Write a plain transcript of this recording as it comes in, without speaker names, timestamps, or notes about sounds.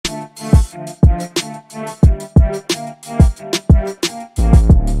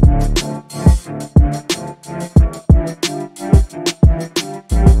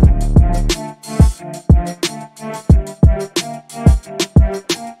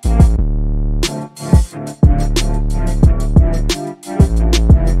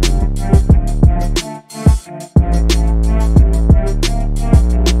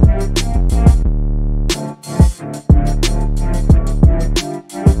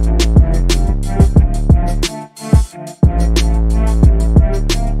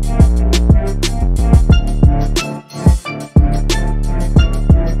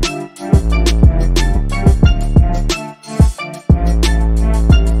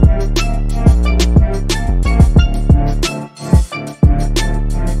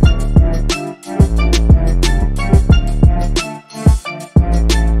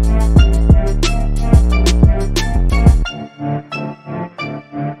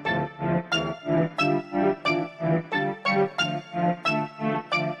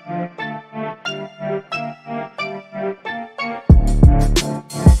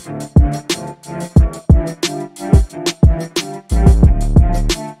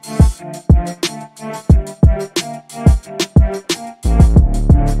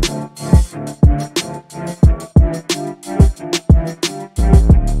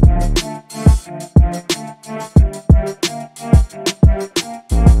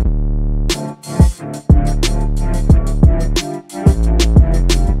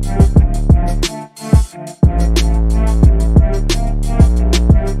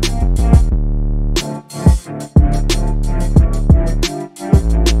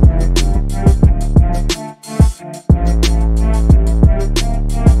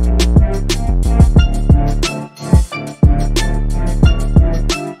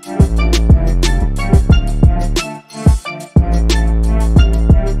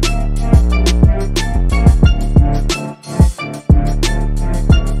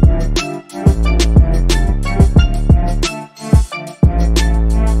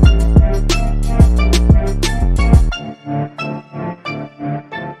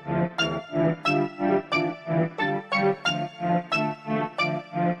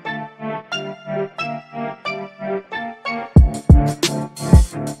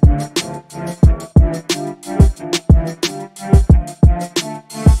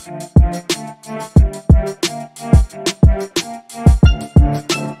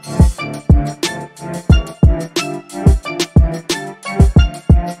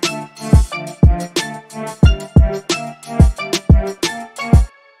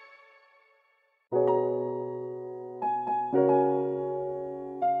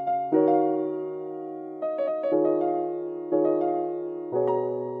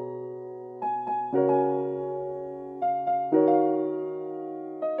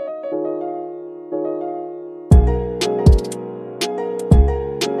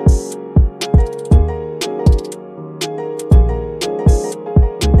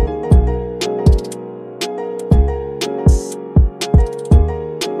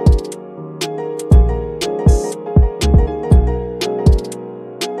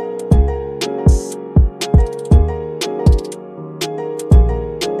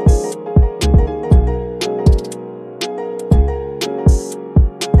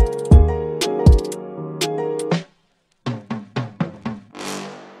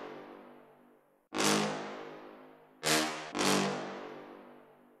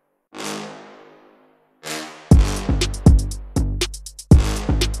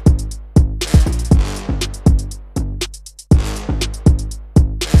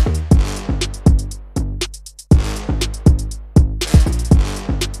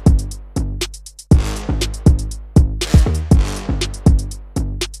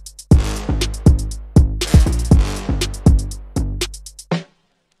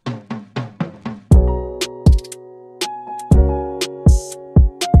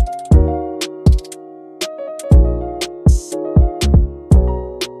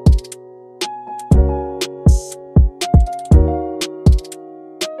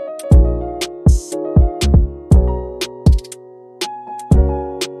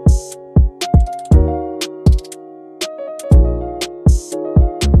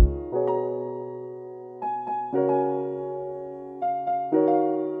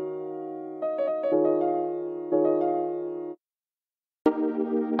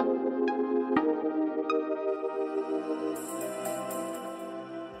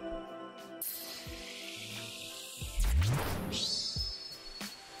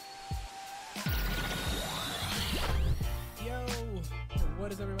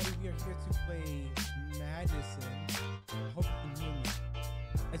What is everybody? We are here to play Madison. I hope you can hear me.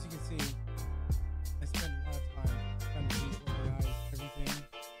 As you can see,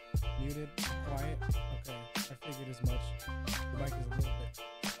 as much. The mic is a little bit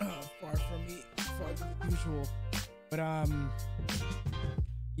far from me, farther than usual. But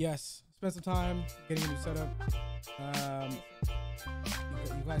yes, spent some time getting a new setup.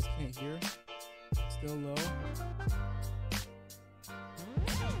 You guys can't hear. Still low.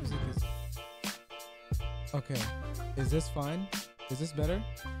 Music is okay. Is this fine? Is this better?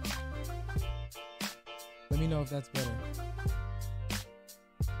 Let me know if that's better.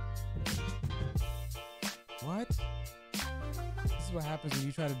 What? This is what happens when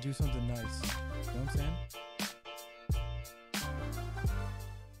you try to do something nice. You know what I'm saying?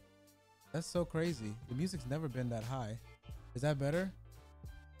 That's so crazy. The music's never been that high. Is that better?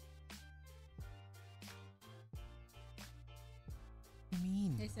 What do you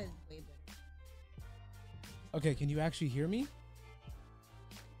mean? They said way better. Okay, can you actually hear me?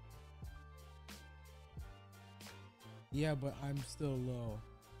 Yeah, but I'm still low.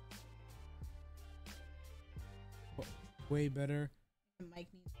 Way better. The mic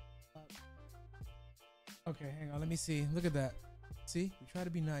needs to go up. Okay, hang on. Let me see. Look at that. See? We try to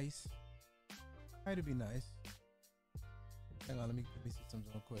be nice. Try to be nice. Hang on. Let me see something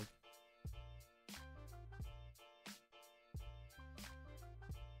real quick.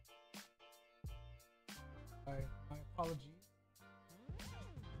 My apologies.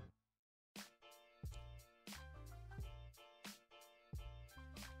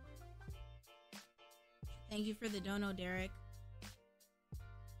 Thank you for the dono, Derek.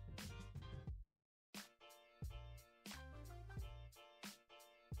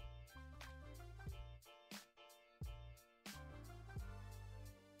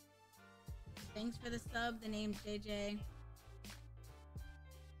 Thanks for the sub. The name's JJ.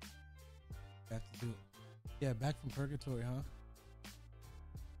 Have to do it. Yeah, back from purgatory, huh?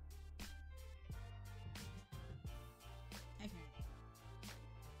 Okay.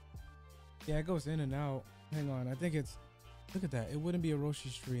 Yeah, it goes in and out. Hang on, I think it's. Look at that. It wouldn't be a Roshi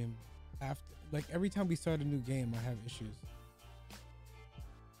stream after. Like every time we start a new game, I have issues.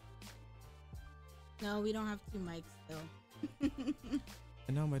 No, we don't have two mics still.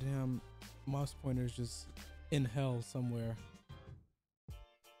 And now my damn mouse pointer is just in hell somewhere.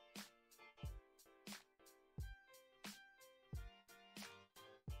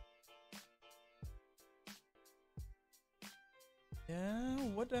 Yeah,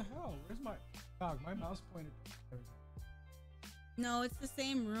 what the hell? Where's my dog? My mouse pointer. No, it's the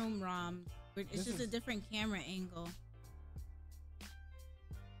same room, Rom. It's This just is- a different camera angle.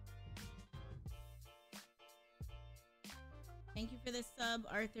 Thank you for the sub,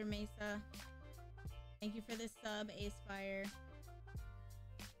 Arthur Mesa. Thank you for the sub, Ace Fire.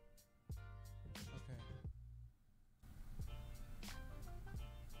 Okay.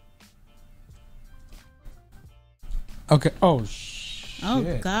 Okay. Oh shit.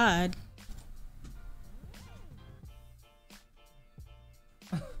 Oh God.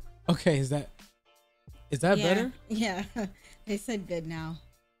 Okay, is that better? Yeah. They said good now.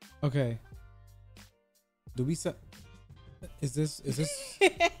 Okay. Do we set? Is this?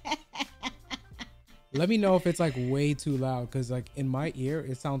 Let me know if it's like way too loud, because like in my ear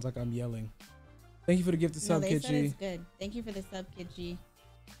it sounds like I'm yelling. Thank you for the gift of No, sub, they Kid said G. it's good. Thank you for the sub, Kid G.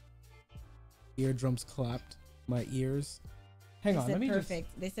 Eardrums clapped. My ears. Hang They on, said let me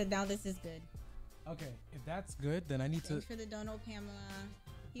perfect. They said now this is good. just. Okay, if that's good, then I need Thanks to. for the dono, Pamela.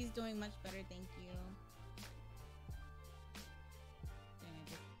 He's doing much better, thank you.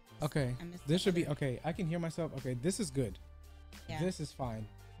 Dang, Okay, I missed this the should be other- okay. I can hear myself. Okay, this is good. Yeah. This is fine.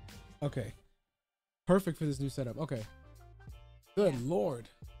 Okay, perfect for this new setup. Okay, good Yeah. lord.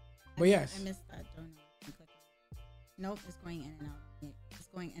 I But mi- yes. I missed that dono. I'm clicking. Nope, it's going in and out. It's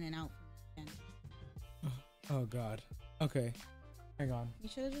going in and out from again. Oh god. Okay, hang on. You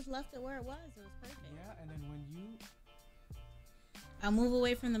should have just left it where it was. It was perfect. Yeah, and then when you. I'll move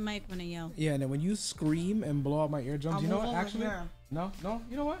away from the mic when I yell. Yeah, and then when you scream and blow out my eardrums, I'll you know move what? over Actually, here. no,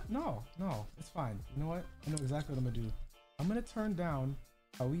 you know what? No, it's fine. You know what? I know exactly what I'm gonna do. I'm gonna turn down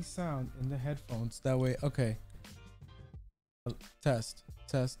how we sound in the headphones. That way, okay. Test.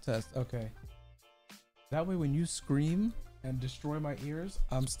 Okay. That way, when you scream and destroy my ears,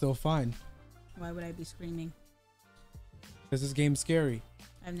 I'm still fine. Why would I be screaming? Because this game's scary.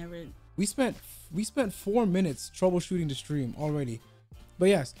 I've never. We spent 4 minutes troubleshooting the stream already. But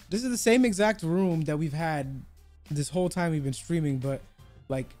yes, this is the same exact room that we've had this whole time we've been streaming, but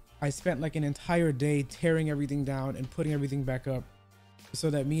like I spent like an entire day tearing everything down and putting everything back up so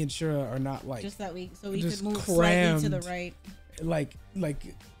that me and Shira are not like Just that we could just move slightly to the crammed. right. like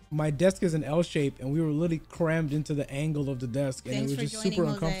my desk is an L shape and we were literally crammed into the angle of the desk and Thanks it for was just joining, super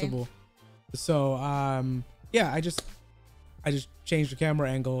Jose. uncomfortable. So yeah, I just changed the camera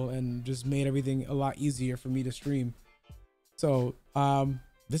angle and just made everything a lot easier for me to stream. So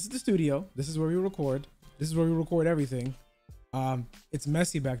this is the studio. This is where we record. This is where we record everything. It's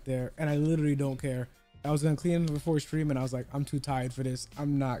messy back there, and I literally don't care. I was gonna clean it before stream, and I was like, I'm too tired for this.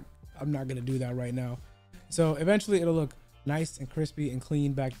 I'm not gonna do that right now. So eventually it'll look nice and crispy and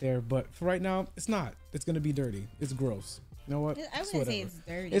clean back there, but for right now, it's not. It's gonna be dirty. It's gross. You know what? I wouldn't say it's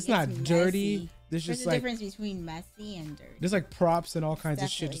dirty. It's not dirty. There's just just a like difference between messy and dirty. there's like props and all kinds of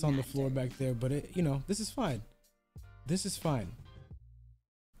shit Definitely just on the not floor dirty. back there, but it, you know, this is fine. This is fine.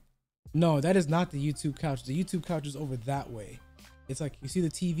 No, that is not the YouTube couch. The YouTube couch is over that way. It's like, you see the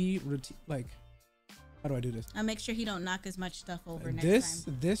TV, like, how do I do this? I'll make sure he don't knock as much stuff over next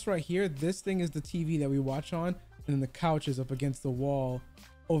time. This right here, this thing is the TV that we watch on, and then the couch is up against the wall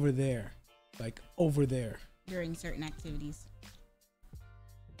over there, like over there. During certain activities.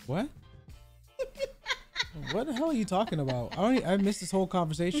 What? What the hell are you talking about? I missed this whole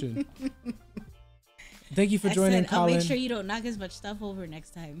conversation. Thank you for joining, Colin. I'll make sure you don't knock as much stuff over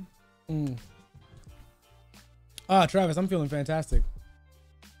next time. Travis, I'm feeling fantastic.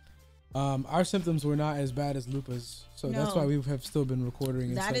 Our symptoms were not as bad as Lupa's, so that's why we have still been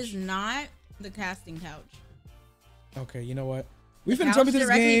recording. That is not the casting couch. Okay, you know what? We're gonna jump into this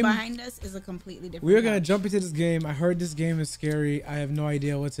game. Behind us is a completely different. We're gonna jump into this game. I heard this game is scary. I have no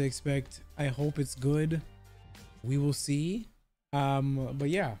idea what to expect. I hope it's good. We will see. But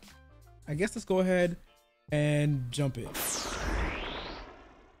yeah, I guess let's go ahead and jump in.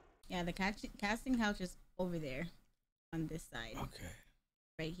 Yeah, the casting couch is over there on this side. Okay.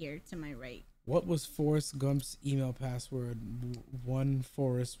 Right here to my right. What was Forrest Gump's email password?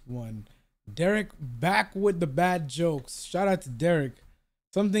 1Forrest1. Derek back with the bad jokes. Shout out to Derek.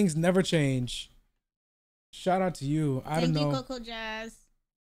 Some things never change. Shout out to you. I don't know. Thank you, Coco Jazz.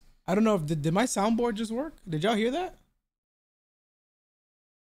 I don't know if did my soundboard just work? Did y'all hear that?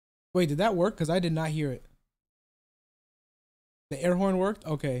 Wait, did that work? Because I did not hear it. The air horn worked?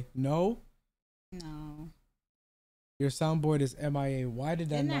 Okay. No. No. Your soundboard is MIA. Why did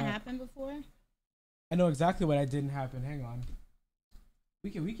that Didn't not that happen before? I know exactly what I didn't happen. Hang on. We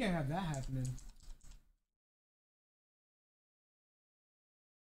can't have that happening.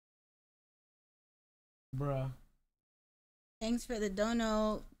 Bruh. Thanks for the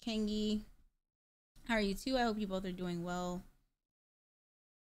dono, Kengi. How are you too? I hope you both are doing well.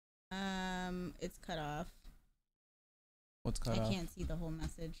 It's cut off. What's cut off? I can't see the whole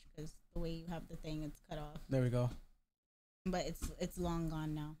message because the way you have the thing, it's cut off. There we go. But it's long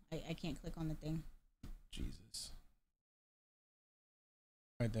gone now. I can't click on the thing. Jesus.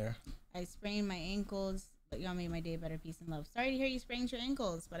 Right there. I sprained my ankles, but y'all made my day better. Peace and love. Sorry to hear you sprained your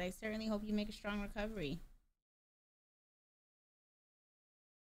ankles, but I certainly hope you make a strong recovery.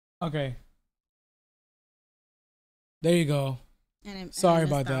 Okay. There you go. And sorry I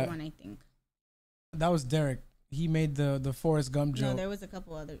about that. One, I think. That was Derek. He made the Forrest Gump joke. No, there was a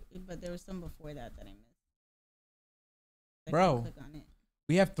couple other, but there was some before that I missed. Bro, click on it.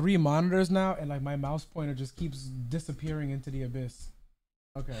 We have 3 monitors now, and like my mouse pointer just keeps disappearing into the abyss.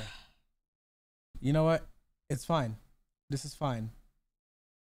 Okay. You know what? It's fine. This is fine.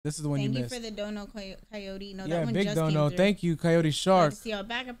 This is the one you missed. Thank you for the dono, Coyote. No, yeah, that one big just dono. came Thank you, Coyote Shark. See y'all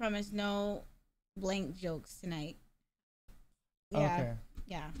back. I promise no blank jokes tonight. Yeah. Okay.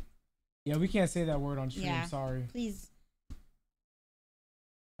 Yeah. Yeah, we can't say that word on stream. Yeah. Sorry. Please.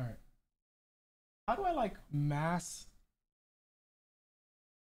 All right. How do I like mass?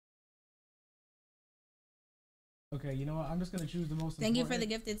 Okay, you know what? I'm just gonna choose the most. Thank you for the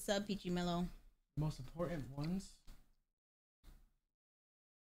gifted sub, Peachy Mellow. Most important ones.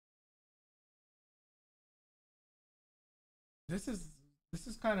 This is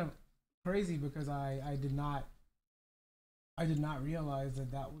kind of crazy because I did not realize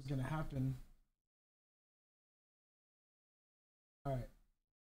that was gonna happen. All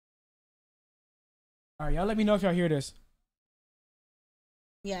right, y'all let me know if y'all hear this.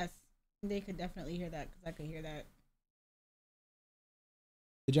 Yes, they could definitely hear that because I could hear that.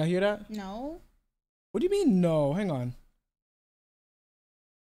 Did y'all hear that? No. What do you mean no? Hang on.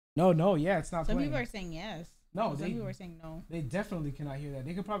 No, yeah, it's not Some playing. people are saying yes. No, some people are saying no. They definitely cannot hear that.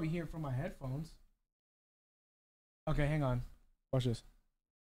 They could probably hear it from my headphones. Okay, hang on. Watch this.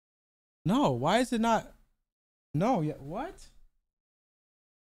 No, why is it not? No, yeah, what?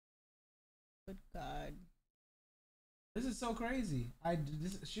 Good God. This is so crazy.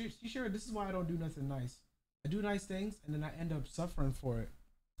 She sure this is why I don't do nothing nice. I do nice things and then I end up suffering for it.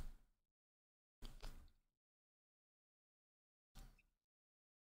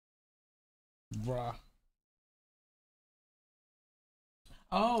 Bruh.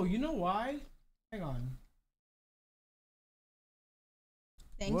 Oh, you know why? Hang on.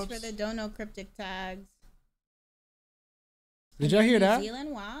 Thanks for the dono cryptic tags. Did y'all hear that? New Zealand?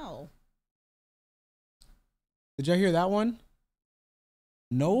 Wow. Did y'all hear that one?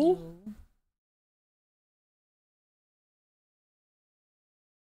 No?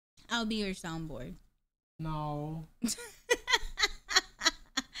 I'll be your soundboard. No.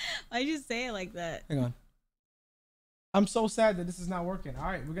 Why'd you say it like that? Hang on. I'm so sad that this is not working. All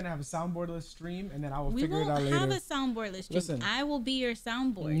right, we're gonna have a soundboardless stream, and then I will figure it out later. We won't have a soundboardless stream. Listen, I will be your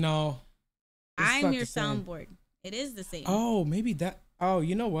soundboard. No. I'm your soundboard. It is the same. Oh, maybe that. Oh,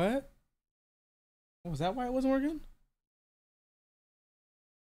 you know what? Was that why it wasn't working?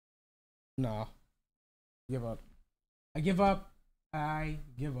 No. Give up. I give up. I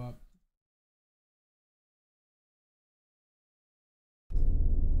give up.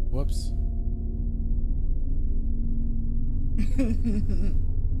 Whoops.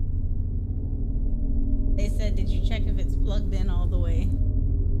 They said, did you check if it's plugged in all the way?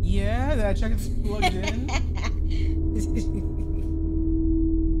 Yeah, did I check if it's plugged in?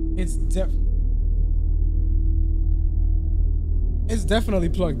 It's definitely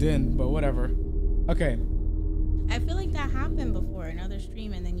plugged in, but whatever. Okay. I feel like that happened before, another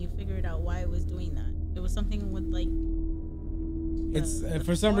stream, and then you figured out why it was doing that. It was something with like... It's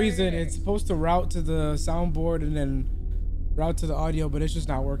for some reason, it's supposed to route to the soundboard and then route to the audio, but it's just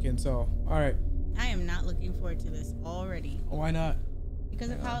not working, so, alright. I am not looking forward to this already. Why not?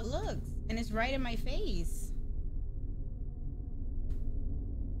 Because of how it looks, and it's right in my face.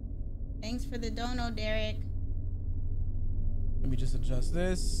 Thanks for the dono, Derek. Let me just adjust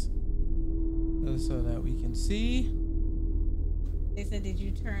this so that we can see. They said, did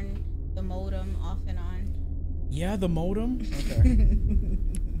you turn the modem off and on? Yeah, the modem.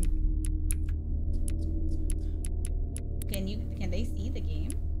 Okay. Can they see the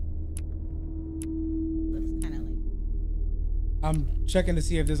game? Looks kind of like. I'm checking to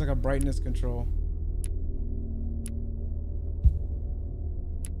see if there's like a brightness control.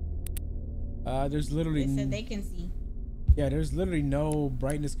 There's literally. They said they can see. Yeah, there's literally no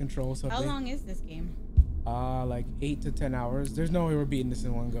brightness control. So how long is this game? Like 8 to 10 hours. There's no way we're beating this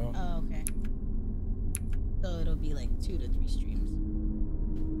in one go. Oh, okay. So it'll be like 2 to 3 streams.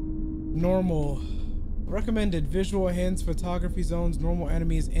 Normal. Recommended visual hints, photography zones, normal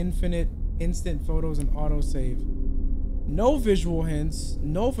enemies, infinite, instant photos, and autosave. No visual hints,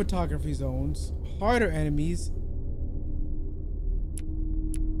 no photography zones, harder enemies.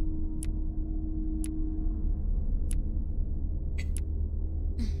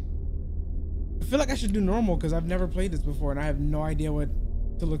 I feel like I should do normal because I've never played this before and I have no idea what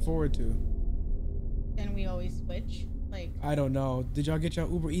to look forward to. And we always switch? Like, I don't know. Did y'all get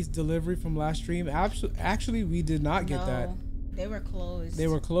y'all Uber Eats delivery from last stream? Actually, we did not get that. They were closed. They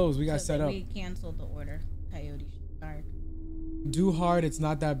were closed. We got set up. We canceled the order. Coyote Shark. Do hard. It's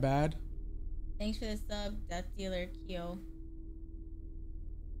not that bad. Thanks for the sub, Death Dealer Kyo.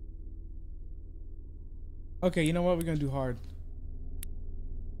 Okay, you know what? We're gonna do hard.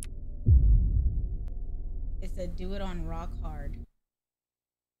 It said do it on rock hard.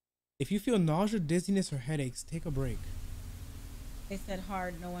 If you feel nausea, dizziness, or headaches, take a break. They said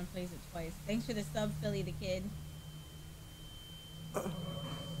hard, no one plays it twice. Thanks for the sub, Philly the Kid.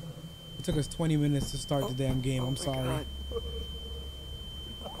 It took us 20 minutes to start the damn game. I'm sorry. God.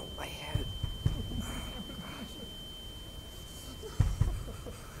 Oh, my head.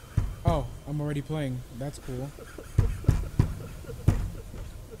 Oh, I'm already playing. That's cool.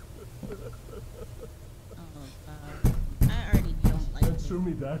 I already don't like Answer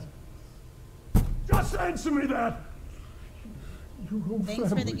me that. Just answer me that. Thanks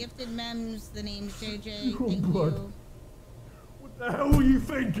for the gifted memes. The name's JJ. Thank blood. you. What the hell were you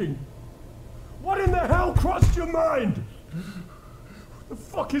thinking? What in the hell crossed your mind? What the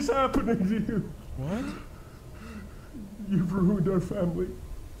fuck is happening to you? What? You've ruined our family.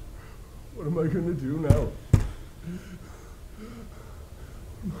 What am I gonna do now?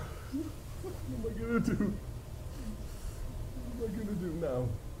 What am I gonna do? What am I gonna do now?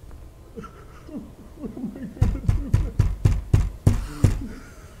 What am I gonna do now?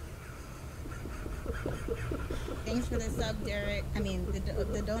 Thanks for the sub, Derek. I mean,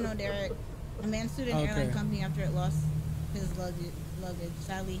 the dono, Derek. A man sued an airline company after it lost his luggage.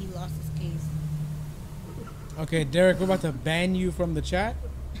 Sadly, he lost his case. Okay, Derek, we're about to ban you from the chat.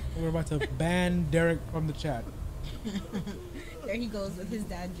 We're about to ban Derek from the chat. There he goes with his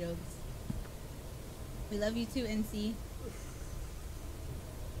dad jokes. We love you too, NC.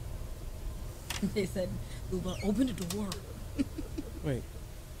 They said, Uber, open the door. Wait.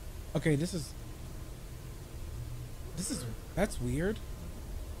 Okay, that's weird.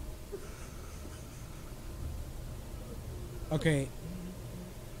 Okay.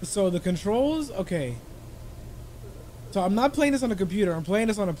 So the controls, okay. So I'm not playing this on a computer. I'm playing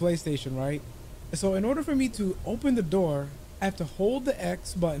this on a PlayStation, right? So in order for me to open the door, I have to hold the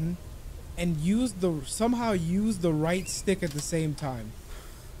X button and somehow use the right stick at the same time.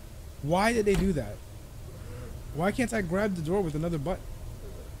 Why did they do that? Why can't I grab the door with another button?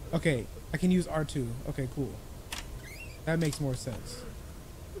 Okay, I can use R2. Okay, cool. That makes more sense.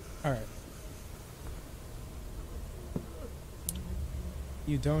 All right.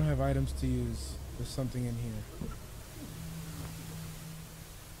 You don't have items to use. There's something in here.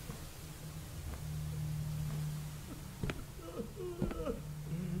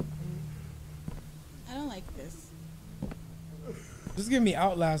 I don't like this. This is giving me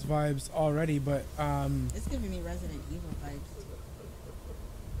Outlast vibes already, but It's giving me Resident Evil vibes.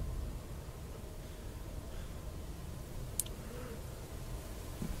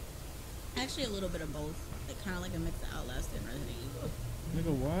 Actually, a little bit of both. Like kind of like a mix of Outlast and Resident Evil.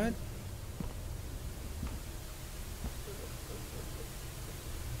 nigga, what?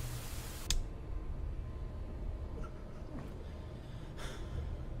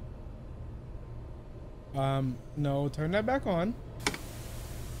 No, turn that back on.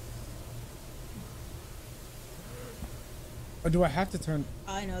 Or do I have to turn?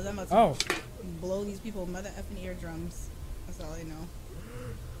 All I know is I'm about to blow these people mother effing eardrums. That's all I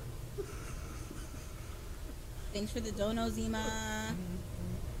know. Thanks for the dono, Zima.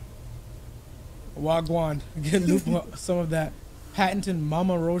 Wagwan. Get Lupa some of that patented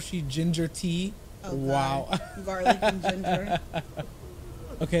YaBoyRoshi ginger tea. Oh, wow. God. Garlic and ginger.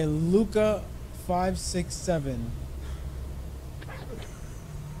 Okay, Luca 567.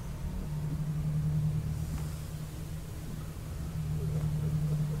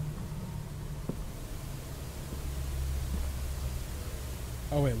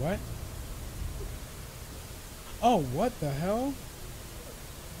 Oh wait, what? Oh, what the hell?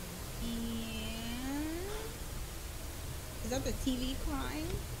 Is that the TV crying?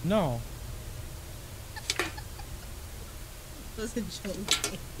 No. It was a joke.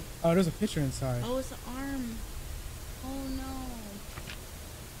 Oh, there's a picture inside. Oh, it's an arm. Oh no.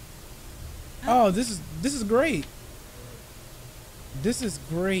 Oh, this is great. This is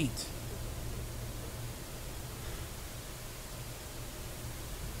great.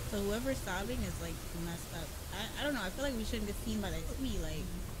 So whoever's sobbing is like messed up. I don't know. I feel like we shouldn't get seen by that TV. Like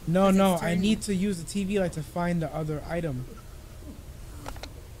No, no, I turning. need to use the TV light to find the other item.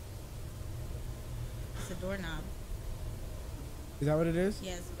 It's a doorknob. Is that what it is?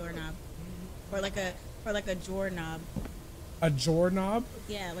 Yeah, it's a doorknob. Or like a drawer knob. A drawer knob?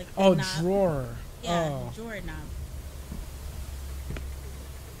 Yeah, like Oh, knob. drawer. Yeah, Oh. drawer knob.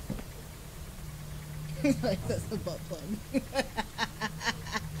 Like that's a butt plug.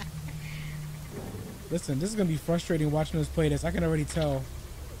 Listen, this is gonna be frustrating watching us play this. I can already tell.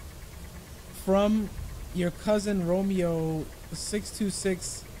 From your cousin Romeo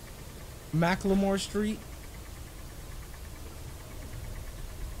 626 Macklemore Street.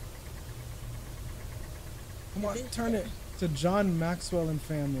 Come on, turn it to John Maxwell and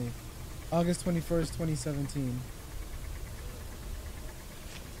Family. August 21st, 2017.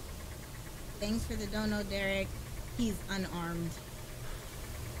 Thanks for the dono, Derek. He's unarmed.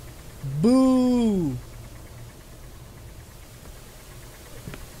 Boo!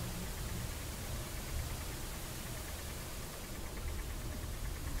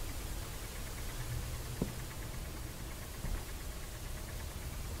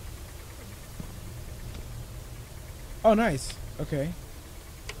 Oh, nice. Okay.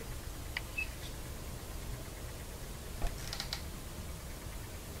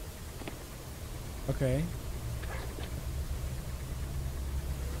 Okay.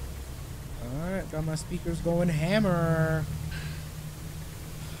 Alright, got my speakers going hammer.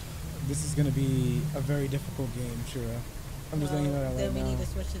 This is gonna be a very difficult game, Shira. I'm just letting you know that Then right we now. need to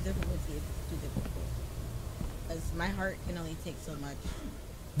switch the difficulty if it's too difficult. Because my heart can only take so much.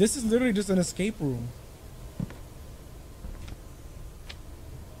 This is literally just an escape room.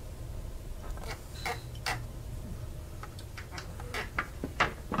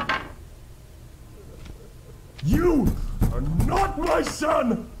 You are not my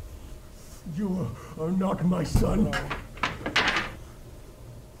son! You are not my son.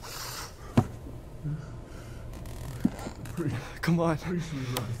 Come on. Please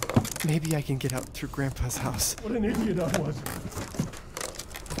run. Maybe I can get out through Grandpa's house. What an idiot I was.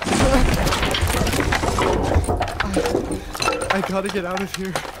 I gotta get out of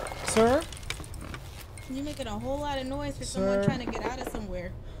here. Sir? You're making a whole lot of noise for Sir? someone trying to get out of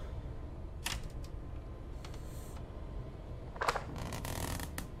somewhere.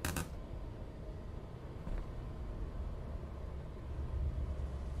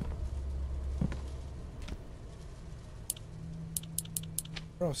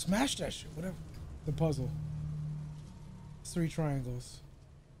 Bro, smash that shit. Whatever. The puzzle. It's 3 triangles.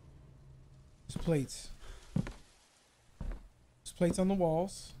 There's plates. There's plates on the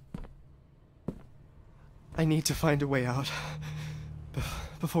walls. I need to find a way out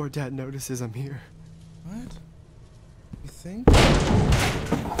before Dad notices I'm here. What? You think?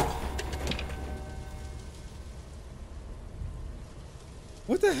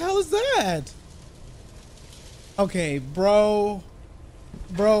 What the hell is that? Okay, bro.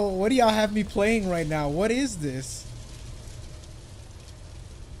 Bro, what do y'all have me playing right now? What is this?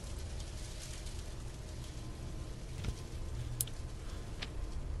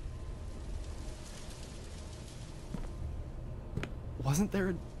 Wasn't there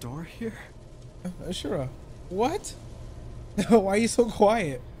a door here? Sure. What? Why are you so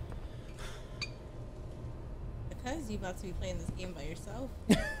quiet? Because you about to be playing this game by yourself.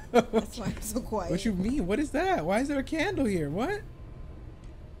 That's why I'm so quiet. What you mean? What is that? Why is there a candle here? What?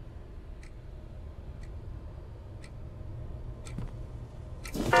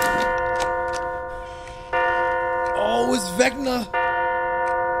 Oh, it's Vecna.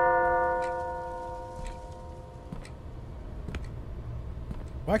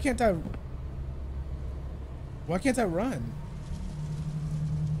 Why can't I run?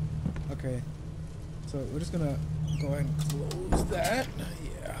 Okay. So we're just gonna go ahead and close that.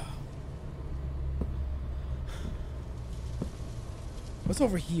 Yeah. What's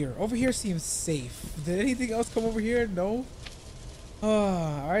over here? Over here seems safe. Did anything else come over here? No?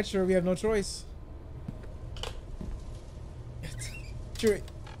 Alright, sure, we have no choice. Sure.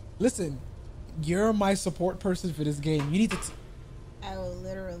 Listen, you're my support person for this game. You need to I will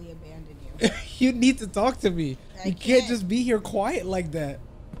literally abandon you. you need to talk to me. I You can't just be here quiet like that.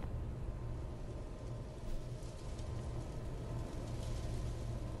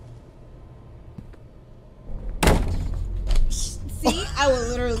 See, I will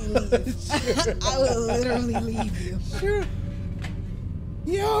literally leave. I will literally leave you. Sure.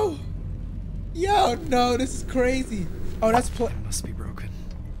 Yo, no, this is crazy. Oh, that's It must be broken.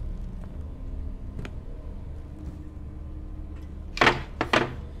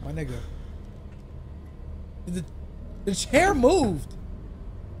 my nigga. The chair moved,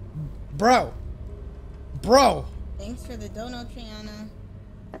 bro. Thanks for the dono, Triana.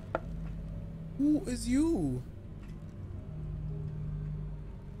 Who is you?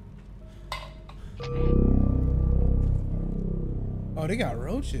 Oh, they got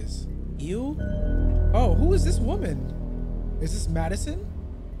roaches. Ew. Oh, who is this woman? Is this Madison?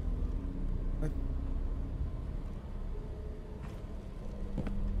 Like-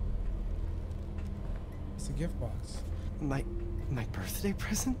 It's a gift box. My birthday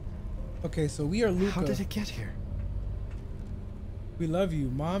present? Okay, so we are Luca. How did it get here? We love you,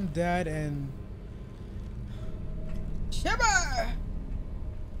 Mom, Dad, and Shimmer!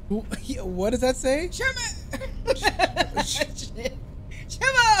 who? What does that say? Shimmer!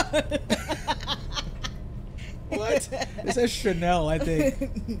 What? It says Chanel, I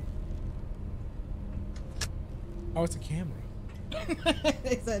think. Oh, it's a camera.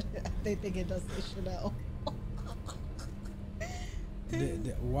 They said they think it does say Chanel.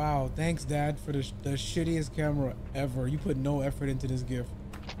 Wow, thanks, Dad, for the shittiest camera ever. You put no effort into this gift.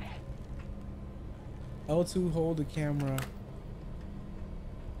 L2 hold the camera.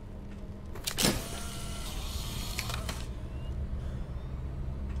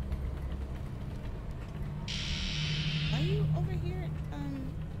 Are you over here?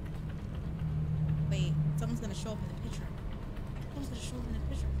 Wait, someone's gonna show up in the picture. Someone's gonna show up in the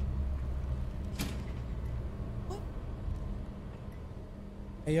picture. What?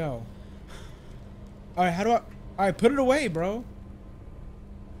 Hey, yo. Alright, how do I... Alright, put it away, bro.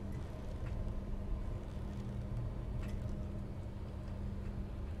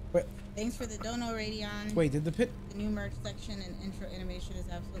 Wait, Thanks for the dono, Radion. wait, did the pit... The new merch section and intro animation is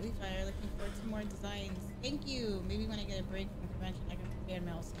absolutely fire. Looking forward to more designs. Thank you. Maybe when I get a break from convention, I can fan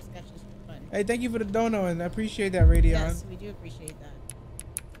mail some sketches for fun. Hey, thank you for the dono, and I appreciate that, Radion. Yes, we do appreciate that.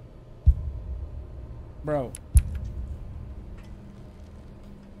 Bro.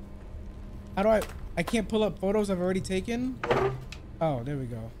 How do I can't pull up photos I've already taken? Oh, there we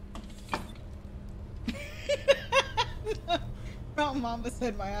go. Mama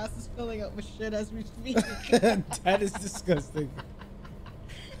said my ass is filling up with shit as we speak. That is disgusting.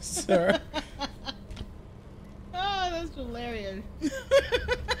 Sir. Oh, that's hilarious.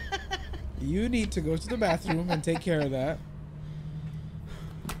 You need to go to the bathroom and take care of that.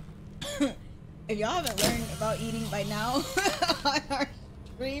 If y'all haven't learned about eating by now on our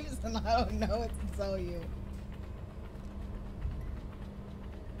streams, then I don't know what to tell you.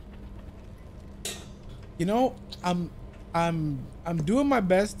 You know, I'm doing my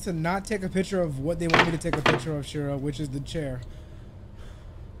best to not take a picture of what they want me to take a picture of, Shira, which is the chair.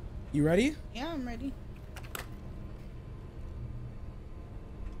 You ready? Yeah, I'm ready.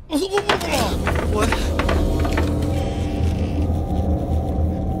 What?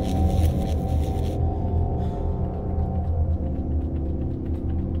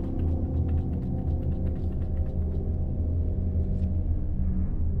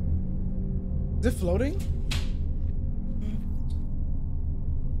 Is it floating?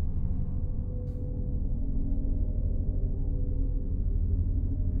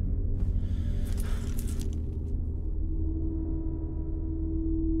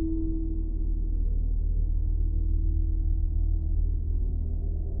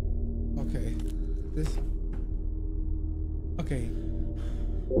 Okay. This. Okay.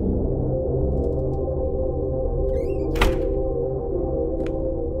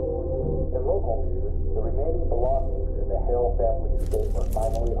 In local news, the remaining belongings in the Hale family estate were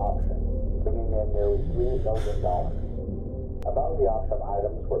finally auctioned, bringing in nearly $3 million. Among the auction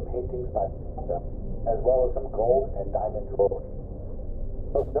items were paintings by Madison, as well as some gold and diamond jewelry.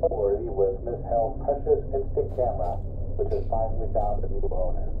 Most noteworthy was Miss Hale's precious instant camera, which has finally found a new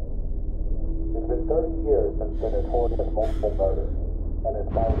owner. It's been 30 years since the notorious multiple murders, and in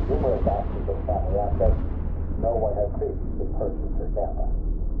spite of numerous auctions of family assets, no one had previously purchased her camera.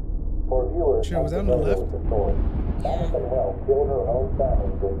 For viewers, Sure, was that on the left? the story, Madison Hale killed her own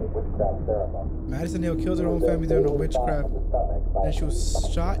family during a witchcraft ceremony. Madison Hill killed her own family during a witchcraft, and she was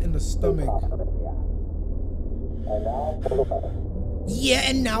shot in the stomach. And now for the weather. Yeah,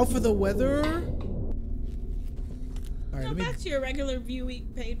 and now for the weather. All right, Go back to your regular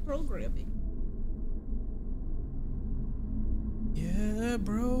viewing paid programming. Yeah,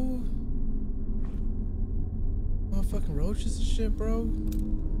 bro. Motherfucking roaches and shit, bro.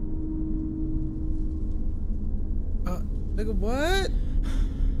 Nigga, what?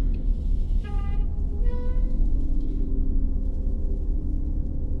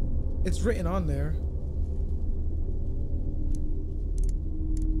 It's written on there.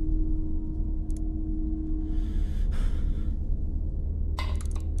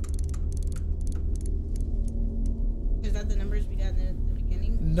 Is that the numbers we got in the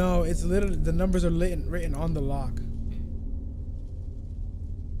beginning? No, it's literally the numbers are written on the lock.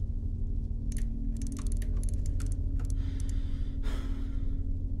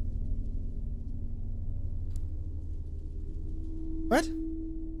 What?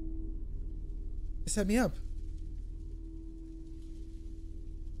 It set me up.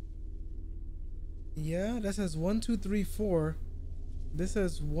 Yeah, that says 1, 2, 3, 4. This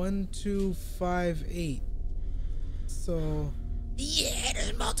says 1, 2, 5, 8. So yeah,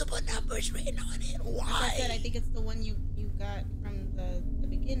 there's multiple numbers written on it. Why? Like I said, I think it's the one you got from the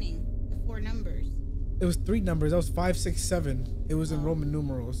beginning. The 4 numbers. It was 3 numbers. That was 5, 6, 7. It was in Roman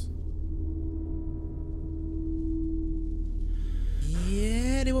numerals.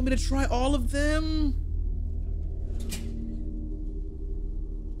 Yeah, they want me to try all of them.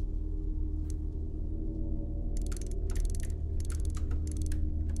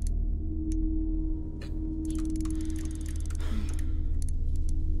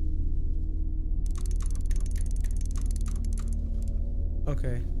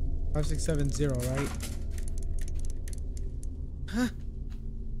 Okay, 5, 6, 7, 0, right? Huh?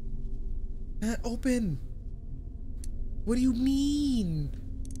 Open. What do you mean?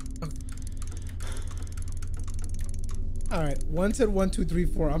 Okay. All right, one said 1, 2, 3,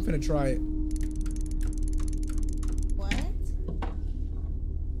 4. I'm gonna try it. What?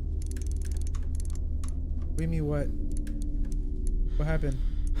 What do you mean what? What happened?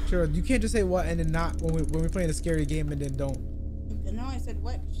 Sure, you can't just say what and then not when we're playing a scary game and then don't. No, I said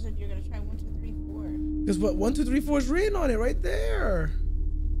what? You said you're gonna try 1, 2, 3, 4. Because what 1, 2, 3, 4 is written on it right there.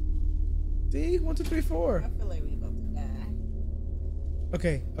 See, 1, 2, 3, 4. I feel like we about to die.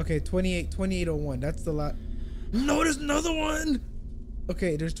 Okay, 2801. That's the lot. No, there's another one.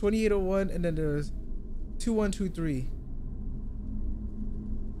 Okay, there's 2801 and then there's 2123.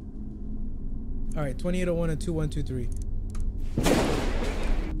 All right, 2801 and 2123.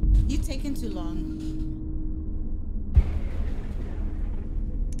 You taking too long.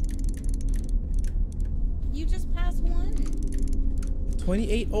 You just passed 1.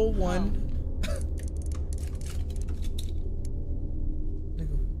 2801.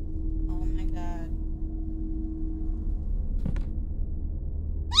 Oh my god.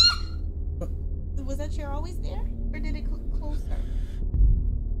 Was that chair always there? Or did it click closer?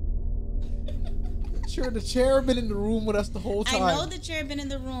 Sure, the chair been in the room with us the whole time. I know the chair been in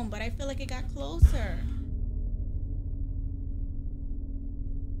the room, but I feel like it got closer.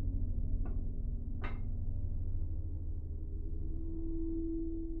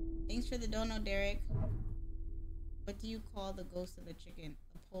 for the dono, Derek. What do you call the ghost of a chicken?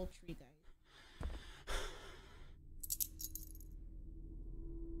 A poultry guy.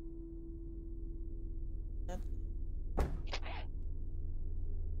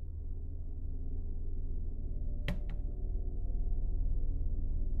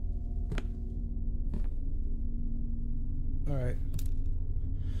 All right.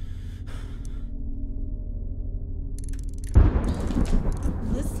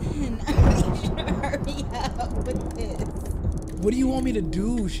 Listen, I need you to hurry up with this. What do you want me to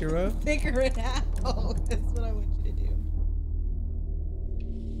do, Shira? Figure it out. That's what I want you to do.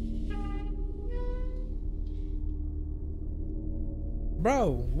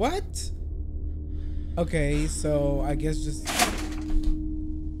 Bro, what? Okay, so I guess just...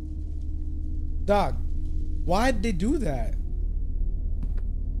 Dog, why'd they do that?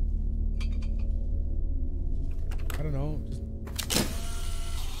 I don't know. Just...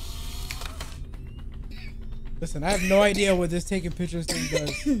 Listen, I have no idea what this taking pictures thing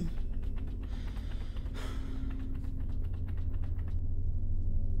does.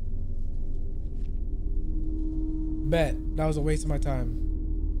 Bet. That was a waste of my time.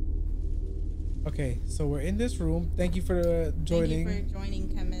 Okay, so we're in this room. Thank you for joining. Thank you for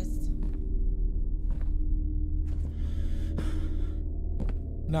joining, Chemist.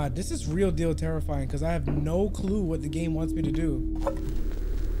 Nah, this is real deal terrifying because I have no clue what the game wants me to do.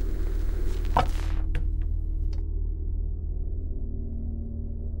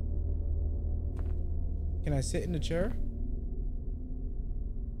 Can I sit in the chair?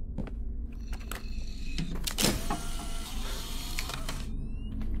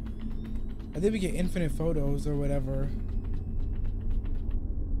 I think we get infinite photos or whatever.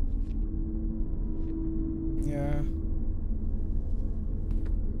 Yeah.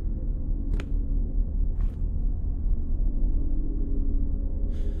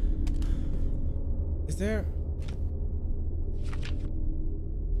 Is there...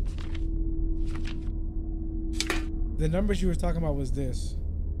 The numbers you were talking about was this.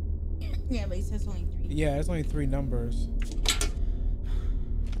 Yeah, but he says only 3. Yeah, it's only 3 numbers.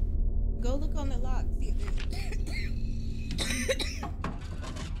 Go look on the lock. See if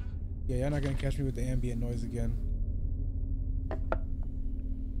Yeah, you're not gonna catch me with the ambient noise again.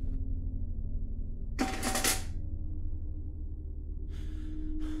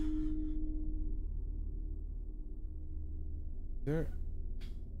 There.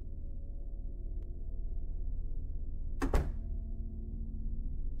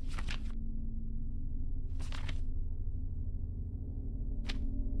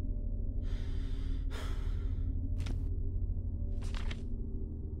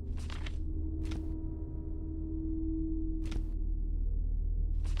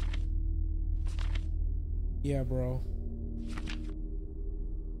 Yeah, bro.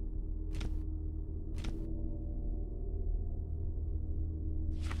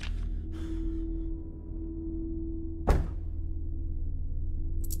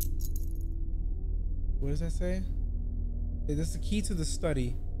 What does that say? Hey, this is the key to the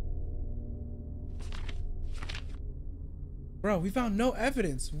study. Bro, we found no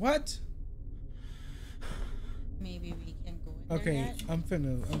evidence. What? maybe we can go in there Okay, yet. I'm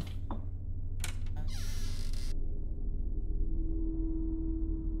finna...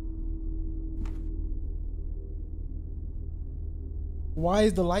 Why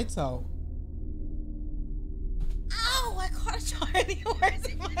is the lights out? Ow! I caught a Charlie horse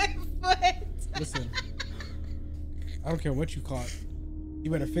in my foot. Listen, I don't care what you caught.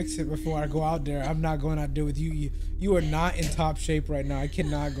 You better fix it before I go out there. I'm not going out there with you. You are not in top shape right now. I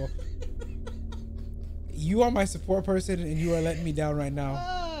cannot go. You are my support person, and you are letting me down right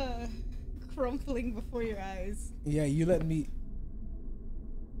now. Crumpling before your eyes. Yeah, you let me.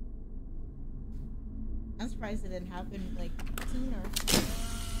 I'm surprised it didn't happen like sooner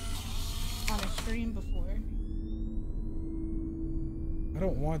on a stream before. I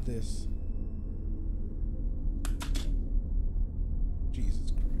don't want this.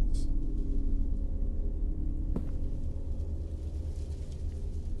 Jesus Christ.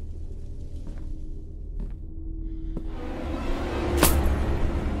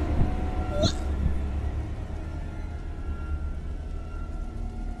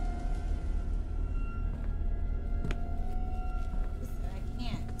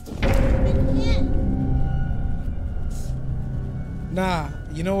 Nah,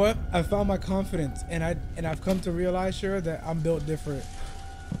 you know what? I found my confidence, and I've come to realize, sure, that I'm built different.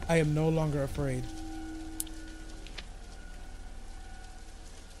 I am no longer afraid.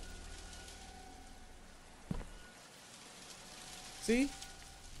 See?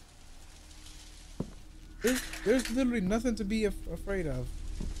 There's literally nothing to be afraid of.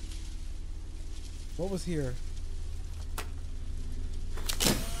 What was here?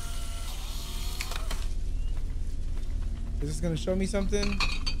 Is this gonna show me something?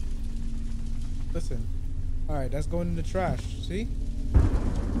 Listen. Alright, that's going in the trash. See?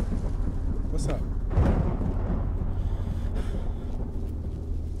 What's up?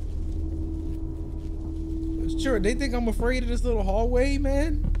 Sure, they think I'm afraid of this little hallway,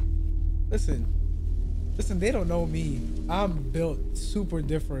 man. Listen, they don't know me. I'm built super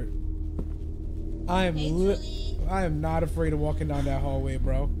different. I am not afraid of walking down that hallway,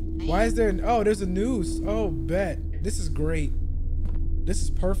 bro. Why is there? Oh, there's a noose. Oh, bet. This is great. This is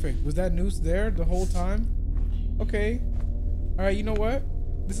perfect. Was that noose there the whole time? Okay. All right. You know what?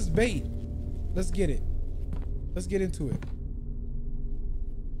 This is bait. Let's get it. Let's get into it.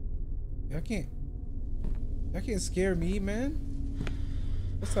 Y'all can't scare me, man.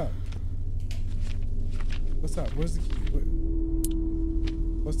 What's up? What's up? Where's the key?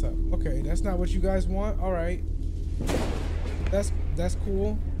 What's up? Okay, that's not what you guys want. All right. That's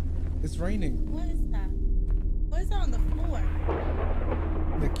cool. It's raining. What is that? What is that on the floor?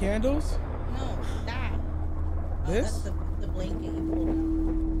 The candles? No, that. This? That's the blanket you pulled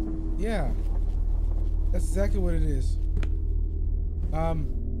out. Yeah. That's exactly what it is. I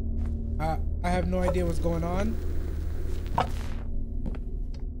have no idea what's going on.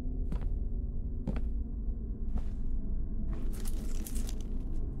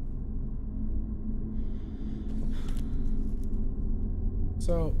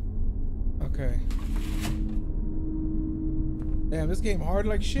 So, okay. Damn, this game hard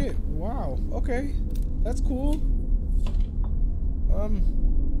like shit. Wow. Okay. That's cool. Oh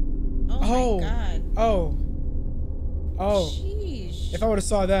my god. Oh. Sheesh. If I would have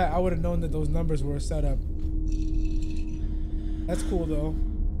saw that, I would have known that those numbers were set up. That's cool though.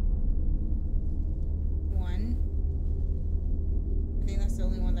 1. I think that's the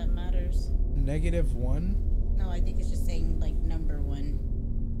only one that matters. -1? No, I think it's just saying like number 1.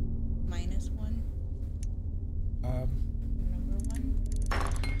 -1. Number 1.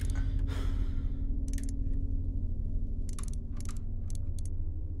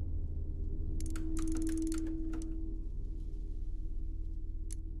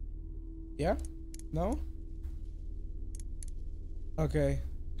 Yeah? No? Okay.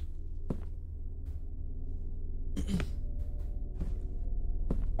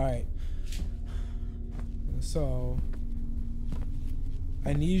 Alright. So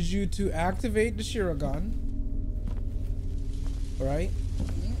I need you to activate the Shiragan. Alright?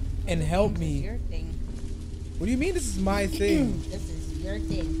 And help me. This is your thing. What do you mean this is my thing? This is your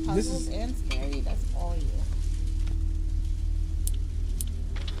thing. Puzzles and scary, that's all you.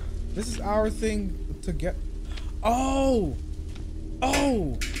 This is our thing to get. Oh!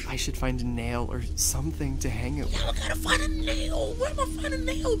 Oh! I should find a nail or something to hang it with. I gotta find a nail. Where am I find a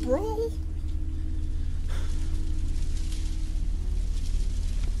nail, bro?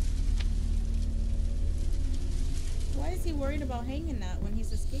 Why is he worried about hanging that when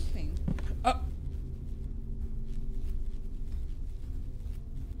he's escaping?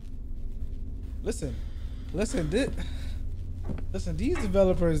 Listen, these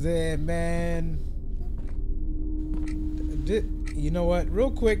developers, there, man. You know what? Real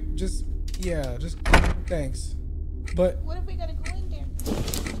quick, just thanks. But What if we gotta go in there?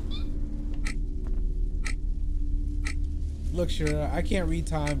 look, sure, I can't read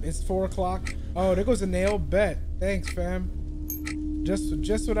time. It's 4 o'clock. Oh, there goes a nail. Bet. Thanks, fam.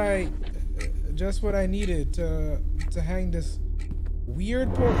 Just what I needed to hang this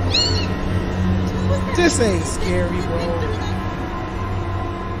weird pork. This ain't scary, bro.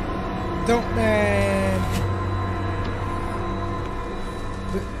 Don't, man.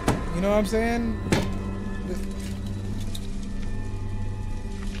 You know what I'm saying?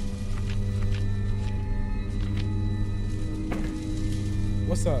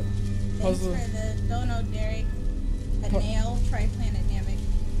 What's up? Puzzle. Thanks for the dono, Derek. A nail, triplanet dynamic.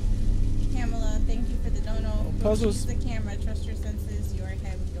 Pamela, thank you for the dono. Puzzles. Use the camera. Trust your senses. You are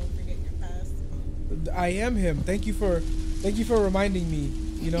him. Don't forget your past. I am him. Thank you for reminding me.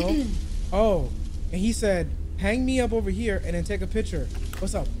 You know. Oh, and he said, hang me up over here and then take a picture.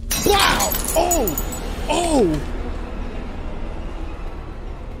 What's up? Wow! Oh!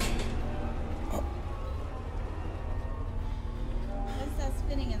 What's that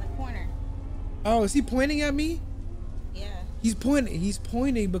spinning in the corner? Oh, is he pointing at me? Yeah. He's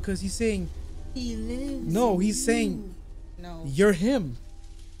pointing because he's saying. He lives. No, he's saying. No. You're him.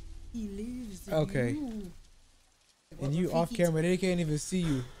 He lives. Okay. And you off camera, they can't even see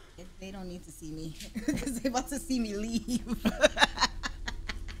you. They don't need to see me because they about to see me leave.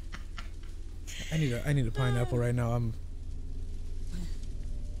 I need a pineapple right now.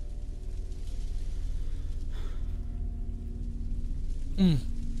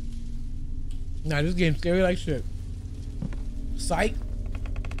 Nah, this game's scary like shit. Psych.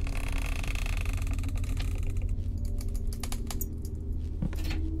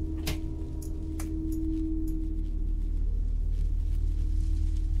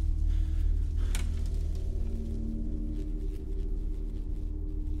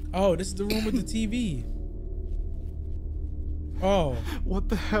 Oh, this is the room with the TV. Oh. What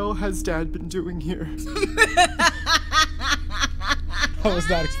the hell has Dad been doing here? I was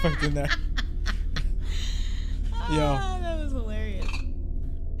not expecting that. Yo. That was hilarious.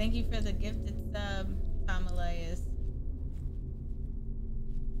 Thank you for the gifted sub, Tom Elias.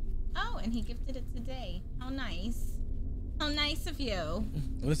 Oh, and he gifted it today. How nice. How nice of you.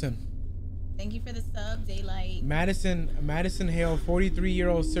 Listen. Thank you for the sub, Daylight. Madison Hale,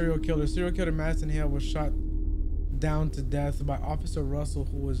 43-year-old serial killer. Serial killer Madison Hale was shot down to death by Officer Russell,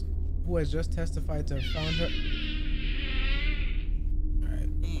 who has just testified to have found her. All right,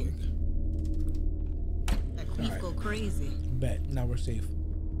 quick. That queef go crazy. Bet. Now we're safe.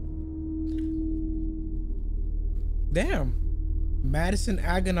 Damn. Madison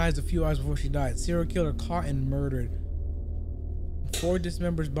agonized a few hours before she died. Serial killer caught and murdered. 4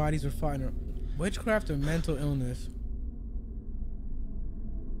 dismembered bodies were found in her. Witchcraft or mental illness.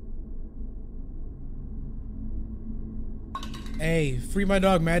 Hey, free my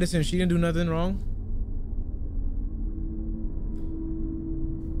dog Madison. She didn't do nothing wrong.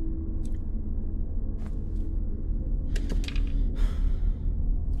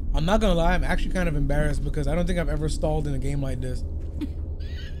 I'm not gonna lie, I'm actually kind of embarrassed because I don't think I've ever stalled in a game like this.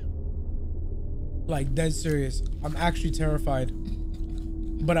 Like, dead serious. I'm actually terrified.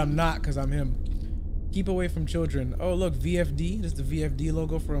 But I'm not because I'm him. Keep away from children. Oh, look, VFD. This is the VFD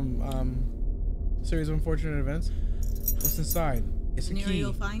logo from Series of Unfortunate Events. What's inside? It's a key.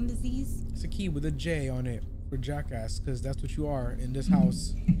 Venereal Fine Disease? It's a key with a J on it for jackass, because that's what you are in this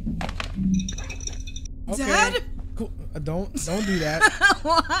house. Okay. Dad? Cool. Don't do that.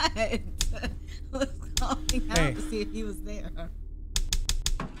 What? I was calling out Hey. to see if he was there.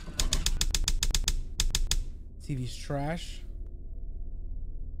 TV's trash.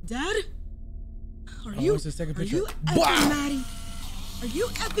 Dad? Are Oh, you? what's the second Are picture? you effing Maddie? Are you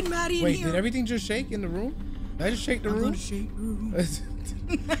effing Maddie in Wait, here? did everything just shake in the room? Did I just shake the I'm room? gonna shake the room.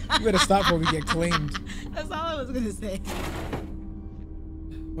 You better stop before we get claimed. That's all I was gonna say.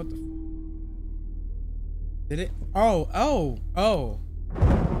 What the? Did it? Oh.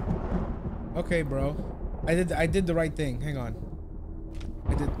 Okay, bro. I did the right thing. Hang on.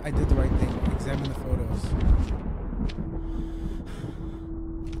 I did the right thing. Examine the photos.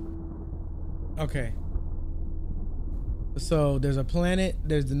 Okay. So there's a planet,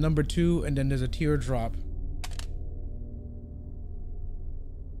 there's the number 2, and then there's a teardrop.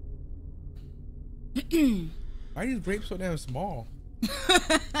 Why are these grapes so damn small?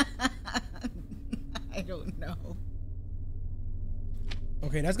 I don't know.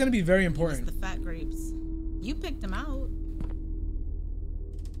 Okay, that's gonna be very important. It's the fat grapes. You picked them out.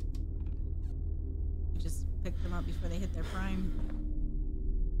 You just picked them out before they hit their prime.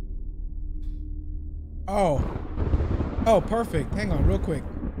 Oh, perfect. Hang on, real quick.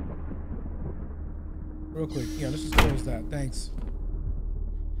 Yeah, let's just close that. Thanks.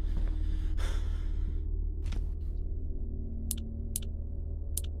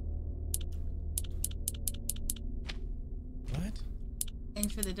 What?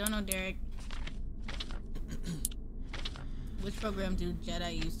 Thanks for the dono, Derek. Which program do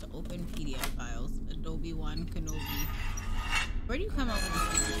Jedi use to open PDF files? Adobe One, Kenobi. Where do you come up with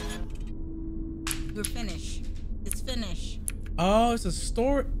this? You're Finnish. It's Finnish. Oh, it's a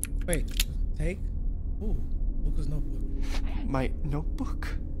store. Wait, take. Ooh, Luca's notebook. My notebook?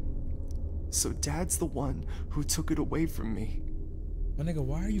 So Dad's the one who took it away from me. My nigga,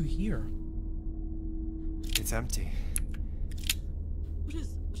 why are you here? It's empty. What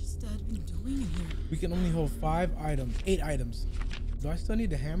is Dad been doing in here? We can only hold 8 items. Do I still need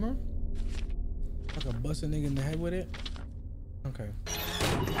the hammer? I can bust a nigga in the head with it? Okay.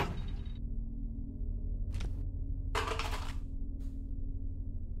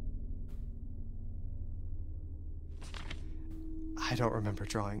 I don't remember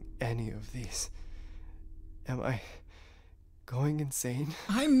drawing any of these. Am I going insane?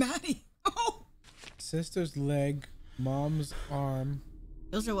 I'm Maddie. Oh! Sister's leg, mom's arm.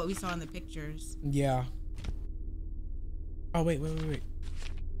 Those are what we saw in the pictures. Yeah. Oh, wait.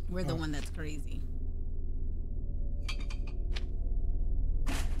 We're the one that's crazy.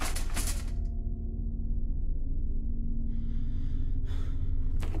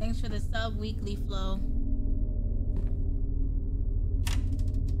 Thanks for the sub, Weekly Flow.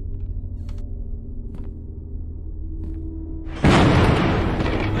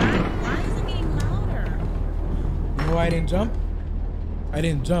 why I didn't jump? I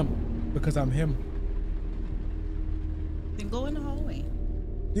didn't jump because I'm him. Then go in the hallway.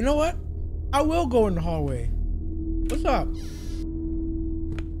 You know what? I will go in the hallway. What's up?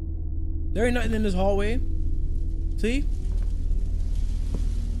 There ain't nothing in this hallway. See?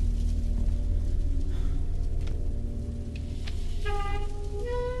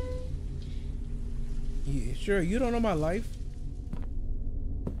 Yeah, sure, you don't know my life.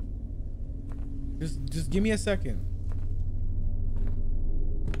 Just give me a second.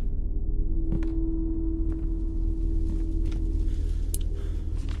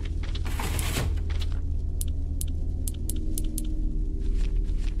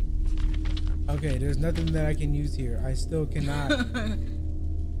 Okay, there's nothing that I can use here. I still cannot.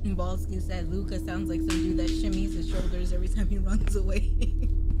 Ballsky said Luca sounds like some dude that shimmies his shoulders every time he runs away.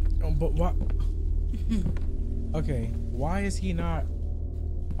 Oh, but what? Okay, why is he not?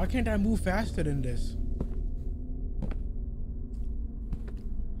 Why can't I move faster than this?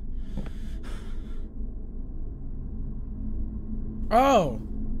 Oh!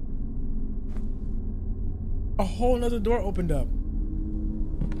 A whole nother door opened up.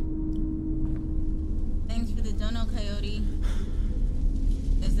 Thanks for the dono, Coyote.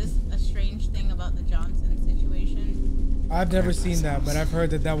 Is this a strange thing about the Johnson situation? I've never seen that, but I've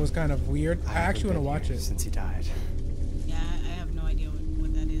heard that that was kind of weird. I actually want to watch it. Since he died. Yeah, I have no idea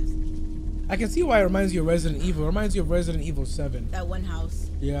what that is. I can see why it reminds you of Resident Evil. It reminds you of Resident Evil 7. That one house.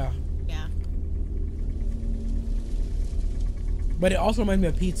 Yeah. Yeah. But it also reminds me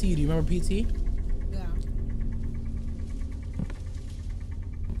of PT. Do you remember PT? Yeah.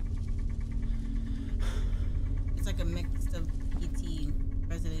 It's like a mix of PT,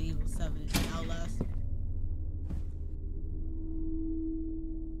 Resident Evil 7, and Outlast.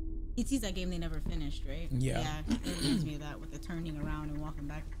 PT's that game they never finished, right? Yeah. Yeah, it reminds me of that with the turning around and walking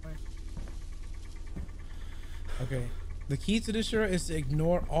back and forth. Okay. The key to this shirt is to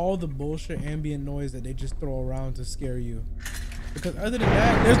ignore all the bullshit ambient noise that they just throw around to scare you. Because other than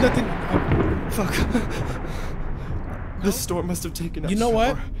that, there's nothing. Fuck. The storm must have taken us. You know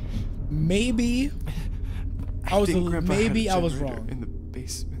what? Maybe I was think Grandpa had a maybe I was generator wrong. in the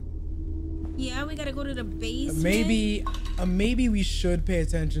basement. Yeah, we gotta go to the basement. Maybe we should pay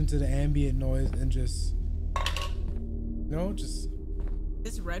attention to the ambient noise and just just.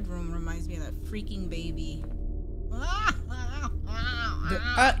 This red room reminds me of that freaking baby.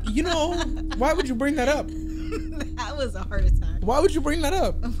 You know, why would you bring that up? That was a heart attack. Why would you bring that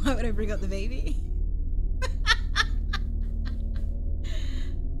up? Why would I bring up the baby?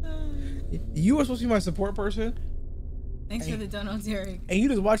 You were supposed to be my support person, Thanks for the dono, Derek. and you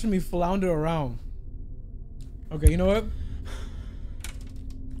just watching me flounder around. Okay, you know what?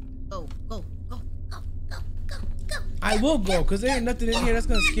 Go, go, go, go, go, go, go. I will go, because there ain't nothing in here that's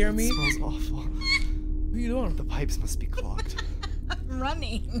gonna scare me. It smells awful. What are you doing? The pipes must be clogged. I'm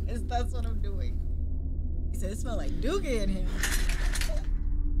running. That's what I'm doing. He said it smelled like dookie in here.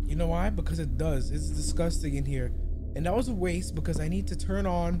 You know why? Because it does. It's disgusting in here. And that was a waste because I need to turn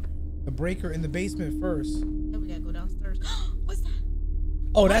on the breaker in the basement first. Yeah, we gotta go downstairs. What's that?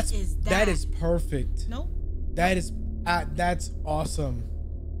 Oh, What that is is perfect. Nope. That's awesome.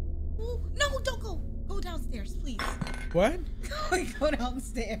 Ooh, no, don't go. Go downstairs, please. What? Go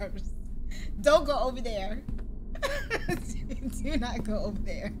downstairs. Don't go over there. Do not go over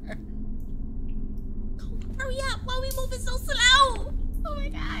there. Go, hurry up. Why are we moving so slow? Oh my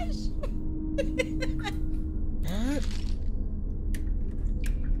gosh. What?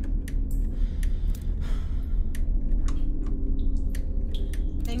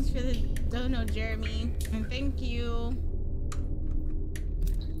 Thanks for the dono, Jeremy. And thank you.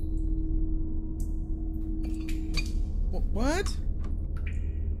 What?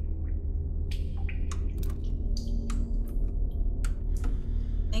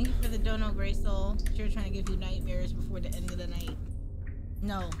 Thank you for the dono, Gray Soul. Sure trying to give you nightmares before the end of the night.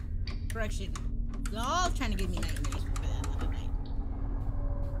 No. Correction. Y'all trying to give me nightmares before the end of the night.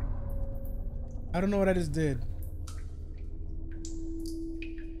 I don't know what I just did.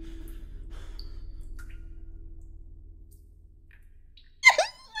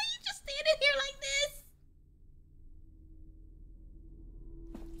 Why you just standing here like this?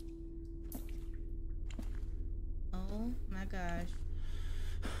 Oh my gosh.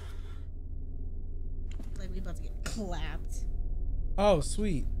 Like we about to get clapped. Oh,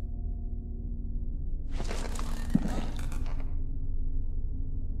 sweet.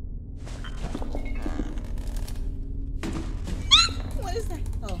 What is that?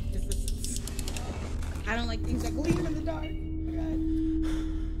 Oh, is this? I don't like things that gleam in the dark. Oh my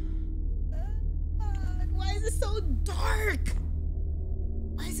God. Why is it so dark?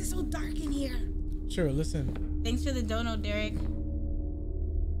 Why is it so dark in here? Sure, listen. Thanks for the dono, Derek.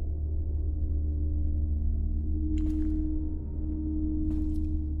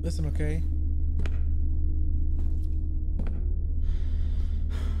 Listen, okay?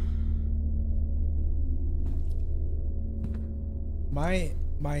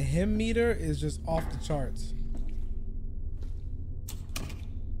 My him meter is just off the charts.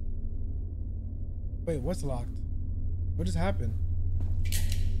 Wait, what's locked? What just happened?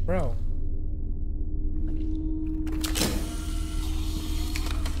 Bro.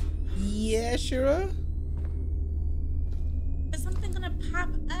 Yeah, Shira? Is something gonna pop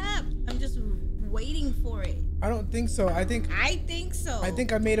up? I'm just waiting for it. I don't think so. I think so. I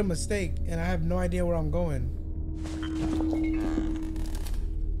think I made a mistake and I have no idea where I'm going.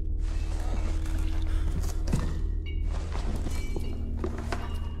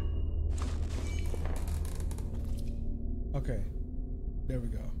 Okay. There we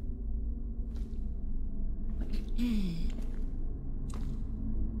go.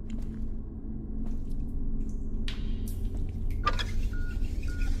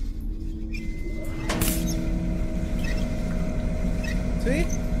 See?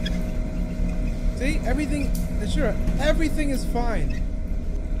 See? Everything, sure, everything is fine.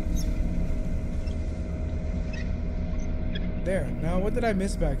 There. Now, what did I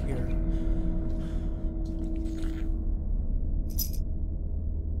miss back here?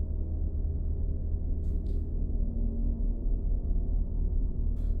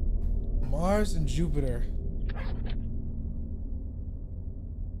 Mars and Jupiter.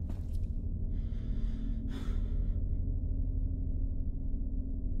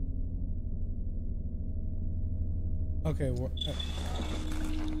 Okay, well,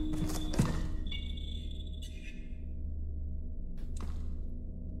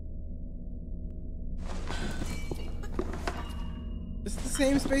 it's the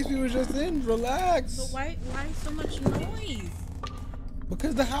same space we were just in. Relax. But why so much noise?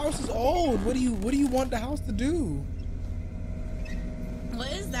 Because the house is old. What do you want the house to do?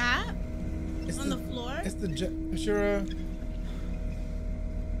 What is that? It's on the floor? It's the Shura.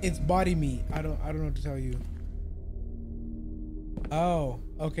 It's body meat. I don't know what to tell you. Oh,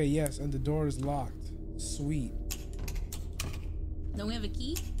 okay, yes, and the door is locked. Sweet. Don't we have a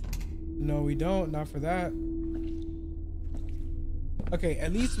key? No, we don't. Not for that. Okay,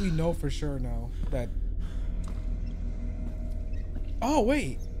 at least we know for sure now that... Oh,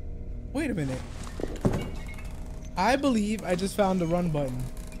 wait. Wait a minute. I believe I just found the run button.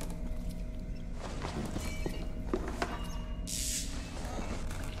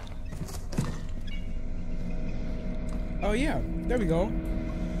 Oh, yeah. There we go.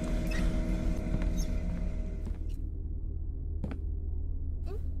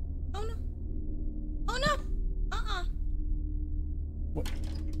 Oh, no. Oh, no. What?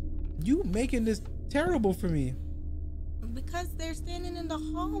 You making this terrible for me. Because they're standing in the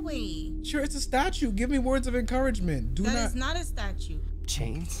hallway. Sure, it's a statue. Give me words of encouragement. That is not a statue.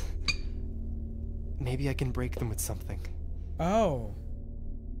 Chains? Maybe I can break them with something. Oh.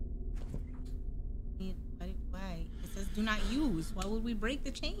 Why? It says do not use. Why would we break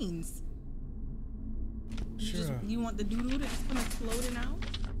the chains? Sure. You want the doo-doo to just come exploding out?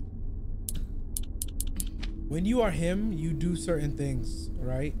 When you are him, you do certain things,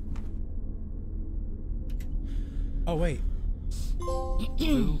 right? Oh, wait.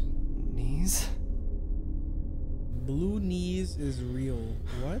 Blue knees? Blue knees is real.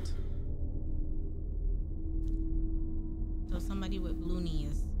 What? So somebody with blue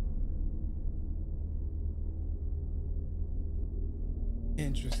knees.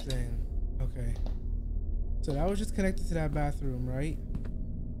 Interesting. Okay. So that was just connected to that bathroom, right?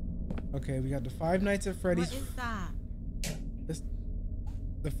 Okay, we got the Five Nights at Freddy's. What is that? This,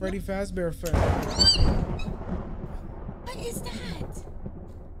 the Freddy Fazbear effect. What is that?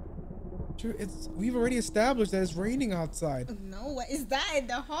 Sure, we've already established that it's raining outside. No, what is that in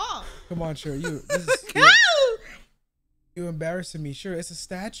the hall? Come on, sure, you. You embarrassing me. Sure, it's a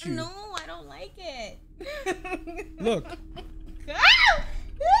statue. No, I don't like it. Look.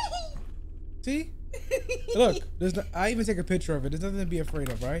 See? Look, I even take a picture of it. There's nothing to be afraid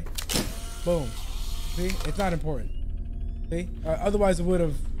of, right? Boom. See? It's not important. See? Otherwise, it would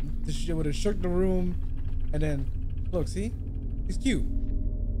have shook the room. And then, look, see? He's cute.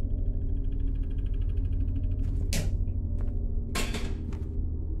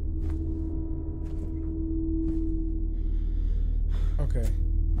 Okay.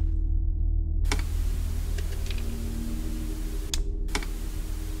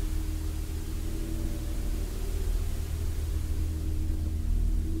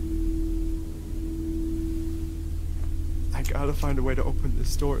 gotta find a way to open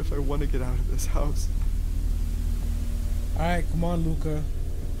this door if I want to get out of this house. Alright, come on, Luca.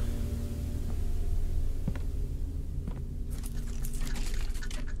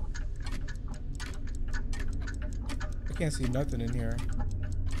 I can't see nothing in here.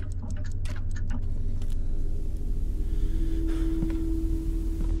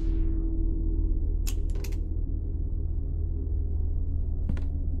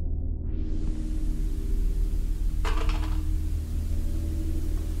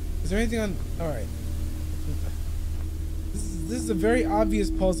 Is there anything on? All right. This is a very obvious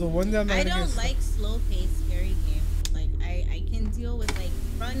puzzle. One that I don't like slow-paced scary games. Like I can deal with like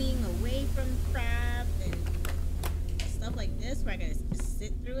running away from crap and stuff like this where I gotta just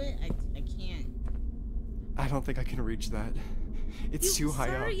sit through it. I can't. I don't think I can reach that. It's too high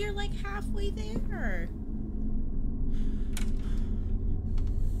up. You're like halfway there.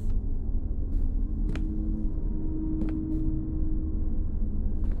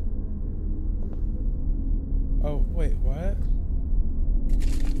 Oh, wait, what?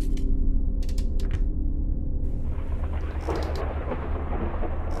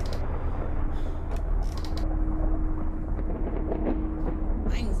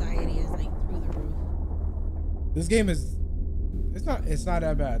 My anxiety is like through the roof. This game is it's not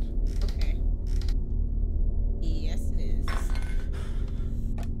that bad. Okay. Yes, it is.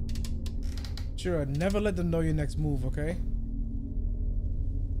 Sure, never let them know your next move, okay?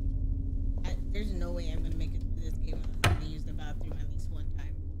 There's no way I'm gonna make it through this game without having to use the bathroom at least one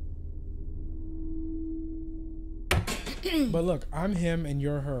time. But look, I'm him and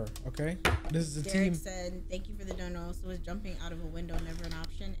you're her, okay? This is a Derek team. said, "Thank you for the dono." So was jumping out of a window never an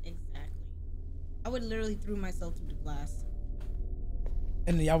option? Exactly. I would literally threw myself through the glass.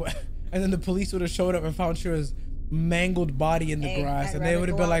 And then the police would have showed up and found Shira's mangled body in the grass, and they would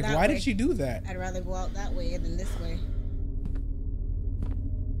have been like, "Why did she do that?" I'd rather go out that way than this way.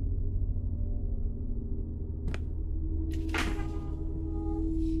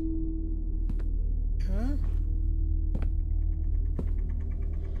 Huh?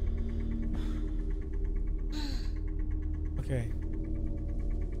 Okay.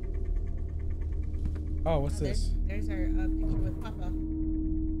 Oh, what's this? There's our picture with Papa up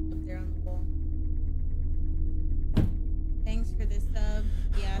there on the wall. Thanks for the sub,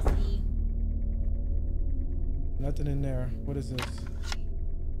 Yasi. Nothing in there. What is this?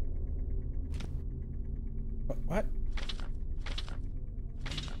 What?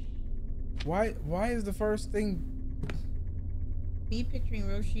 Why is the first thing? Me picturing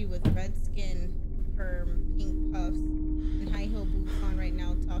Roshi with red skin, perm, pink puffs, and high heel boots on right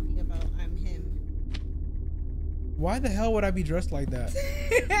now, talking about I'm him. Why the hell would I be dressed like that?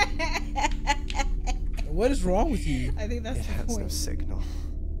 What is wrong with you? I think that's It the has no point. signal.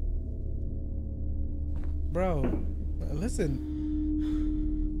 Bro, listen.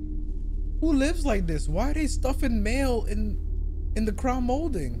 Who lives like this? Why are they stuffing mail in the crown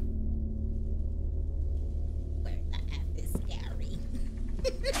molding? Where the F is scary.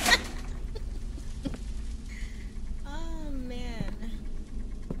 Oh man.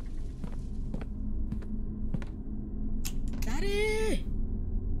 Daddy!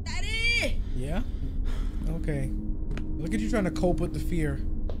 Daddy! Yeah? Okay. Look at you trying to cope with the fear.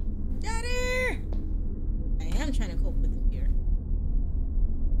 Daddy! I am trying to cope with the fear.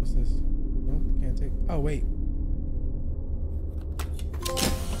 What's this? Nope, can't take. Oh, wait.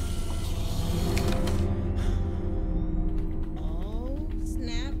 Oh,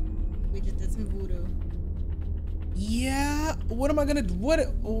 snap. We just did some voodoo. Yeah. What am I gonna do?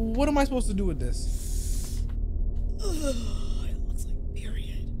 What am I supposed to do with this? It looks like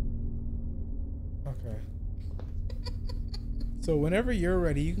period. Okay. So whenever you're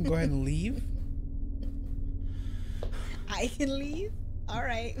ready, you can go ahead and leave. I can leave? All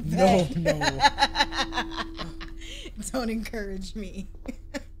right. No, bet. no. Don't encourage me.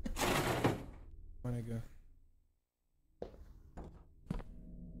 My nigga.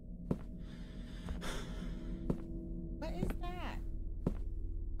 What is that?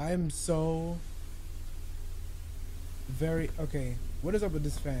 I am so very okay. What is up with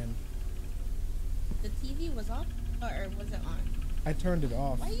this fan? The TV was off or was it on? I turned it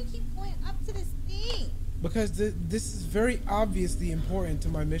off Why do you keep going up to this thing? because this is very obviously important to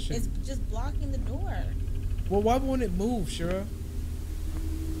my mission. It's just blocking the door. Well, why won't it move, Shira?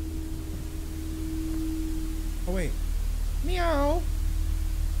 Oh wait. Meow.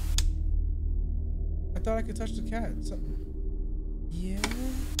 I thought I could touch the cat. Something. Yeah.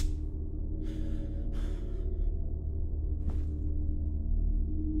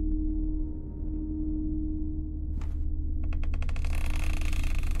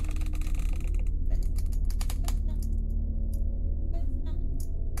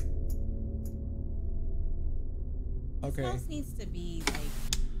 Okay. This house needs to be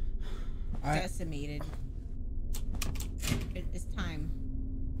like decimated. It's time.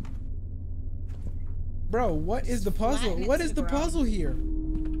 Bro, what is the puzzle? Flatten it What to is the the ground. puzzle here?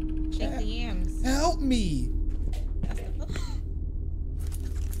 Shake the yams. Help me. That's the puzzle.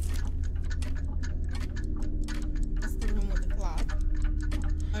 That's the room with the clock.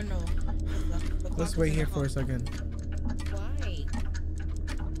 Oh no. The clock Let's is wait in here the for a hall. second. Why?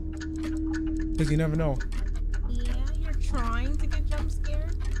 Because you never know. Yeah, you're trying to get jump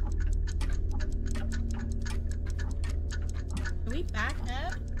scared. Can we back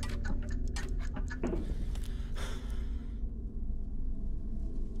up?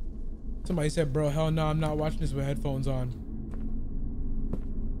 Somebody said, bro, hell no, I'm not watching this with headphones on.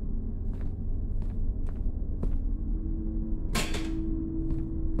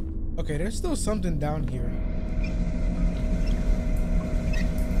 Okay, there's still something down here.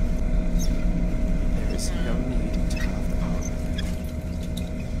 There is no need to cut off the power.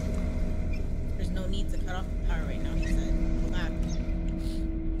 There's no need to cut off the power right now, he said. Go back.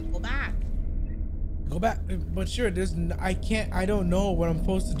 Go back. Go back. But sure, I don't know what I'm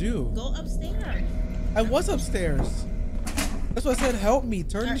supposed to do. Go upstairs. I was upstairs. That's why I said help me.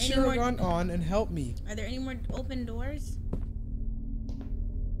 Turn Are the any Shiragon more- on and help me. Are there any more open doors?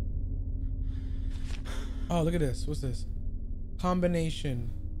 Oh, look at this. What's this? Combination.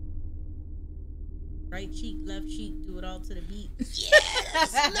 Right cheek, left cheek, do it all to the beat.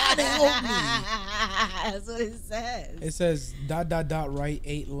 Yes! Not help me. That's what it says. It says ... right,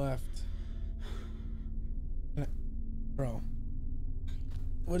 8 left. Bro.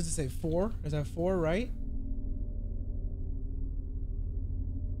 What does it say? 4? Is that 4, right?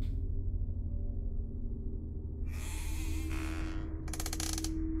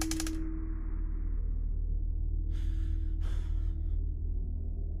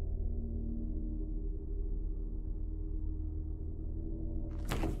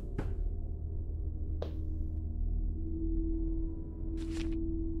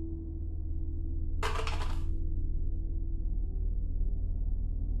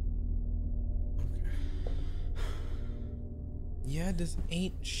 Yeah, this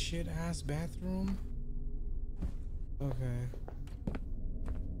ain't shit ass bathroom. Okay.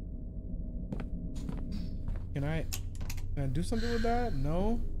 Can I do something with that?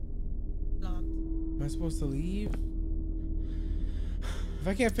 No. Locked. Am I supposed to leave? If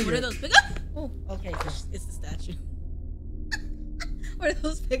I can't figure What are those big? Oh, okay. It's the statue. What are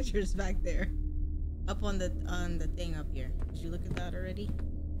those pictures back there? Up on the thing up here. Did you look at that already?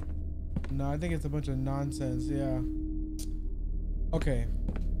 No, I think it's a bunch of nonsense. Yeah. Okay.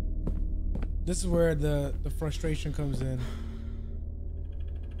 This is where the frustration comes in.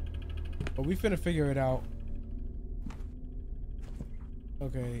 But we finna figure it out.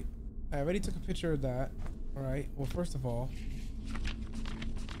 Okay. I already took a picture of that. Alright. Well, first of all,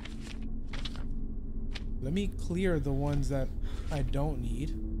 let me clear the ones that I don't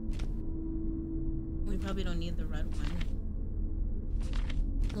need. We probably don't need the red one.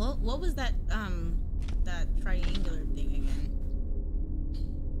 What was that that triangular thing again?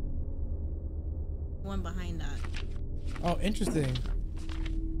 One behind that. Oh, interesting.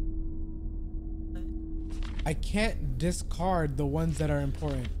 What? I can't discard the ones that are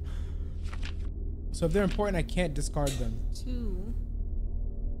important. So if they're important, I can't discard them. 2.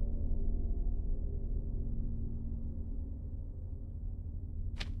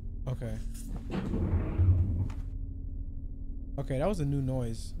 Okay. Okay, that was a new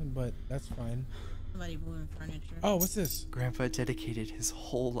noise, but that's fine. Somebody moving furniture. Oh, what's this? Grandpa dedicated his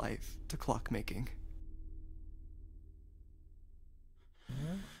whole life to clockmaking.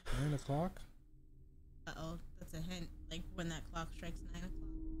 Yeah, 9 o'clock. Uh-oh, that's a hint. Like when that clock strikes 9 o'clock.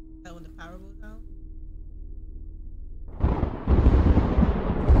 Is that when the power goes out?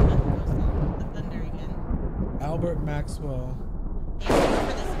 The thunder again. Albert Maxwell. Thank you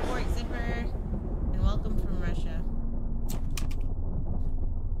for the support, Zipper. And welcome from Russia.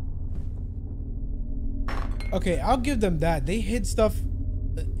 Okay, I'll give them that. They hid stuff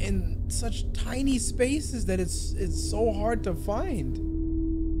in such tiny spaces that it's so hard to find.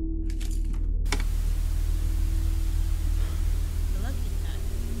 The lucky cat.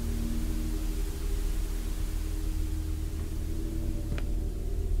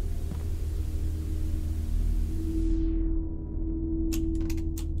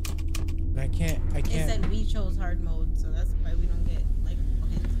 And I can't. It said we chose hard mode, so that's why we don't get like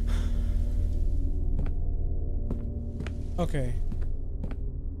hints. Okay.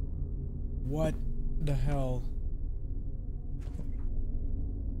 What the hell?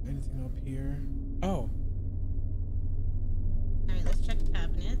 Anything up here? Oh, Alright, let's check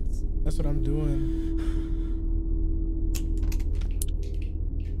cabinets. that's what I'm doing.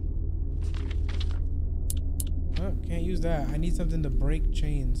 No, can't use that. I need something to break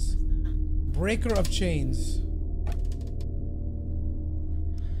chains. Breaker of chains.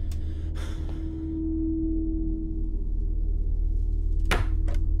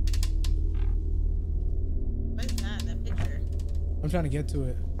 What is that? That picture? I'm trying to get to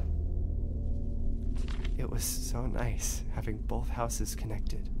it. It was so nice having both houses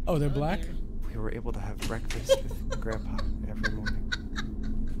connected. Oh, they're black? Dear. We were able to have breakfast with Grandpa every morning.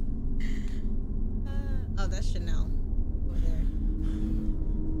 Oh, that's Chanel over there.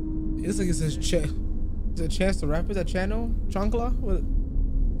 It's like it says is it Chance the Rapper? Is that Channel? Chancla? What?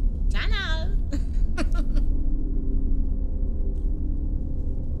 Chanel.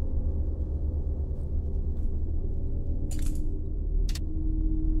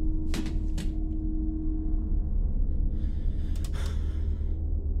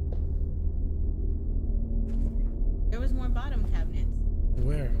 There was more bottom cabinets.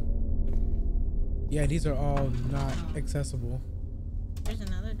 Where? Yeah, these are all not accessible. There's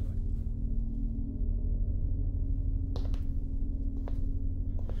another door.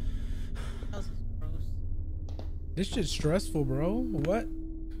 House is gross. This shit's stressful, bro. What?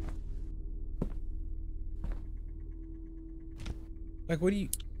 Like, what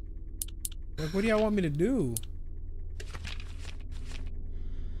do y'all want me to do?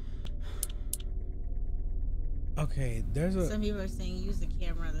 Okay, there's a... Some people are saying use the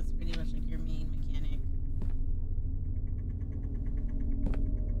camera. That's pretty much like your main mechanic.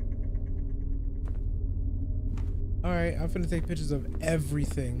 Alright, I'm finna take pictures of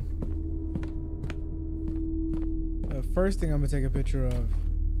everything. The first thing I'm gonna take a picture of.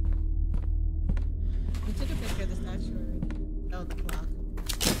 We took a picture of the statue already. Oh, the clock.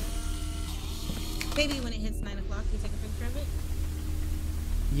 Maybe when it hits 9 o'clock, we take a picture of it.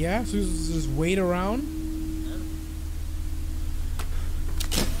 Yeah, so just wait around.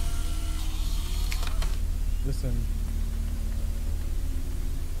 Listen.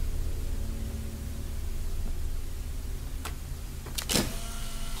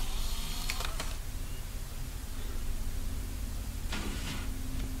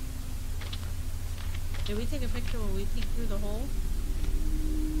 Did we take a picture where we peek through the hole?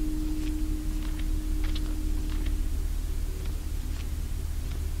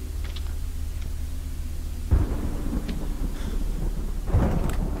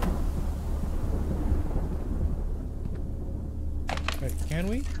 Wait, can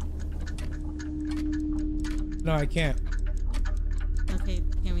we? No, I can't. Okay,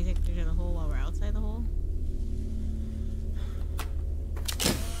 can we take a picture of the hole while we're outside the hole?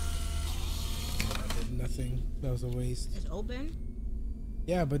 I did nothing. That was a waste. It's open?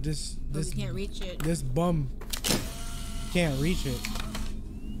 Yeah, but this We can't reach it. this bum can't reach it.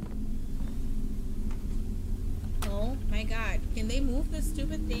 Oh my god. Can they move this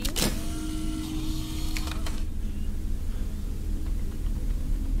stupid thing?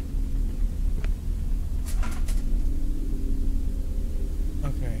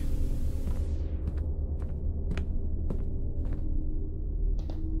 Okay.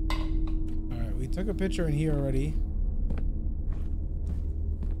 Alright, we took a picture in here already.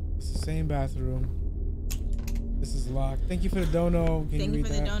 It's the same bathroom. This is locked. Thank you for the dono. Can Thank you you read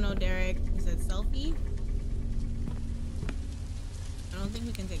for the that? dono, Derek. He said selfie. I don't think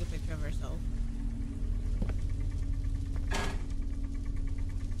we can take a picture of ourselves.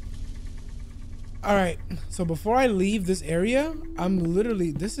 Alright, so before I leave this area,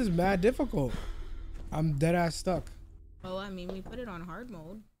 this is mad difficult. I'm dead ass stuck. Oh, I mean, we put it on hard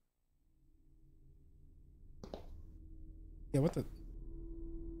mode. Yeah, what the?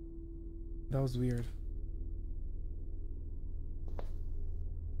 That was weird.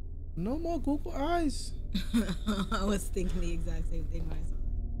 No more Google eyes. I was thinking the exact same thing when I saw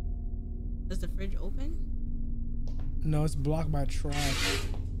it. Does the fridge open? No, it's blocked by trash.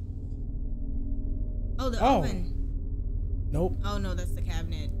 Oh, the Oh. oven. Nope. Oh no, that's the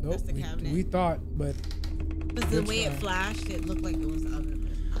cabinet. Nope. That's the cabinet. We thought, but Because the good way it try. flashed, it looked like it was the oven,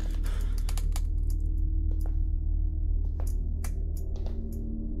 but it's not.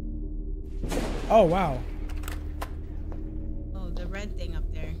 oh wow. Oh, the red thing up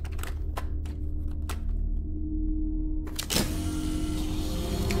there.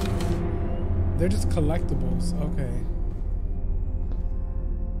 They're just collectibles. Okay.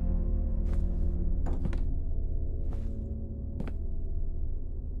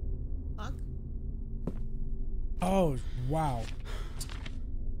 Fuck. Oh wow.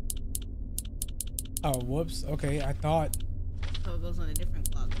 Oh whoops. Okay, I thought. So it goes on a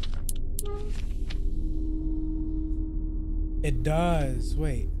different clock. It does.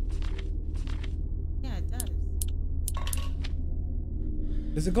 Wait. Yeah, it does.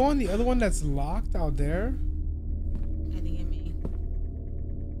 Does it go on the other one that's locked out there?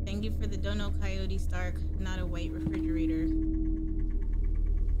 Thank you for the dono, Coyote Stark. Not a white refrigerator.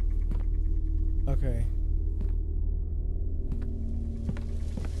 Okay.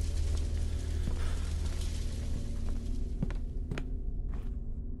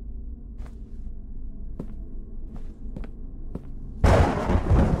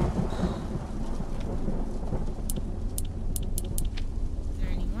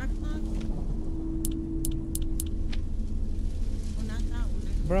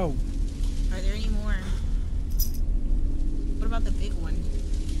 Bro. Are there any more? What about the big one?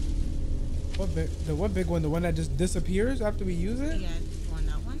 What big one? The one that just disappears after we use it? Yeah, just on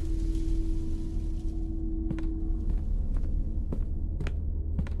that one.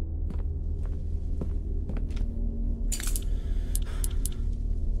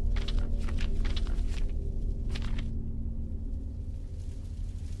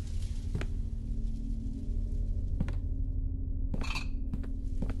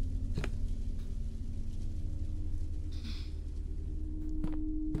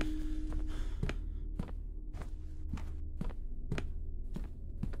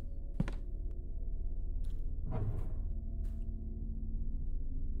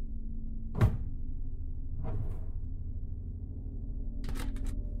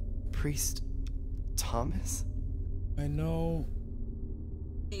 Priest Thomas? I know.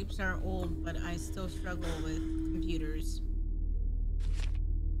 Tapes are old, but I still struggle with computers.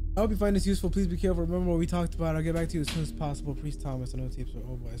 I hope you find this useful. Please be careful. Remember what we talked about. I'll get back to you as soon as possible. Priest Thomas. I know tapes are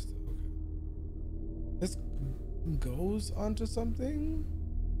old, but I still. Okay. This goes onto something?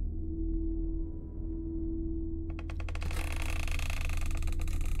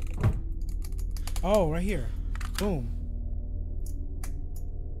 Oh, right here. Boom.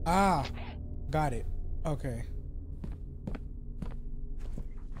 Ah, got it. Okay.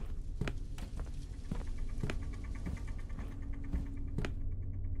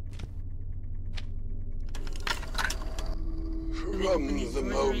 From the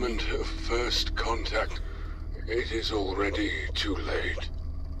moment of first contact, it is already too late.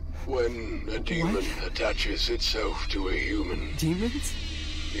 When a demon attaches itself to a human, Demons?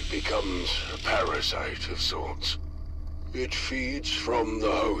 it becomes a parasite of sorts. It feeds from the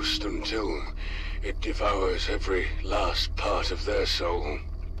host until it devours every last part of their soul.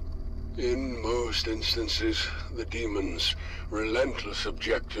 In most instances, the demon's relentless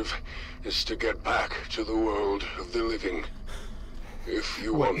objective is to get back to the world of the living. If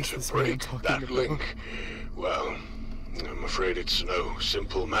you want to break that link, well, I'm afraid it's no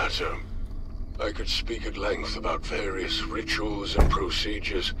simple matter. I could speak at length about various rituals and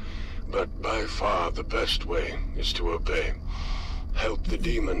procedures, but by far the best way is to obey. Help the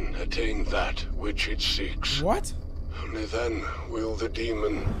demon attain that which it seeks. What? Only then will the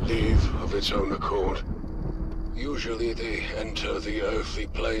demon leave of its own accord. Usually they enter the earthly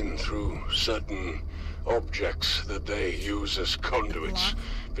plane through certain objects that they use as conduits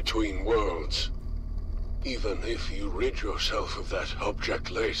between worlds. Even if you rid yourself of that object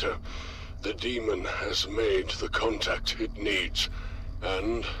later, the demon has made the contact it needs,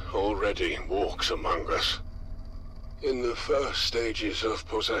 and already walks among us. In the first stages of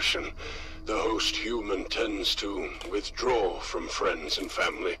possession, the host human tends to withdraw from friends and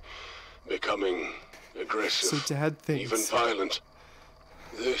family, becoming aggressive, So Dad thinks even violent.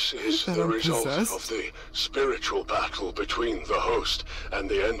 This is the result of the spiritual battle between the host and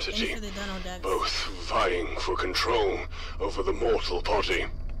the entity, both vying for control over the mortal body.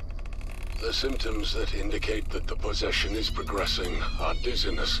 The symptoms that indicate that the possession is progressing are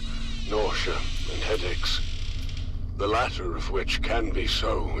dizziness, nausea, and headaches. The latter of which can be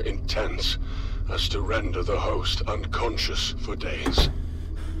so intense as to render the host unconscious for days.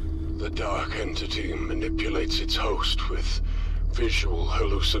 The dark entity manipulates its host with visual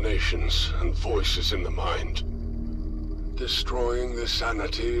hallucinations and voices in the mind. Destroying the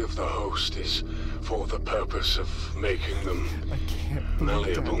sanity of the host is for the purpose of making them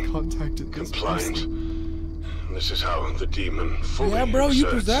malleable, compliant. This is how the demon fully you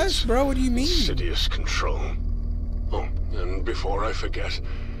possessed, bro. What do you mean? Insidious control. Oh, and before I forget,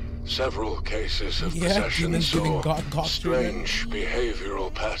 several cases of possession saw strange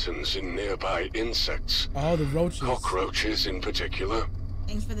behavioral patterns in nearby insects. Oh, the roaches. Cockroaches in particular.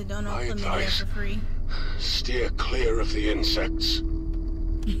 Thanks for the donut. My advice, for free. Steer clear of the insects.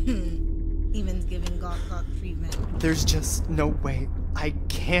 Demon's giving Gawk treatment. There's just no way. I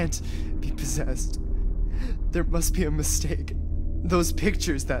can't be possessed. There must be a mistake. Those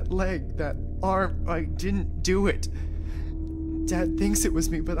pictures, that leg, that arm, I didn't do it. Dad thinks it was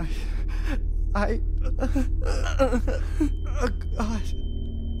me, but oh God.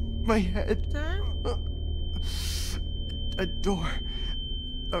 My head. Sir? A door.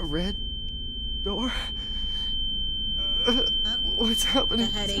 A red door? What's happening?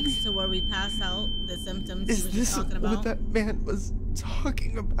 The headaches to where we pass out, the symptoms Is he was this just talking about. what that man was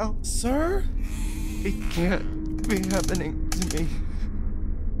talking about? Sir? It can't be happening to me.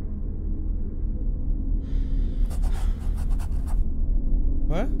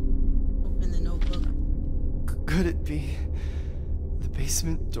 What? Open the notebook. Could it be the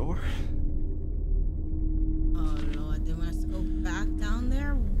basement door? Oh Lord, they want us to go back down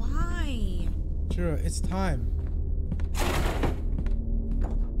there? Why? Sure, it's time.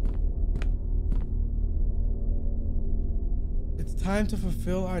 It's time to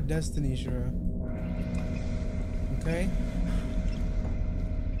fulfill our destiny, Shura. Okay?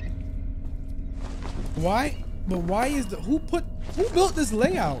 Why? But why is the who built this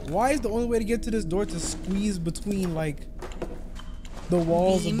layout? Why is the only way to get to this door to squeeze between like the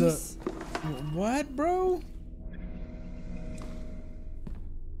walls Beams? of the what, bro?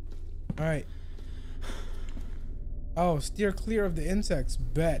 All right. Oh, steer clear of the insects.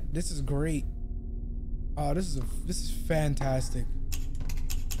 Bet. This is great. Oh, this is fantastic.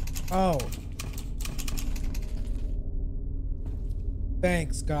 Oh.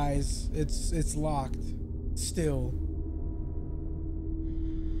 Thanks, guys. It's locked. Still.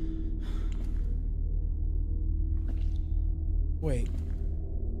 Wait.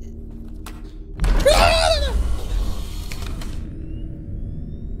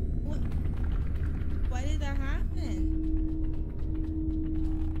 What? Why did that happen?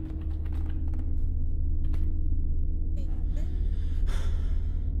 Wait,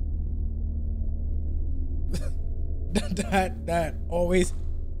 that always.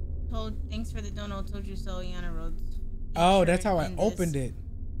 Thanks for the dono. Told you so, Yana Rhodes. Oh, that's how I opened it.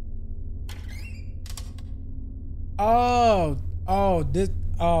 Oh, this.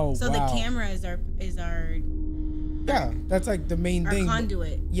 Oh, so wow. the camera is our Yeah, that's like the main our thing.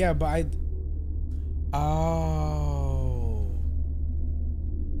 conduit. Yeah, but I. Oh.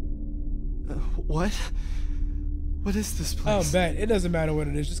 What? What is this place? Oh, bet. It doesn't matter what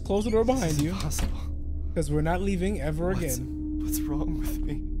it is. Just close the door behind you. Impossible. Because we're not leaving ever again. What's wrong with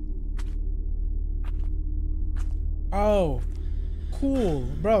me? Oh. Cool.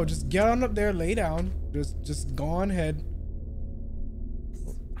 Bro, just get on up there, lay down. Just go on ahead. This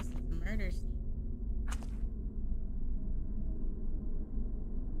is a murder scene.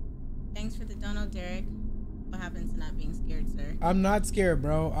 Thanks for the dono, Derek. What happens to not being scared, sir? I'm not scared,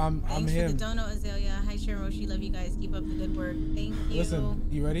 bro. I'm Thanks him. for the dono, Azalea. Hi, Roshi. Love you guys. Keep up the good work. Thank you. Listen,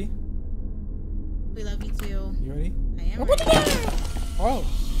 you ready? We love you too. You ready? I am ready. Oh.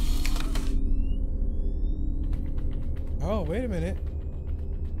 Oh, wait a minute.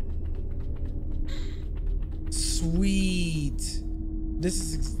 Sweet.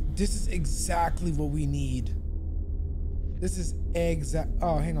 This is exactly what we need. This is exact.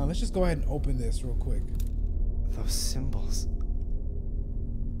 Oh, hang on. Let's just go ahead and open this real quick. Those symbols.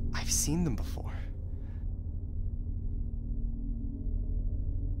 I've seen them before.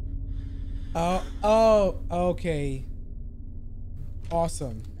 Oh, okay.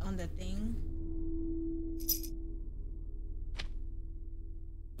 Awesome. On the thing.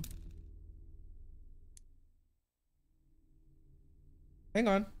 Hang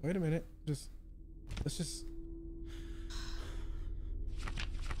on. Wait a minute. Let's just.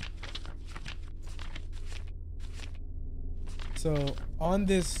 So on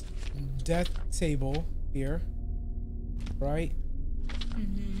this death table here, right?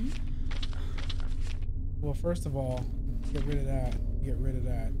 Mm-hmm. Well, first of all, get rid of that. Get rid of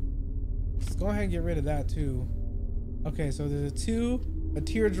that. Let's go ahead and get rid of that too. Okay, so there's a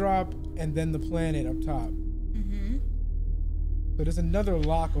teardrop, and then the planet up top. Mm-hmm. So there's another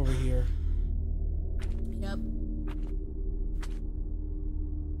lock over here. Yep.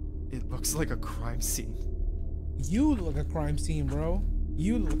 It looks like a crime scene. You look like a crime scene, bro.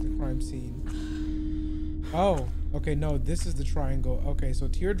 You look like a crime scene. Oh, okay, no, this is the triangle. Okay, so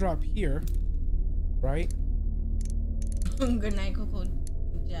teardrop here, right? Good night, Coco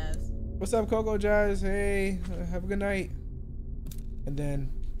Jazz. What's up, Coco Jazz? Hey, have a good night. And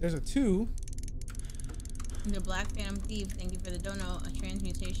then there's a 2. The Black Phantom Thief, thank you for the dono. A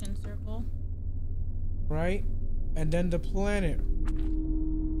transmutation circle. Right? And then the planet.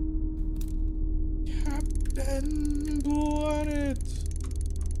 Captain Planet.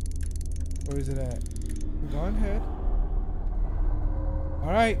 Where is it at? Go ahead.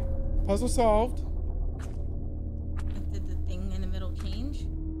 Alright. Puzzle solved. Did the thing in the middle change?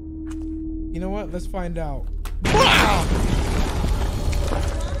 You know what? Let's find out. Why?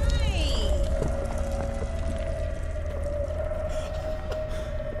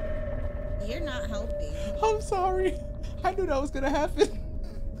 You're not helping. I'm sorry. I knew that was gonna happen.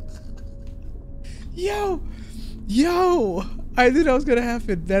 Yo, I knew that was gonna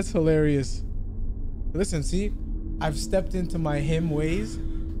happen. That's hilarious. Listen, see, I've stepped into my him ways.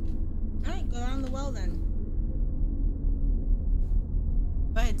 Alright, go around the well then.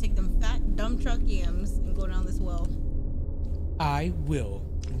 Go ahead, take them fat dump truck yams and go down this well. I will.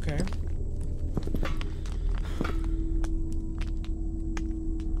 Okay.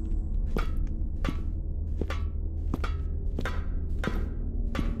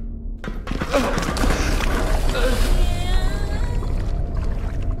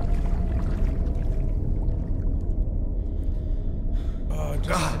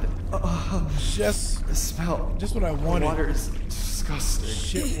 Just the smell. Just what I wanted. The water is disgusting.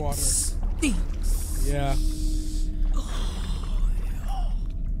 Shit water. Stinks. Yeah.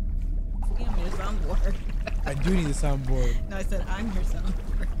 You need a soundboard. I do need a soundboard. No, I said I'm your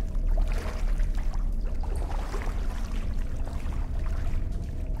soundboard.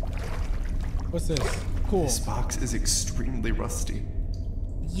 What's this? Cool. This box is extremely rusty.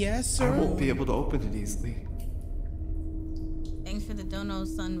 Yes, sir. I won't be able to open it easily. Thanks for the dono,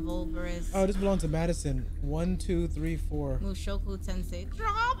 son Volveris. Oh, this belongs to Madison. 1, 2, 3, 4. Mushoku Tensei.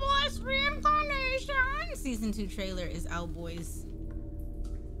 Jobless reincarnation. Season 2 trailer is out, boys.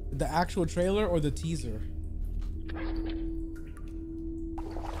 The actual trailer or the teaser?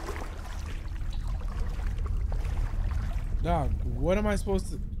 Dog, what am I supposed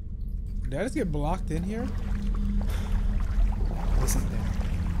to... Did I just get blocked in here? Wasn't there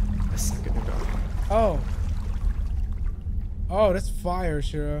a second ago. Oh. Oh, that's fire,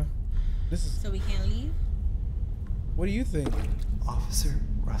 Shira. This is... So we can't leave? What do you think? Officer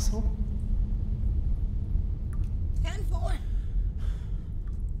Russell? 10-4.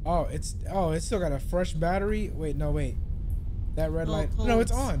 Oh, it's still got a fresh battery. Wait, no, wait. That red light. Holds. No,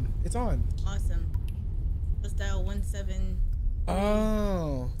 it's on. It's on. Awesome. Let's dial 1702.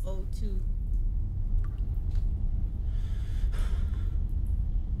 Oh.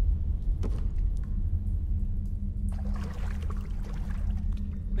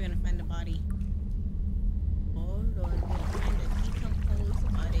 We're gonna find a body. Oh Lord, we're gonna find a decomposed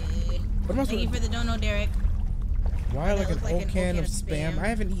body. Thank you for the dono, Derek. Why like an old can of spam? I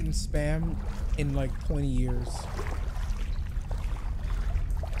haven't eaten spam in like 20 years.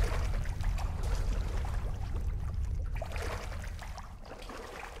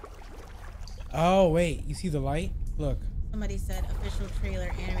 Oh wait, you see the light? Look. Somebody said official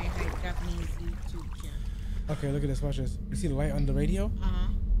trailer anime hype Japanese YouTube channel. Okay, look at this. Watch this. You see the light on the radio? Uh-huh.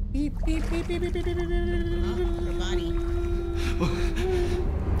 Beep beep beep beep beep beep beep beep beep. Her body.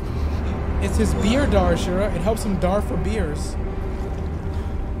 It's his beer dar, Shira. It helps him dar for beers.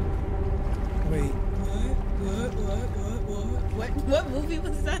 Wait. What movie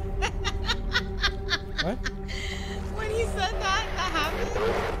was that? What? When he said that happened?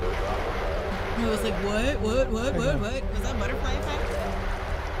 It was like, what? Was that Butterfly Effect?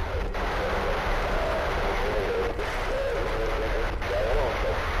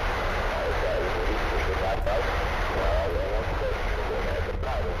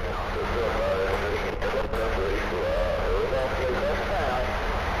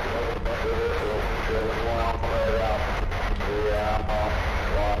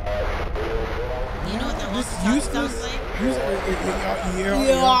 You know what that walkie-talkie sounds like?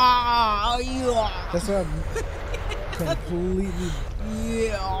 Yeah. That's what I'm completely.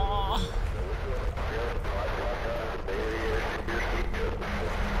 Yeah.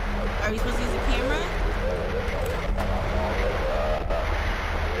 Are we supposed to use a camera?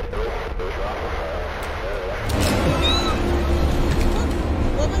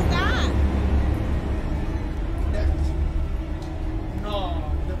 What was that? No.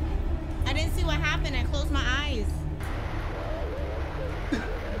 I didn't see what happened. I closed my eyes.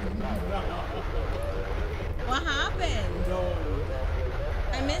 What happened? No.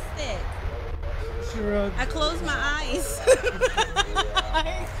 I missed it. Sure. I closed my eyes.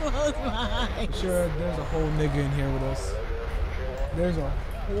 I closed my eyes. Sure, there's a whole nigga in here with us. There's a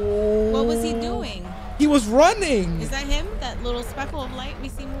whole... What was he doing? He was running! Is that him? That little speckle of light we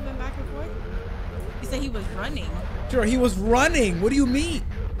see moving back and forth? He said he was running. Sure, he was running. What do you mean?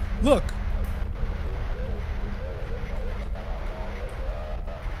 Look.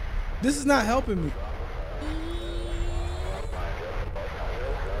 This is not helping me.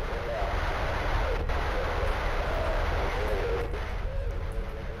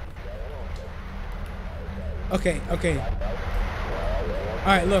 Okay.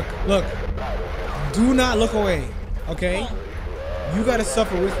 Alright, look. Do not look away, okay? You gotta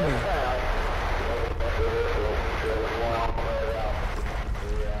suffer with me.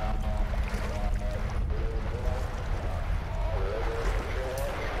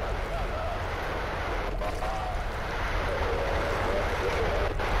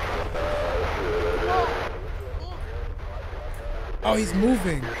 Oh, he's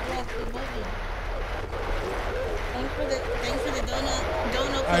moving. Yes, he's moving. Thanks for the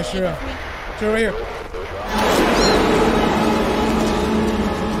donut. All right, sure. Sure, right here.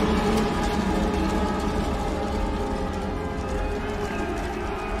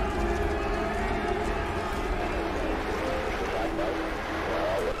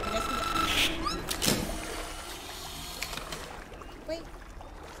 Wait,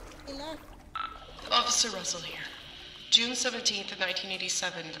 he left. Officer Russell here. June 17th,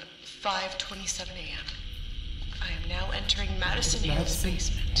 1987, 5:27 a.m. I am now entering Madison Hill's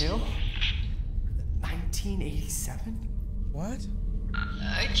basement. Hill? 1987? What?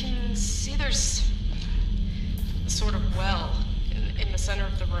 I can see there's a sort of well in the center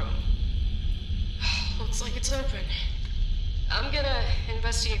of the room. Looks like it's open. I'm gonna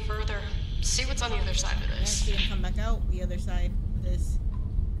investigate further, see what's on the other side of Yeah, this. see him come back out the other side of this.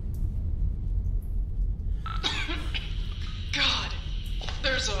 God,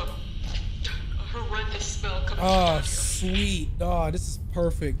 there's a horrendous smell coming from Oh, down here. sweet. Oh, this is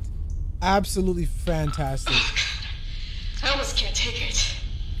perfect. Absolutely fantastic. Oh, God. I almost can't take it.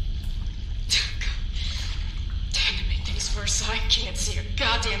 Damn, to make things worse, I can't see a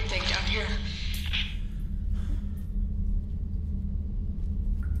goddamn thing down here.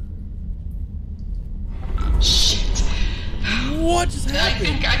 Shit. What just I happened?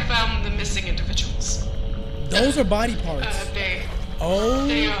 think I found the missing individuals. Those are body parts. They, Oh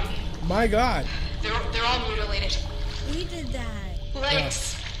my God. they're all mutilated. We did that.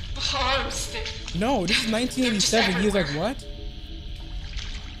 Legs, arms, No, this is 1987. He was like, what?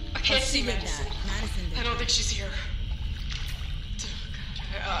 I can't see She did Madison. that. Madison did I don't think she's here.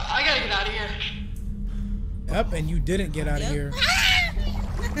 I gotta get out of here. Yep, and you didn't get out of Yep. here.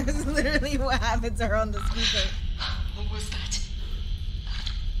 That's literally what happened to her on the speaker. What was that?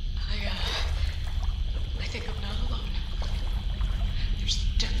 I think I'm not alone. There's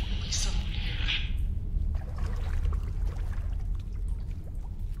definitely someone here.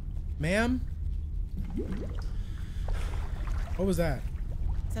 Ma'am? What was that?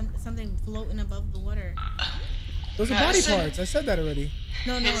 Something floating above the water. Those are body Madison? parts. I said that already.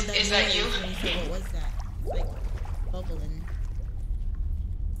 No, Is that noise you? when you said, what was that? Like bubbling.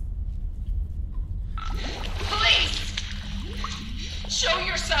 Police! Show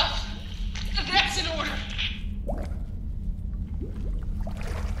yourself! That's in order.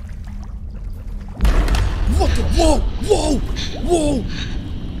 What the? Whoa! Whoa! Whoa!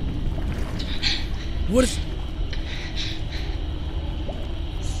 What is?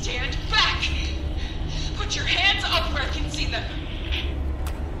 Stand back! Put your hands up where I can see them.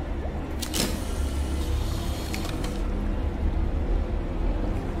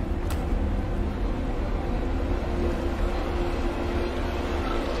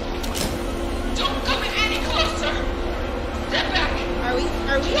 Don't come any closer! Step back! Are we?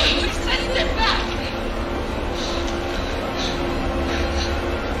 We said step back!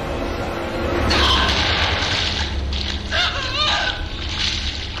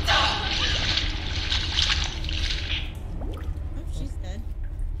 Oh, she's dead.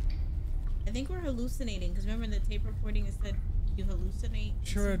 I think we're hallucinating because remember the tape recording it said you hallucinate.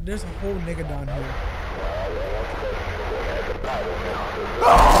 Sure, there's a whole nigga down here.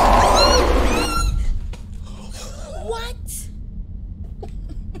 What?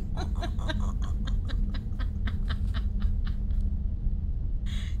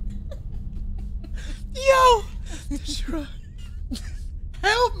 Yo!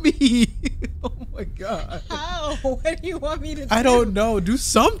 Help me! Oh my God. How? What do you want me to do? I don't know. Do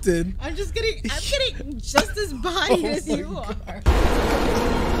something. I'm getting just as bodied as Oh my you are.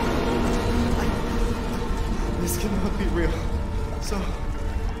 This cannot be real.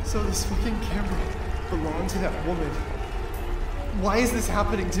 So this fucking camera belonged to that woman. Why is this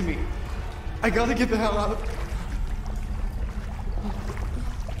happening to me? I gotta get the hell out of...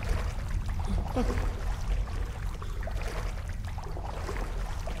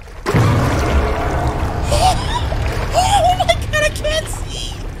 Oh my God, I can't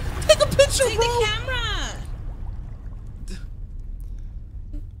see. Take a picture, Take bro. the camera.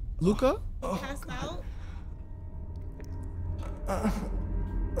 Luca? Passed out.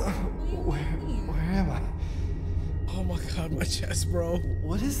 Where am I? Oh my God, my chest, bro.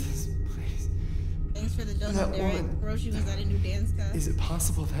 What is this place? Thanks for the That donut, Derek. woman. Roshi was at a new dance class. Is it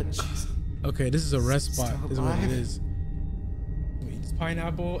possible that she's... Okay, this is a rest spot. Still Is what it alive? is. I'm gonna eat this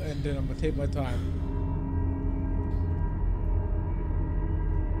pineapple and then I'm gonna take my time.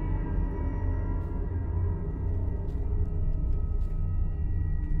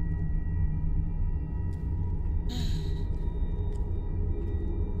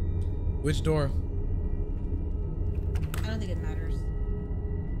 Which door? I don't think it matters.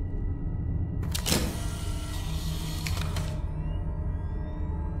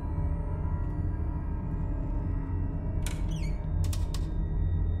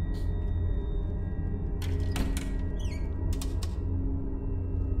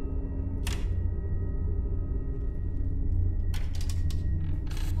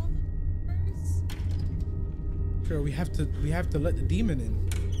 Sure, we have to let the demon in.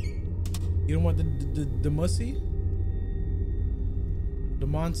 You don't want the mussy? The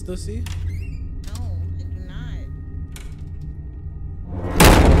monster see? No, I do not.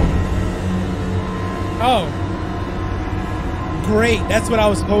 Oh. Great, that's what I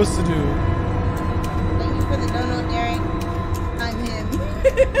was supposed to do. Thank you for the dono, Derek. I'm him.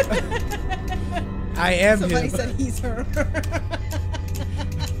 I am Somebody him. said he's her.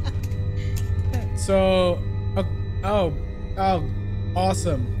 So, oh,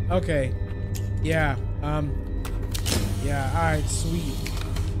 awesome. Okay, yeah, yeah. All right, sweet.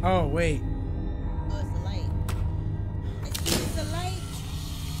 Oh wait. Oh, it's the light. I see it's the light.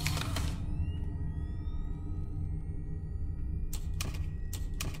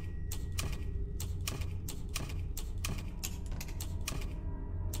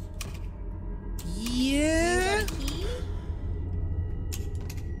 Yeah. Key?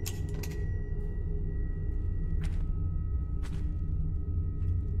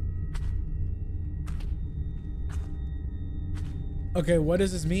 Okay, what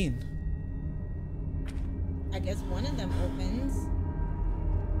does this mean? I guess one of them opens.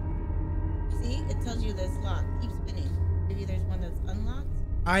 See, it tells you that's locked. Keep spinning. Maybe there's one that's unlocked.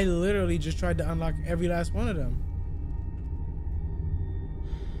 I literally just tried to unlock every last one of them.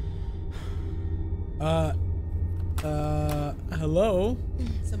 Hello?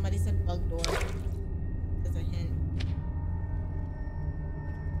 Somebody said bug door. There's a hint.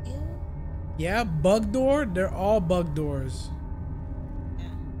 Ew. Yeah, bug door? They're all bug doors. Yeah.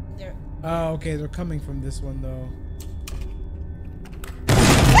 They're Oh, okay, they're coming from this one though.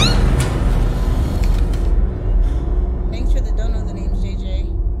 Thanks for the don't know the names, JJ.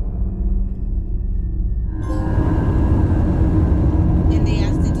 And they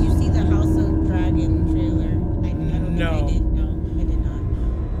asked, did you see the House of Dragon trailer? I don't No. think I did. No, I did not.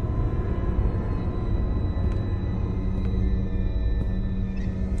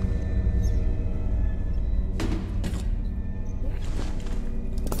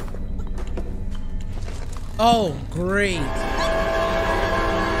 Oh, great. What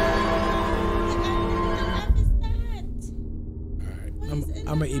is that? Alright, What I'm is in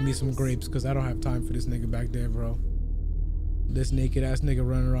gonna the eat me some house? grapes because I don't have time for this nigga back there, bro. This naked ass nigga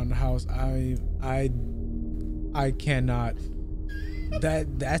running around the house. I cannot.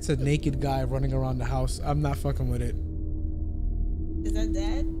 That's a naked guy running around the house. I'm not fucking with it. Is that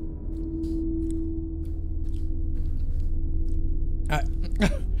Dad?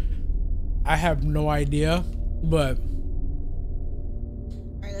 I have no idea, but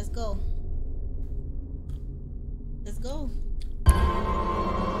Alright, let's go. Let's go.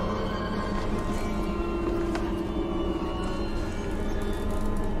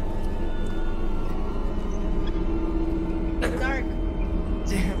 It's dark.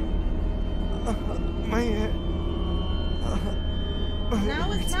 Damn. My head.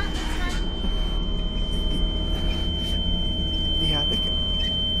 No, it's not. It's not. The attic.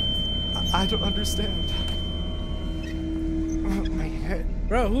 I don't understand. My head.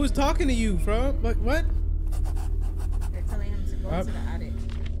 bro, who's talking to you, bro? Like what? They're telling him to go Up. to the attic.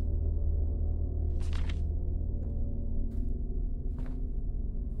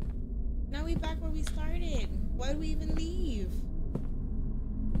 Now we back where we started. Why did we even leave?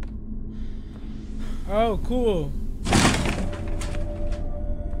 Oh, cool.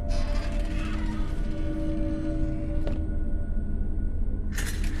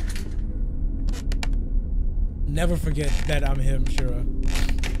 Never forget that I'm him, Shura.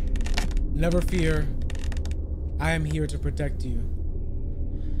 Never fear. I am here to protect you.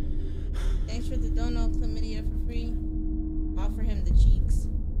 Thanks for the dono, chlamydia for free. Offer him the cheeks.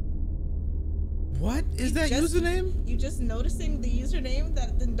 What is that Just- username? You just noticing the username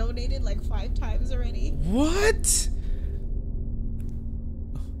that been donated like 5 times already? What? See,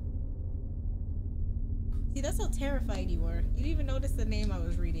 that's how terrified you were. You didn't even notice the name I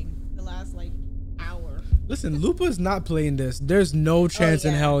was reading the last like hour. Listen, Lupa's not playing this. There's no chance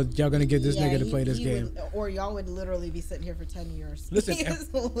in yeah. hell y'all gonna get this nigga to he- play this he game. would- or y'all would literally be sitting here for 10 years. Listen, he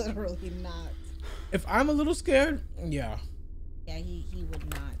is literally not. If I'm a little scared, yeah. Yeah, he would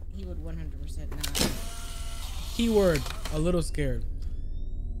not. He would 100% not. Keyword, a little scared.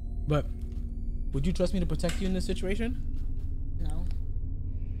 But would you trust me to protect you in this situation? No.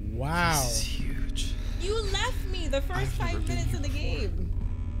 Wow. This is huge. You left me the first I've never 5 been minutes of the game.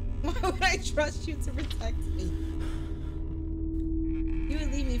 Why would I trust you to protect me? You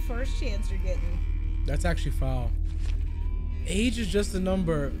would leave me first chance you're getting. That's actually foul. Age is just a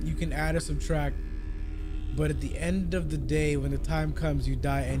number you can add or subtract, but at the end of the day, when the time comes, you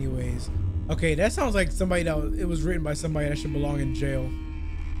die anyways. Okay, that sounds like somebody it was written by somebody that should belong in jail.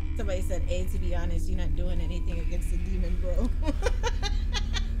 Somebody said, "Hey, to be honest, you're not doing anything against the demon, bro."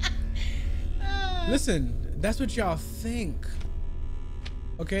 Listen, that's what y'all think,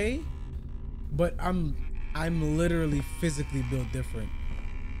 okay? But I'm literally physically built different.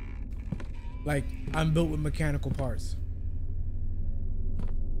 Like, I'm built with mechanical parts.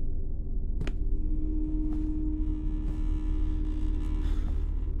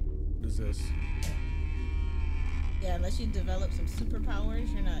 What is this? Yeah, unless you develop some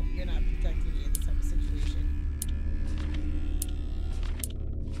superpowers, you're not protected in this type of situation.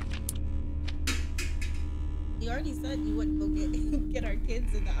 You already said you wouldn't go get our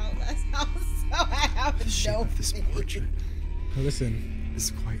kids in the Outlast house, so I have no this portrait. Listen,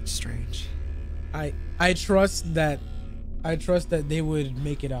 is quite strange. I trust that they would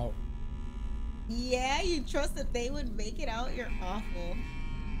make it out. Yeah, you trust that they would make it out? You're awful.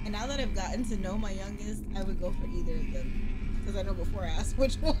 And now that I've gotten to know my youngest, I would go for either of them. Because I know before I asked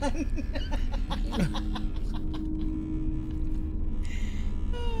which one.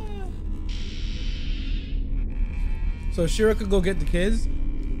 So Shira could go get the kids,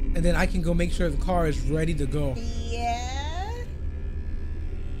 and then I can go make sure the car is ready to go. Yeah.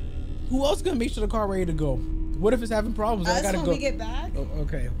 Who else gonna make sure the car ready to go? What if it's having problems? I gotta when go. We get back? Oh,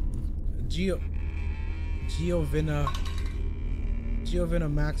 okay. Giovanna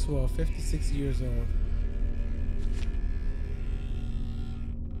Maxwell, 56 years old.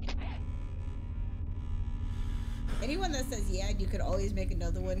 Anyone that says, yeah, you could always make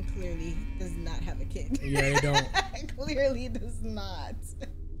another one, clearly does not have a kid. Yeah, they don't. Clearly does not.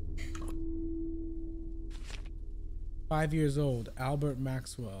 5 years old, Albert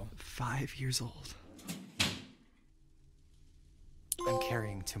Maxwell. 5 years old. I'm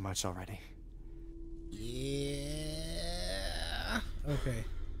carrying too much already. Yeah. Okay.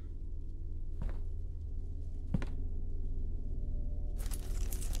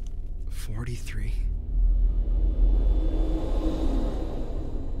 $43.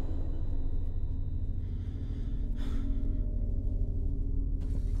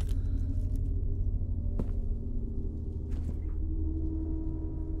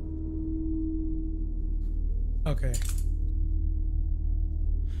 Okay.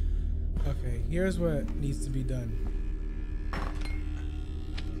 Okay, here's what needs to be done.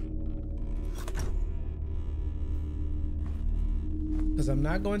 Because I'm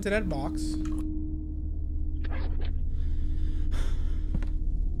not going to that box.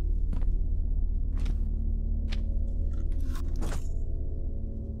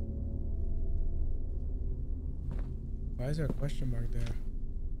 Why is there a question mark there?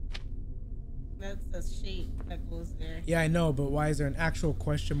 That's a shape that goes there. Yeah, I know, but why is there an actual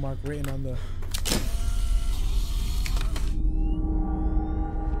question mark written on the...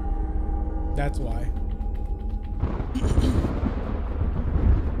 That's why.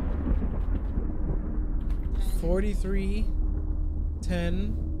 $43,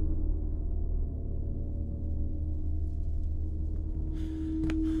 $10.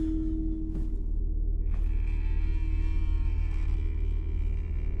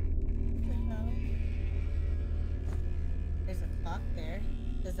 There's a clock there.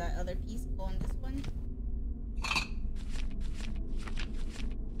 Does that other piece go on this one?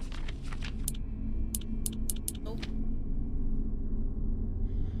 Nope.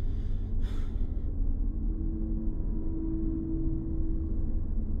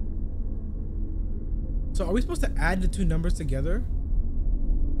 So are we supposed to add the two numbers together?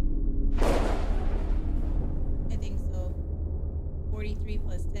 I think so. 43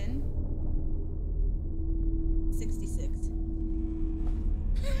 plus 10. 66.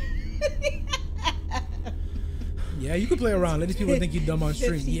 Yeah, you can play around. Let these people think you're dumb on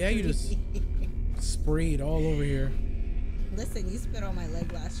stream. Yeah, you just sprayed all over here. Listen, you spit on my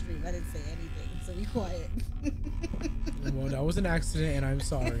leg last stream. I didn't say anything, so be quiet. Well, that was an accident, and I'm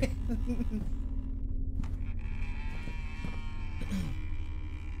sorry.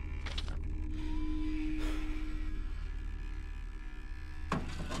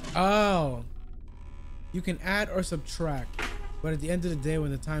 Oh. You can add or subtract, but at the end of the day, when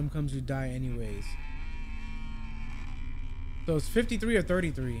the time comes, you die anyways. So it's 53 or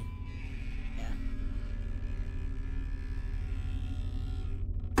 33?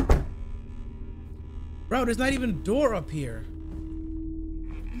 Yeah. Bro, there's not even a door up here.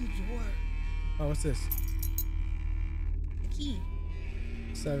 Door. Oh, what's this? The key.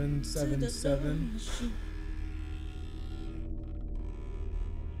 777.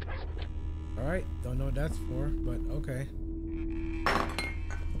 Alright, don't know what that's for, but okay.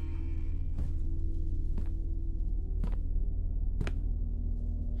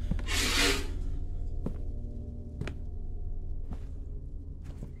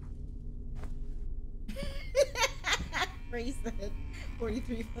 Ray said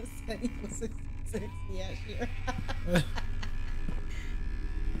 43 plus 10 equals 66. Yeah, sure.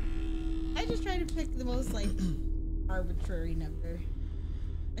 I just tried to pick the most like arbitrary number.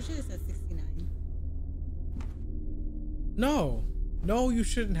 I should have said 69. No, you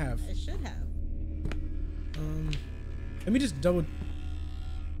shouldn't have. I should have. Let me just double.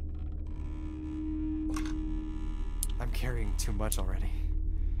 I'm carrying too much already.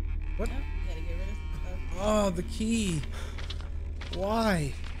 What? Oh, you gotta get rid of some stuff. Oh, the key.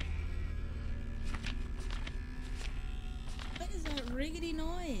 Why? What is that riggedy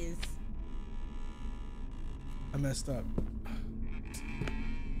noise? I messed up.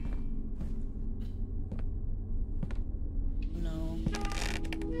 No.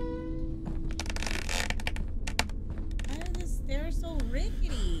 Why are the stairs so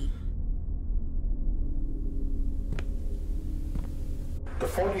rickety? The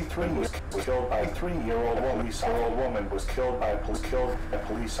 43 was killed by a 3-year-old woman was killed by a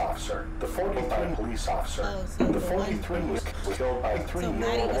police officer. The 43 police officer. Oh, so the 43 was killed by a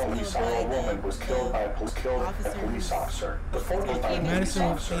 3-year-old woman was killed by a police officer. The 45 Madison,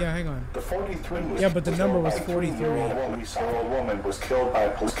 officer. yeah, hang on. The 43 was Yeah, but the number was killed by a 43. 3-year-old woman was killed by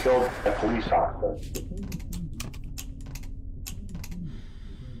a police officer.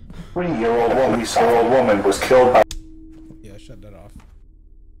 3-year-old woman was killed by. Yeah, shut that off.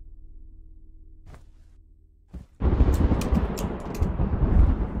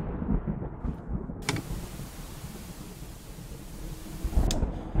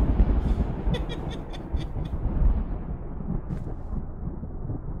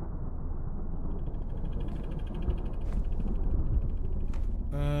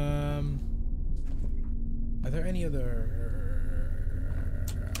 Are there any other?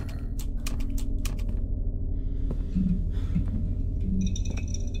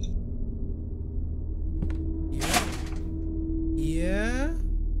 Yeah.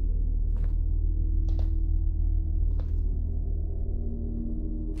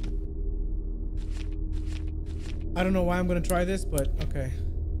 I don't know why I'm gonna try this, but okay.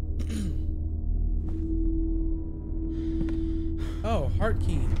 Oh, heart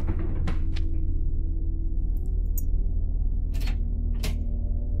key.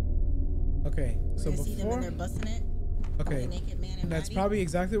 Okay, so see them when they're before, busting it. okay, Naked Man and that's Maddie. probably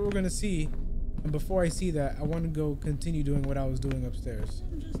exactly what we're gonna see. And before I see that, I want to go continue doing what I was doing upstairs.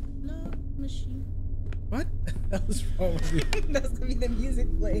 I'm just a love machine. What? That was wrong with you. That's gonna be the music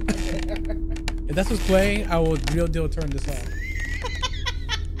playing. If that's what's playing, I will real deal turn this off.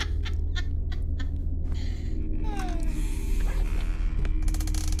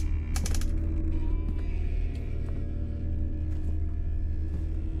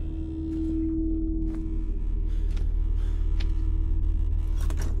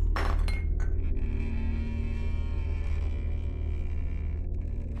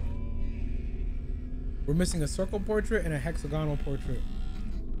 We're missing a circle portrait and a hexagonal portrait.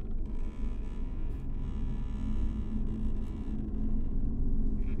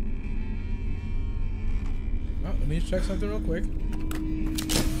 Oh, let me just check something real quick.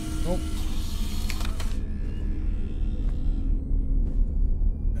 Nope.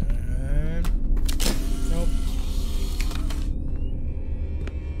 And nope.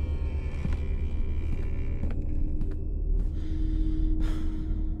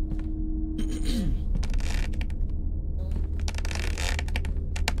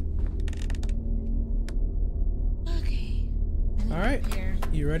 Okay. All right. Here.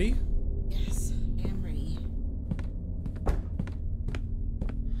 You ready? Yes, I am ready.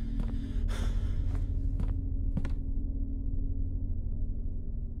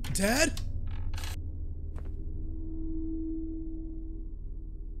 Dad?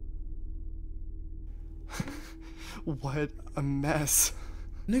 What a mess.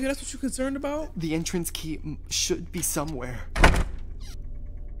 Nigga, that's what you're concerned about? The entrance key should be somewhere.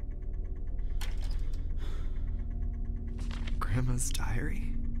 Grandma's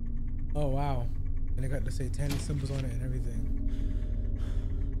diary? Oh, wow. And they got the satanic symbols on it and everything.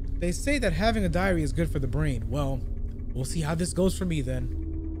 They say that having a diary is good for the brain. Well, we'll see how this goes for me then.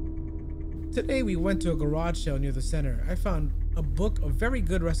 Today we went to a garage sale near the center. I found a book of very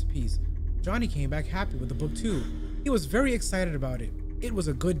good recipes. Johnny came back happy with the book too. He was very excited about it. It was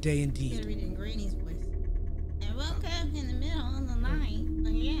a good day You indeed. gotta read it in Granny's voice. I woke up in the middle of the night.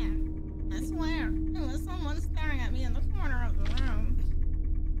 Yeah, I swear, there was someone staring at me in the corner of the room.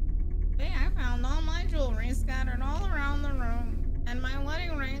 Then I found all my jewelry scattered all around the room, and my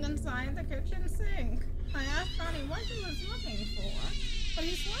wedding ring inside the kitchen sink. I asked Johnny what he was looking for, but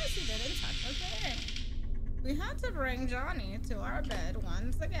he swears he didn't touch a thing. We had to bring Johnny to our bed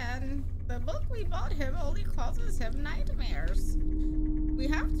once again. The book we bought him only causes him nightmares. We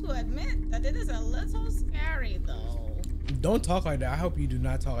have to admit that it is a little scary, though. Don't talk like that. I hope you do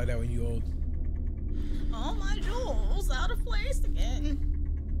not talk like that when you old. All my jewels out of place again.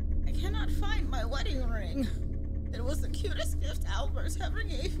 I cannot find my wedding ring. It was the cutest gift Albert ever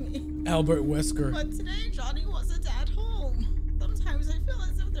gave me. Albert Wesker. But today Johnny wasn't at home. Sometimes I feel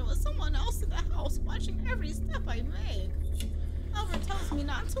as if there was someone else in the house watching every step I make. Albert tells me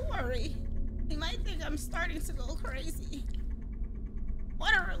not to worry. He might think I'm starting to go crazy.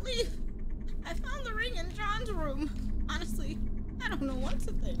 What a relief. I found the ring in John's room. Honestly, I don't know what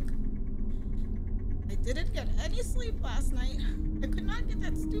to think. I didn't get any sleep last night. I could not get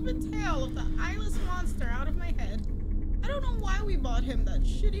that stupid tale of the eyeless monster out of my head. I don't know why we bought him that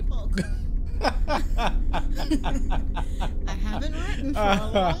shitty book. I haven't written for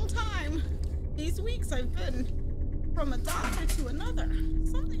a long time. These weeks I've been from a doctor to another.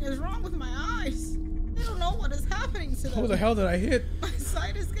 Something is wrong with my eyes. I don't know what is happening to them. Who the hell did I hit? My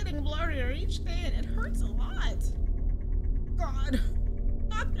sight is getting blurrier each day and it hurts a lot. God.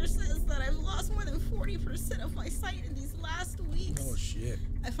 Doctor says that I've lost more than 40% of my sight in these last weeks. Oh shit.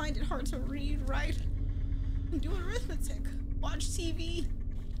 I find it hard to read, write, and do arithmetic, watch TV,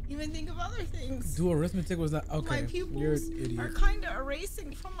 even think of other things. Do arithmetic was that okay? My pupils You're an idiot. are kind of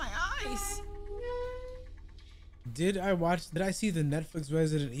erasing from my eyes. Did I see the Netflix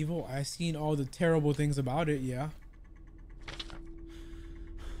Resident Evil? I seen all the terrible things about it, yeah.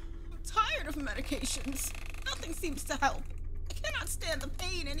 I'm tired of medications. Nothing seems to help. I cannot stand the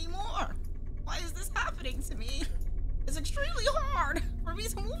pain anymore. Why is this happening to me? It's extremely hard for me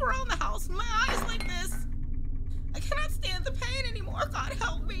to move around the house with my eyes like this. I cannot stand the pain anymore. God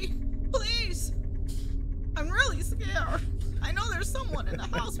help me. Please. I'm really scared. I know there's someone in the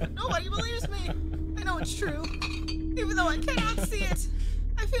house, but nobody believes me. I know it's true. Even though I cannot see it,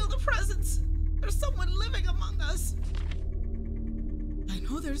 I feel the presence. There's someone living among us. I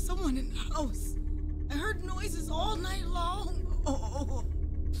know there's someone in the house. I heard noises all night long. Oh,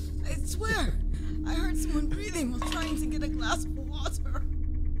 I swear, I heard someone breathing while trying to get a glass of water.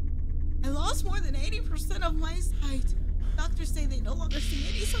 I lost more than 80% of my sight. Doctors say they no longer see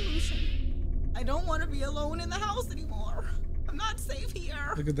any solution. I don't want to be alone in the house anymore. I'm not safe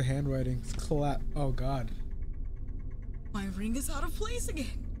here. Look at the handwriting. It's oh god. My ring is out of place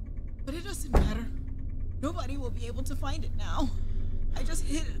again. But it doesn't matter. Nobody will be able to find it now. I just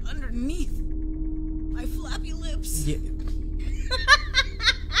hid it underneath my flappy lips. Yeah.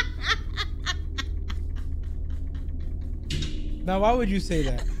 Now, why would you say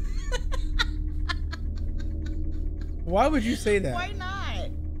that? Why would you say that? Why not?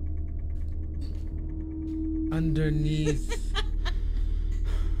 Underneath.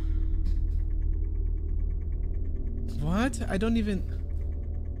 What? I don't even.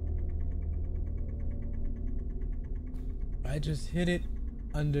 I just hit it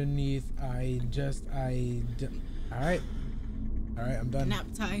underneath. Alright. Alright, I'm done. Nap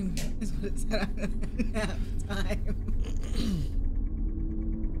time is what it said. Nap time.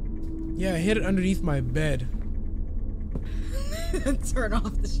 Yeah, I hit it underneath my bed. Turn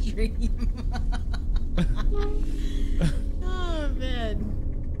off the stream. Oh, man.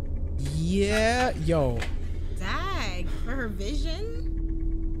 Yeah, yo. Dag, for her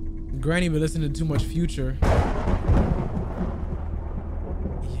vision? Granny been listening to too much Future.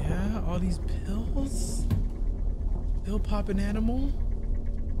 Yeah, all these pills? Pill popping animal?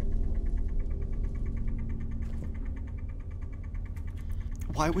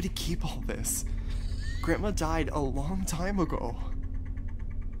 Why would he keep all this? Grandma died a long time ago.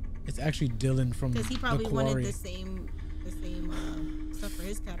 It's actually Dylan from Because he probably the Quarry. wanted the same stuff for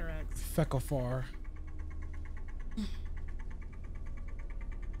his cataracts. Fekafar.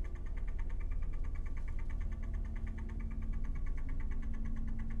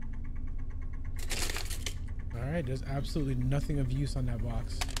 Alright, there's absolutely nothing of use on that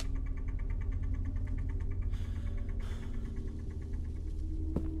box.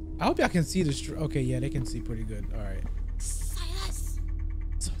 I hope y'all can see this. Okay, yeah, they can see pretty good. Alright. Silas!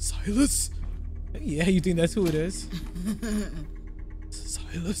 Silas? Yeah, you think that's who it is?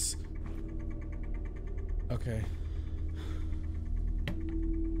 Silas. Okay.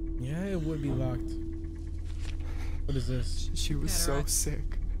 Yeah, it would be locked. What is this? She was so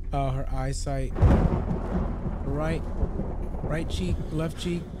sick. Her eyesight. Right cheek, left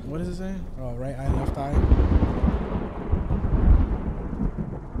cheek. What does it say? Oh, right eye, left eye.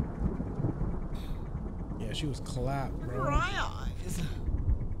 Yeah, she was clapped, bro. Dry eyes.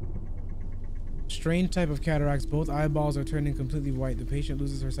 Strange type of cataracts. Both eyeballs are turning completely white. The patient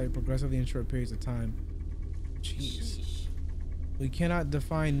loses her sight progressively in short periods of time. Jeez. We cannot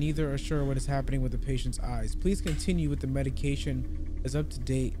define neither assure what is happening with the patient's eyes. Please continue with the medication as up to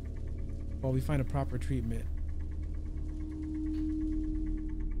date while we find a proper treatment.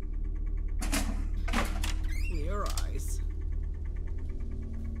 Clear eyes.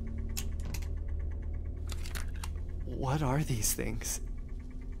 What are these things?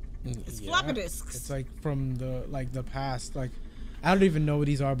 It's floppy disks. It's like from the past. Like, I don't even know what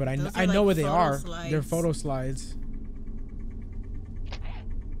these are, but I know like what they are. slides. They're photo slides.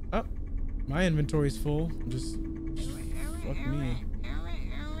 Oh, my inventory's full. Just fuck me.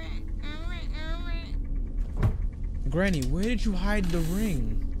 Granny, where did you hide the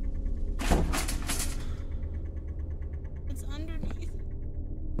ring? It's underneath.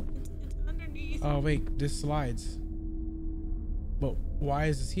 It's underneath. Oh wait, this slides. But why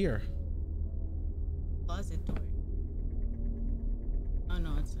is this here? Closet door. Oh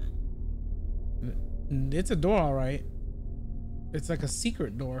no, It's a door, all right. It's like a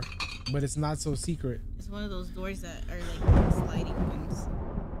secret door, but it's not so secret. it's one of those doors that are like sliding ones.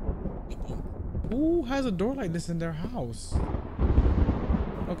 I think. Who has a door like this in their house?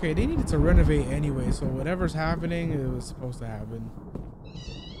 Okay, they needed to renovate anyway, so whatever's happening, it was supposed to happen.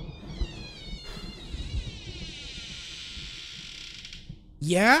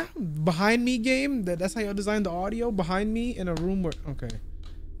 Yeah, behind me game. That's how y'all designed the audio behind me in a room where. Okay.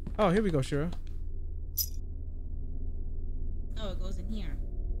 Oh, here we go, Shira. Oh, it goes in here.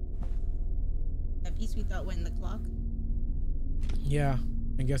 That piece we thought went in the clock. Yeah,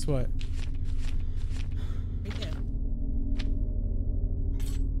 and guess what? Right there.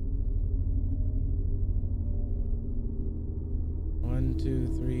 One, 2,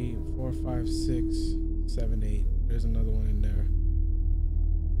 3, 4, 5, 6, 7, 8. There's another one in there.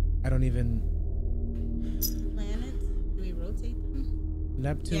 I don't even. Planets? Do we rotate them?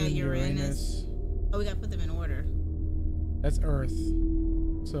 Neptune, Yeah, Uranus. Oh, we gotta put them in order. That's Earth.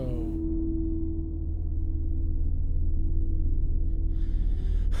 So.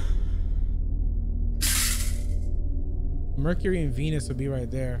 Mercury and Venus would be right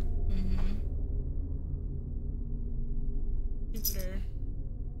there. Mm-hmm. Jupiter.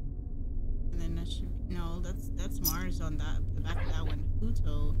 And then that should no, that's Mars on the back of that one.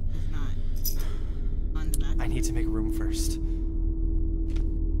 Pluto is not on the back. I need to make room first.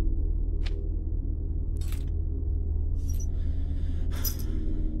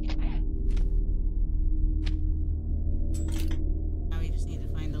 Now we just need to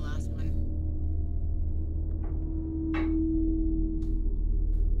find the last one.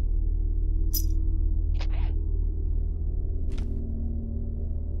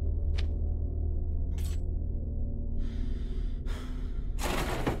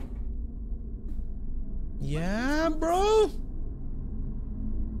 Yeah, bro.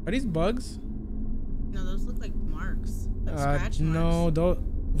 Are these bugs? No, those look like marks. Like scratch No, marks. don't.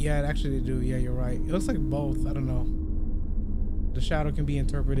 Yeah, actually they do. Yeah, you're right. It looks like both. I don't know. The shadow can be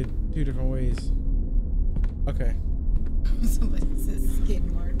interpreted two different ways. Okay. Somebody says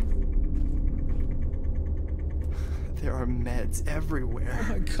skin marks. There are meds Oh everywhere.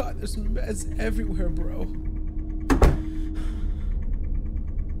 my god, there's meds everywhere, bro.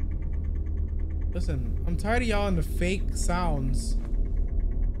 Listen, I'm tired of y'all and the fake sounds.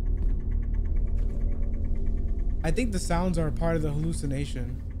 I think the sounds are a part of the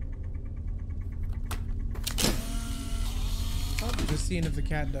hallucination. Oh, just seeing if the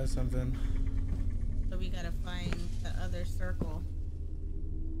cat does something. So we gotta find the other circle.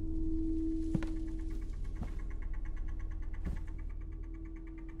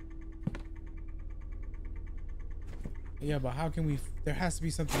 Yeah, but how can we? There has to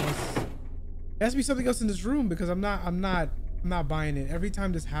be something else. There has to be something else in this room because I'm not buying it. Every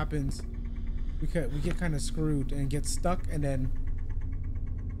time this happens, we get kind of screwed and get stuck, and then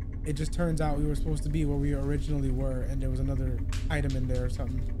it just turns out we were supposed to be where we originally were, and there was another item in there or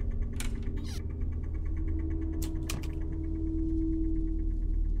something.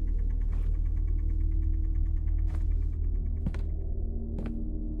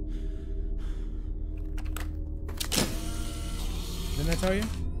 Didn't I tell you?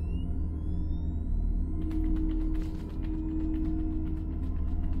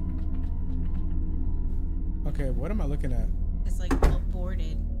 Okay, what am I looking at? It's like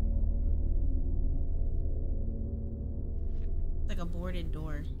boarded. Like a boarded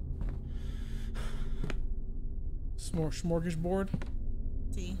door. Smorgasbord?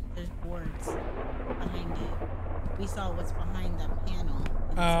 See, there's boards behind it. We saw what's behind that panel.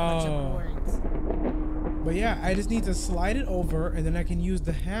 And there's a bunch of boards. But yeah, I just need to slide it over and then I can use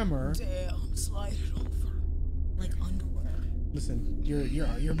the hammer. Damn, slide it over. Like underwear. Listen,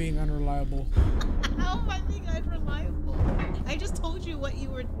 you're being unreliable. How am I being unreliable? I just told you what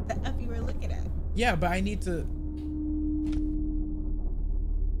the F you were looking at. Yeah, but I need to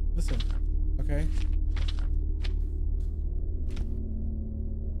listen, okay?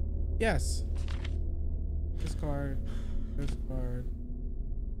 Yes. This card. This card.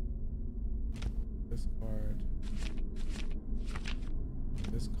 This card.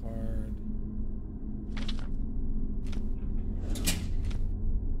 This card.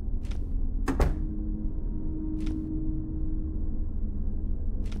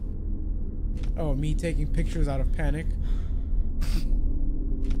 Oh, me taking pictures out of panic.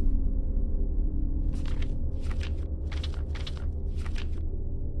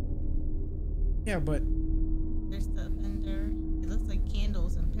 Yeah, but there's stuff in there. It looks like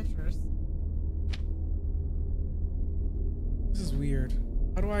candles and pictures. This is weird.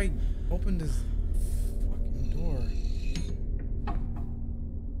 How do I open this fucking door?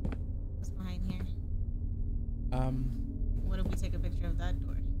 What's behind here? What if we take a picture of that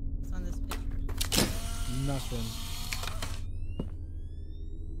door? What's on this picture? Nothing.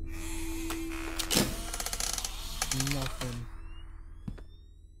 Nothing.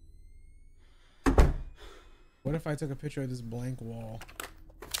 What if I took a picture of this blank wall?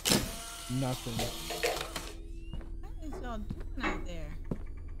 Nothing. What is y'all doing out there?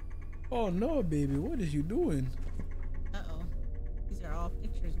 Oh no, baby, what is you doing? Uh-oh. These are all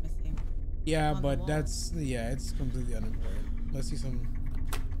pictures missing. Yeah, but that's, yeah, it's completely unimportant. Let's see some.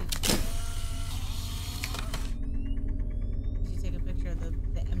 Did you take a picture of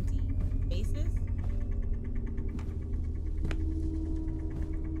the empty spaces?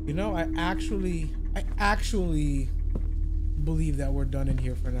 You know, I actually believe that we're done in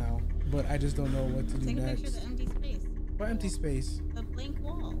here for now, but I just don't know what to do Take a next. picture of the empty space. What empty space? The blank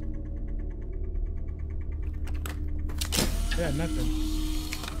wall. Yeah, nothing.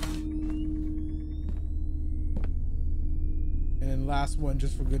 And then last one,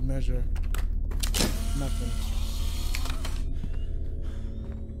 just for good measure. Nothing.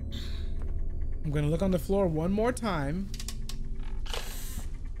 I'm gonna look on the floor one more time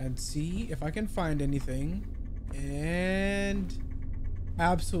and see if I can find anything. And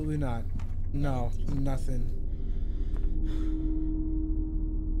absolutely not. No, nothing.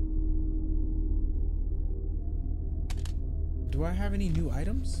 Do I have any new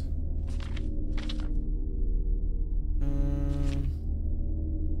items?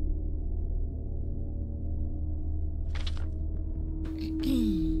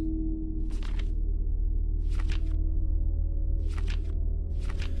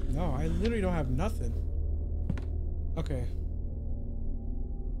 No, I literally don't have nothing. Okay.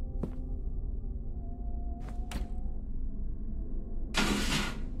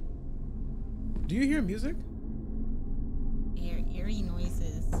 Do you hear music? Eerie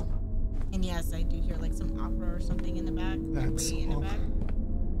noises. And yes, I do hear like some opera or something in the back. That's in the back.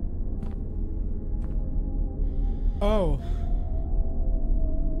 Oh.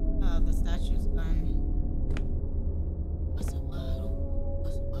 The statue's gone. What's it wide open?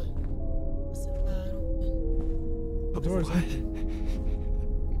 What's it wide open? What's it wide open? The door's What? open.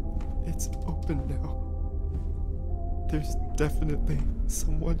 It's open now. There's definitely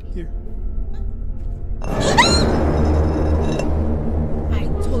someone here. I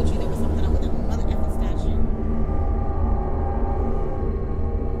told you there was something up with that mother effing statue.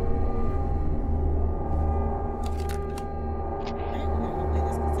 Alright, we're gonna play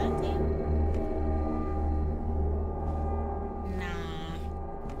this cassette tape. Nah.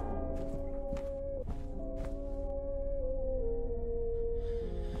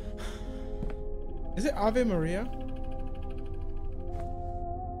 Is it Ave Maria?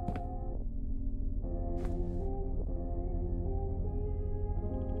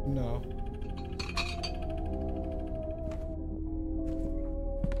 No.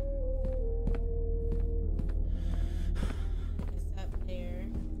 Cassette player.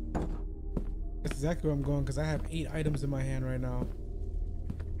 That's exactly where I'm going because I have 8 items in my hand right now.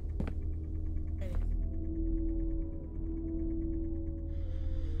 Ready.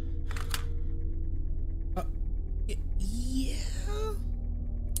 Yeah.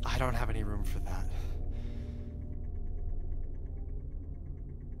 I don't have any room for that.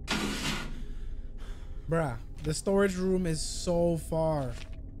 Bruh, the storage room is so far.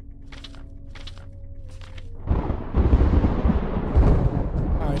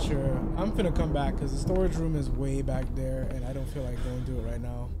 Alright, sure. I'm finna come back because the storage room is way back there and I don't feel like going to it right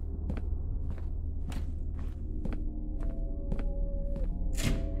now.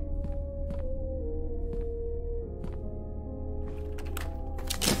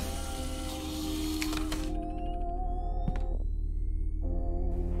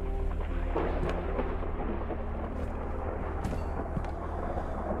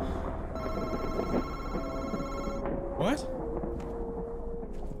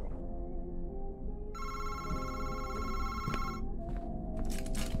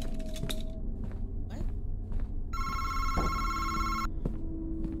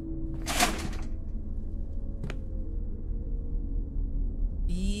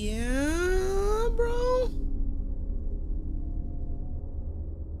 Yeah, bro.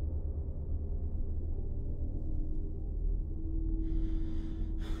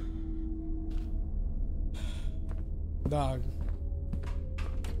 Dog.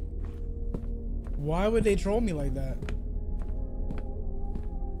 Why would they troll me like that?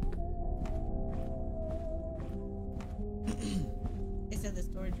 It said the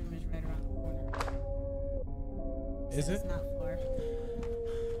storage room is right around the corner. Is it? It's not far.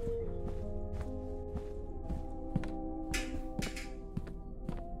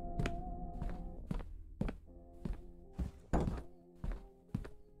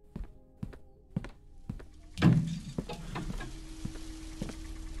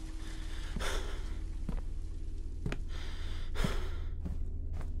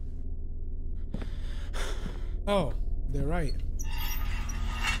 Oh, they're right.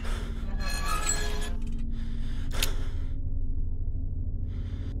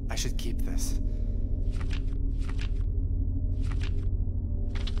 I should keep this.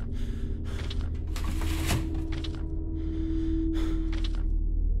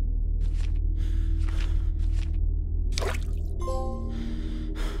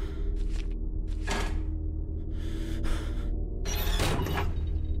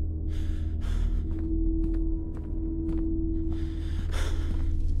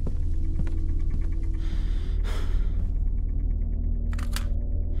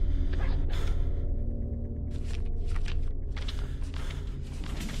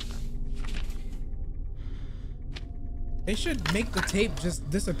 They should make the tape just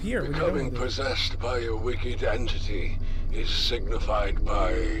disappear. When Becoming possessed by a wicked entity is signified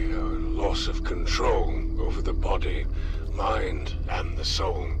by a loss of control over the body, mind, and the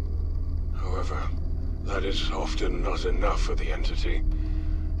soul. However, that is often not enough for the entity.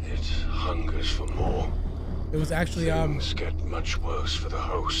 It hungers for more. It was actually Things get much worse for the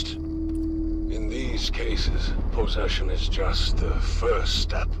host. In these cases, possession is just the first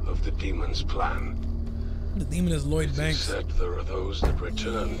step of the demon's plan. the demon is Lloyd Banks. Said there are those that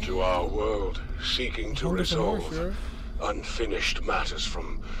return to our world, seeking to resolve unfinished matters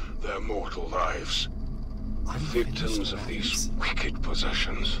from their mortal lives. Victims of these wicked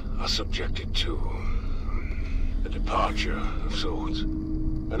possessions are subjected to a departure of sorts.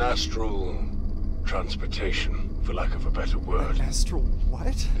 An astral transportation, for lack of a better word. Astral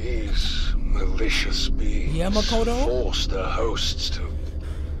what? These malicious beings force their hosts to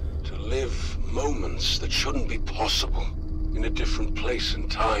live moments that shouldn't be possible in a different place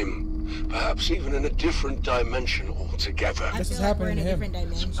and time, perhaps even in a different dimension altogether. I feel like we're in a different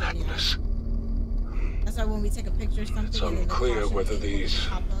dimension. Madness. That's why when we take a picture of something, It's unclear whether these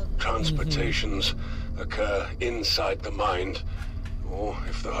transportations occur inside the mind, or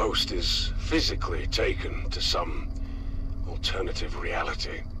if the host is physically taken to some alternative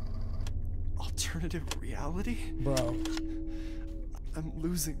reality. Alternative reality? Bro. I'm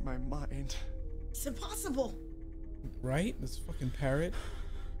losing my mind. It's impossible. Right? This fucking parrot.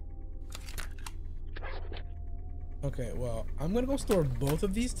 Okay, well, I'm gonna go store both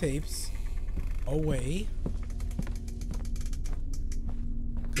of these tapes away,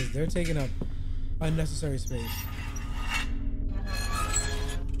 because they're taking up unnecessary space.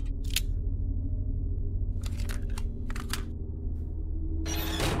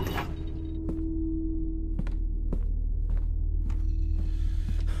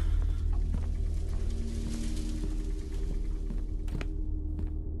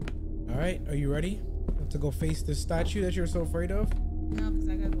 Alright, are you ready to go face this statue that you're so afraid of? No, because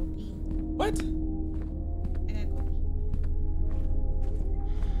I gotta go pee. What? I gotta go pee.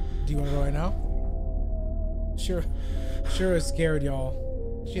 Do you want to go right now? Sure is scared,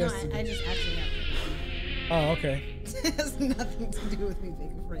 y'all. She has to. I just actually have to pee. Oh, okay. It has nothing to do with me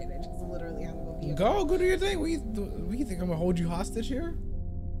being afraid. I just literally have to go pee. Go do your thing. What you think I'm gonna hold you hostage here?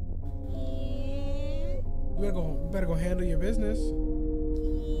 You better go handle your business.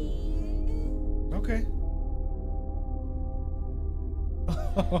 Okay.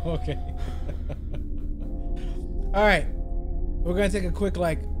 Okay. All right. We're gonna take a quick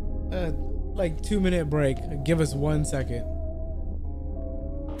like 2-minute break. Give us 1 second.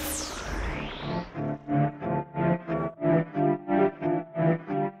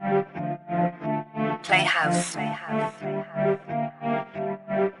 Playhouse.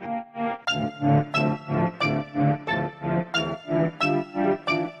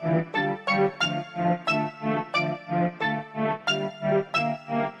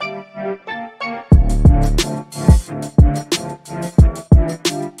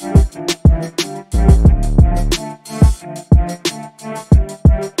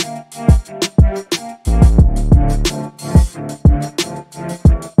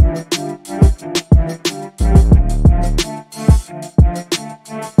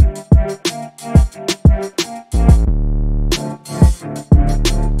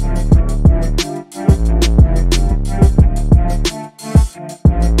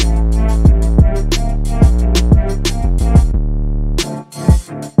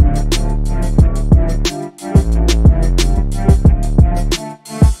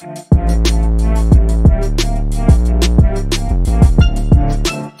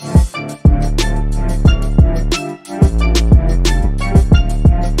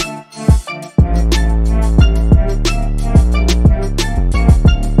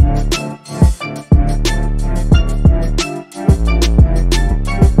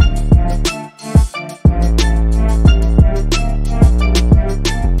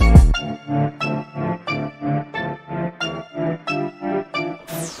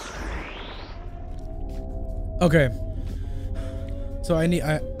 Okay. So I need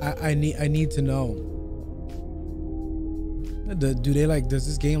to know. Do they like, does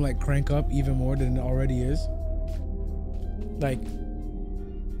this game like crank up even more than it already is? Like,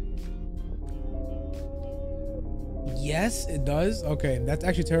 yes, it does. Okay, that's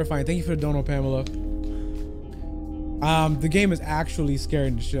actually terrifying. Thank you for the dono, Pamela. The game is actually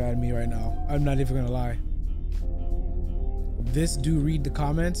scaring the shit out of me right now. I'm not even gonna lie. This do read the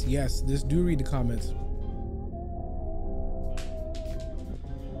comments. Yes, this do read the comments.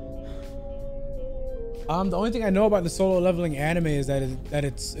 The only thing I know about the solo leveling anime is that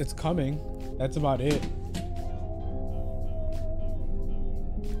it's coming. That's about it.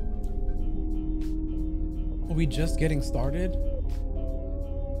 Are we just getting started?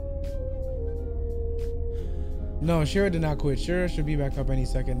 No, Shira did not quit. Shira should be back up any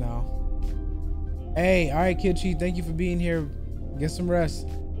second now. Hey, all right, Kid Cheat, thank you for being here. Get some rest.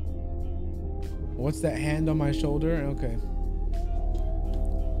 What's that hand on my shoulder? Okay.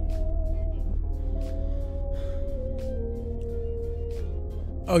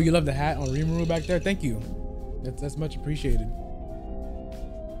 Oh, you love the hat on Rimuru back there? Thank you. That's much appreciated.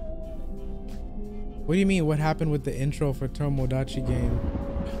 What do you mean? What happened with the intro for Tomodachi game?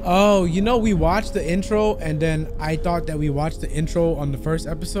 Oh, you know, we watched the intro and then I thought that we watched the intro on the first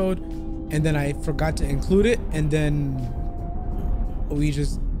episode and then I forgot to include it and then we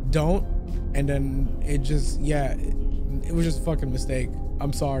just don't. And then it just, yeah, it was just a fucking mistake.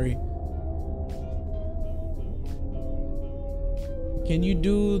 I'm sorry. Can you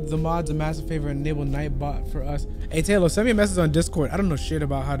do the mods a massive favor and enable Nightbot for us? Hey Taylor, send me a message on Discord. I don't know shit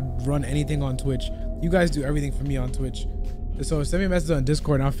about how to run anything on Twitch. You guys do everything for me on Twitch. So send me a message on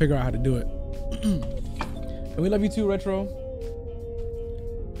Discord and I'll figure out how to do it. And we love you too, Retro.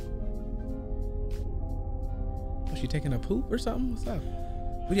 Was she taking a poop or something? What's up?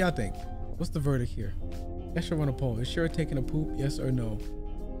 What do y'all think? What's the verdict here? I should run a poll. Is Shira taking a poop? Yes or no?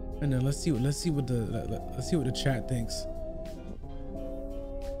 And then let's see what the chat thinks.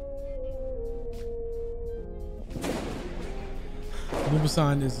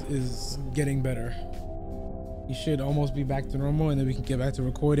 Bubusan is getting better. He should almost be back to normal and then we can get back to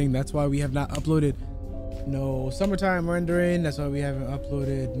recording. That's why we have not uploaded no summertime rendering. That's why we haven't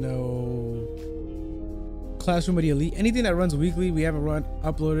uploaded no Classroom of the Elite. Anything that runs weekly, we haven't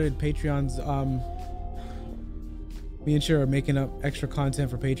uploaded. Patreon's me and Shira are making up extra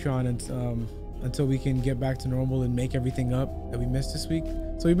content for Patreon and until we can get back to normal and make everything up that we missed this week.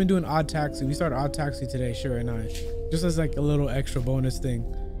 So we've been doing Odd Taxi. We started Odd Taxi today, Shira and I, just as like a little extra bonus thing.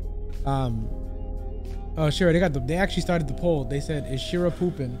 Oh, Shira, they actually started the poll. They said, is Shira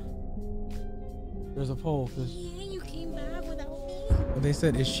pooping? There's a poll. Yeah, you came back without me. They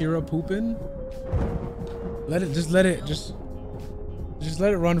said, is Shira pooping? Just let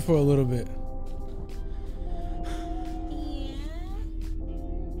it run for a little bit.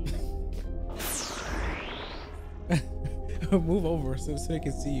 Yeah. Move over so they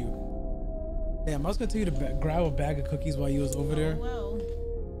can see you. Damn, I was gonna tell you to grab a bag of cookies while you was over there. Well.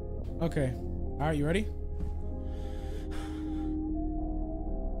 Okay. All right, you ready?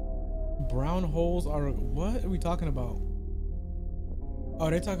 Brown holes are, what are we talking about? Oh,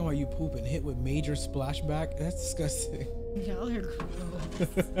 they're talking about you poop and hit with major splashback. That's disgusting. Y'all are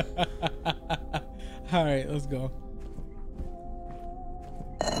gross. All right, let's go.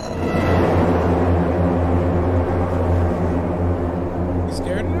 You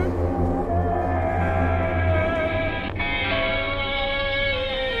scared of her?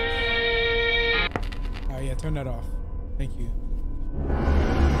 Oh yeah, turn that off. Thank you.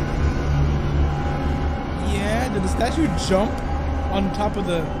 Yeah, did the statue jump on top of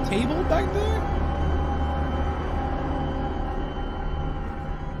the table back there?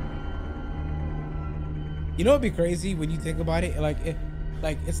 You know what'd be crazy when you think about it? Like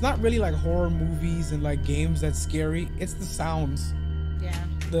it's not really like horror movies and like games that's scary. It's the sounds. Yeah.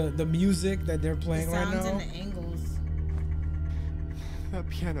 The music that they're playing right now. The sounds and the angles. That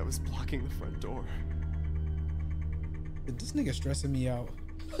piano was blocking the front door. This nigga stressing me out.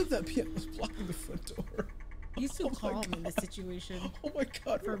 That piano was blocking the front door. He's too calm in this situation. Oh my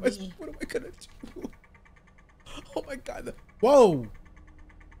god, For what me. am I gonna do? Oh my god. Whoa.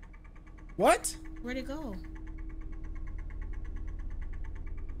 What? Where'd it go?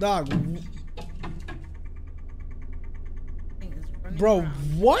 Dog. Thing is running Bro, around.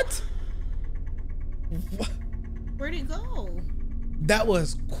 what? Where'd it go? That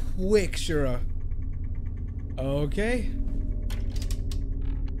was quick, Shira. Okay.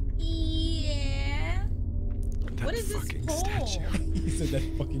 Yeah. That What is this fucking pole? statue. He said that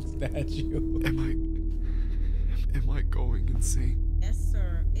fucking statue. Am I going insane? Yes,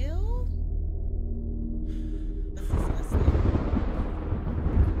 sir. Ew.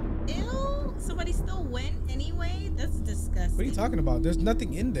 What are you talking about? There's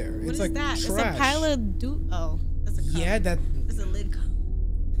nothing in there. What it's is like that? trash. It's a pile of doo. Oh, that's a cup. Yeah, that. It's a lid cup.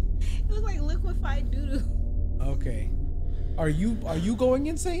 It looks like liquefied doo-doo. Okay. Are you going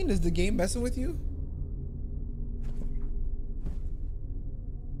insane? Is the game messing with you?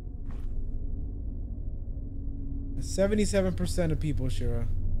 %77% of people, Shira.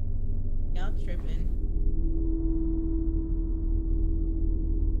 Y'all tripping.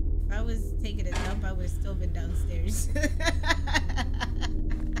 If I was taking a dump, I would have still been downstairs.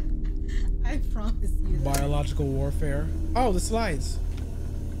 I promise you that. Biological warfare. Oh, the slides.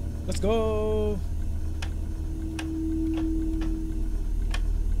 Let's go.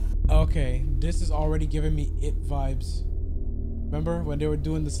 Okay, this is already giving me It vibes. Remember when they were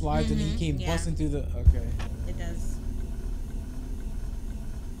doing the slides and he came busting through the... Okay. It does.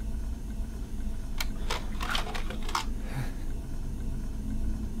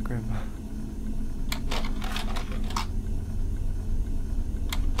 Grandma.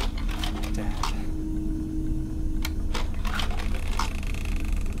 Dad.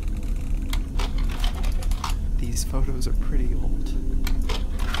 These photos are pretty old.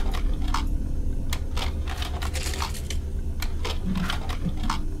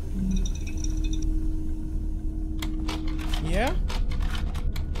 Yeah?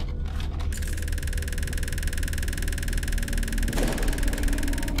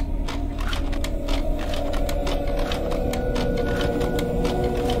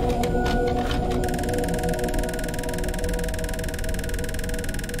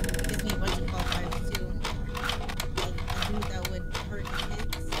 Gives me a bunch of call vibes too. Like a dude that would hurt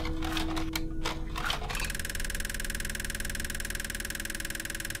kids.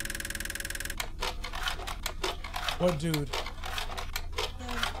 What dude?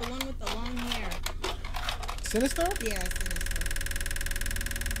 The one with the long hair. Sinister? Yeah, Sinister.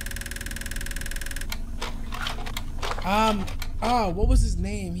 What was his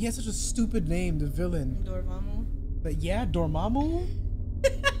name? He had such a stupid name, the villain. Dormammu. But yeah, Dormammu?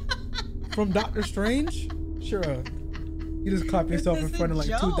 From Doctor Strange? Sure. You just clap yourself in front of like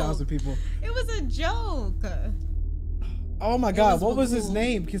 2,000 people. It was a joke. Oh my god, was what was his Bagul.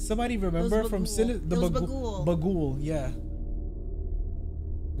 name? Can somebody remember from Bagul. the It was Bagul? Bagul. Bagul, yeah.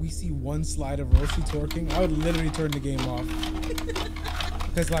 We see one slide of Roshi twerking. I would literally turn the game off.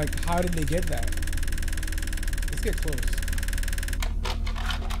 Because like, how did they get that? Let's get close.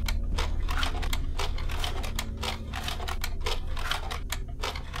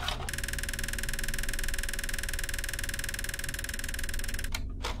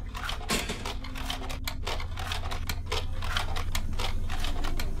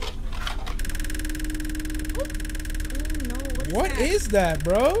 What is that,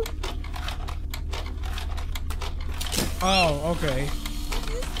 bro? Oh, okay.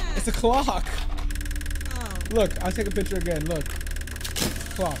 What is that? It's a clock. Oh. Look, I'll take a picture again. Look.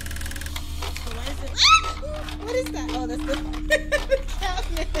 Clock. So why is it? What is that? Oh, that's the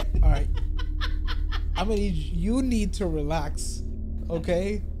cabinet. Alright. I'm gonna need you need to relax.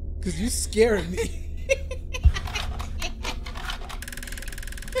 Okay? Because you scared me.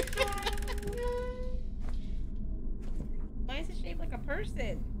 Why is it shaped like a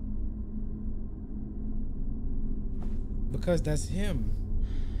person? Because that's him.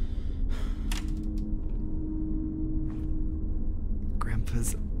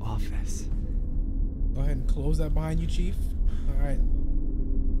 Grandpa's office. Go ahead and close that behind you, Chief. Alright.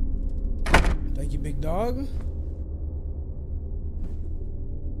 Thank you, big dog.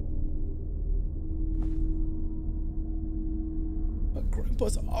 At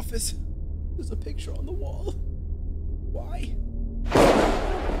Grandpa's office. There's a picture on the wall. Why?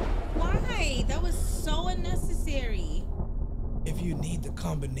 Why? That was so unnecessary. If you need the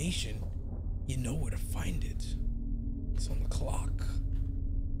combination, you know where to find it. It's on the clock.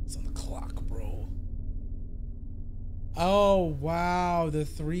 It's on the clock, bro. Oh, wow. The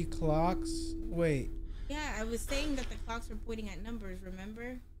 3 clocks? Wait. Yeah, I was saying that the clocks were pointing at numbers,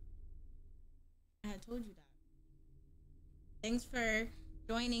 remember? I had told you that. Thanks for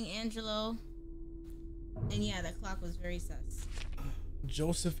joining, Angelo. And yeah, the clock was very sus.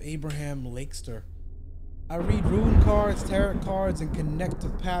 Joseph Abraham Lakester. I read rune cards, tarot cards, and connect to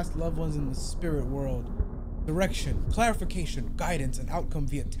past loved ones in the spirit world. Direction, clarification, guidance, and outcome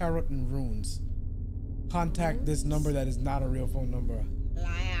via tarot and runes. Contact this number that is not a real phone number.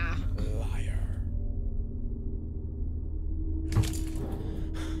 Liar. Liar.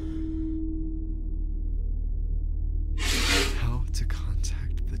 How to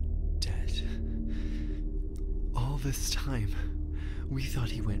contact the dead. All this time, we thought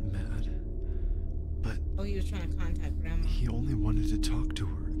he went mad. But Oh, he was trying to contact Grandma. he only wanted to talk to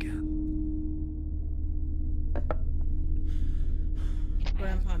her again.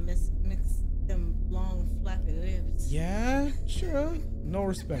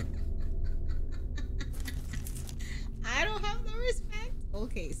 respect. I don't have no respect.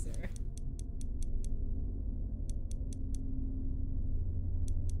 Okay, sir.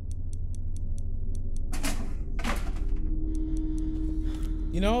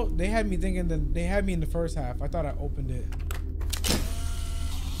 You know, they had me thinking that they had me in the first half. I thought I opened it.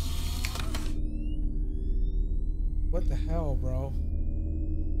 What the hell, bro?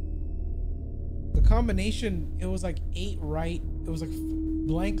 The combination, it was like 8 right. It was like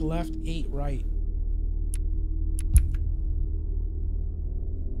blank left, 8 right.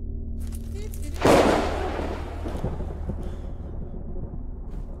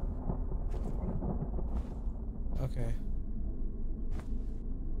 Okay.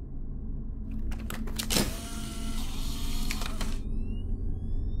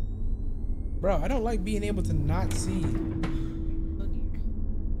 Bro, I don't like being able to not see. Oh dear.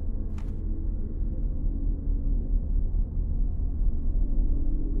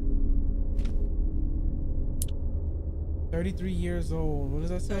 33 years old. What does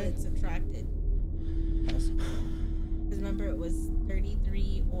that So say? it's subtracted. That's cool. Because remember, it was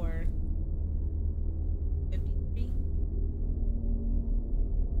 33 or 53.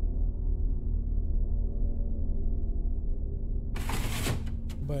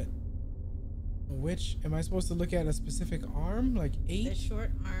 But which am I supposed to look at a specific arm? Like 8? The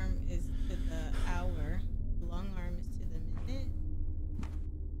short arm is to the hour. The long arm is to the minute.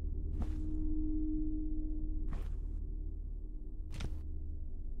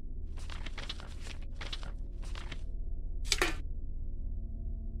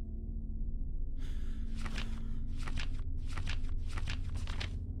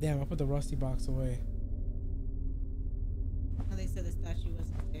 Damn, I put the rusty box away. Oh, they said the statue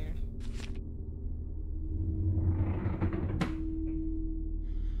wasn't there.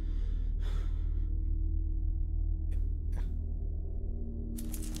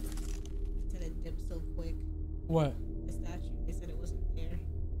 Said it dipped so quick. What? The statue. They said it wasn't there.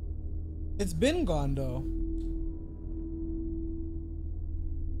 It's been gone though.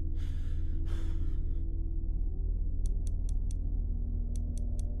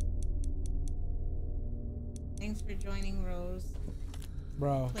 Thanks for joining, Rose.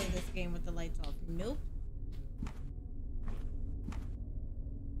 Bro. Play this game with the lights off. Nope.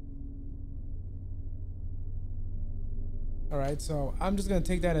 Alright, so I'm just gonna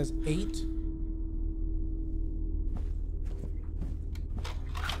take that as 8.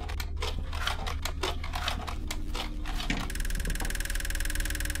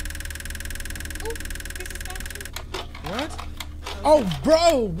 Oh, here's a statue. What? Oh,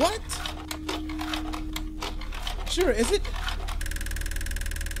 bro, what? Sure, is it?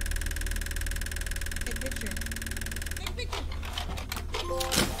 Take picture. Take picture.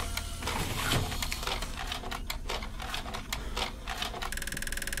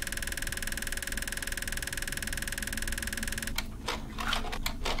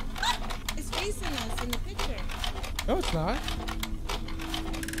 It's facing us in the picture. No, it's not.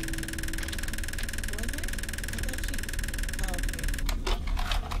 Was it? I thought she. Oh, okay.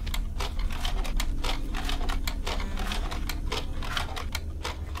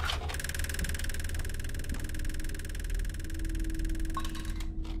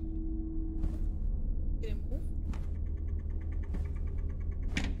 Did it move?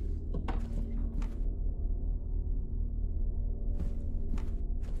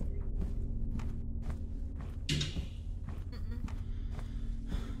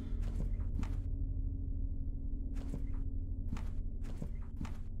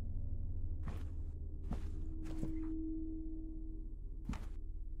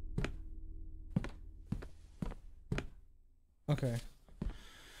 Okay.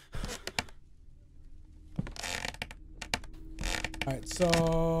 Alright, so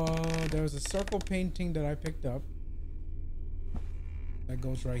there was a circle painting that I picked up. That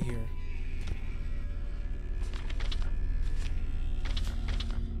goes right here.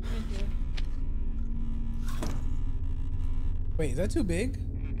 Right here. Wait, is that too big?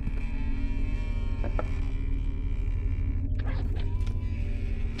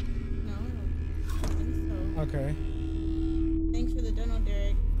 No, I don't think so. Okay. Thanks for the dono,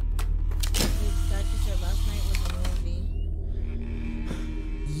 Derek. The statue said last night was a movie.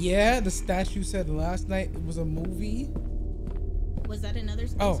 Yeah, the statue said last night it was a movie. Was that another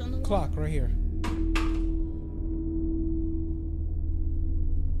space Oh, on the wall? clock right here.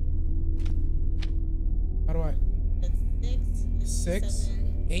 How do I? That's 6. 6,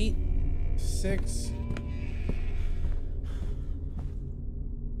 7. 8, 6.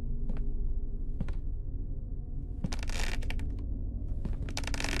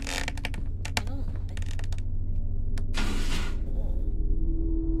 I don't. Oh.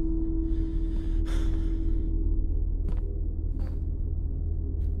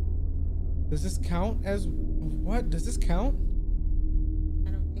 Does this count as what? Does this count?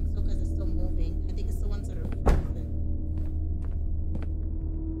 I don't think so because it's still moving. I think it's the ones that are frozen.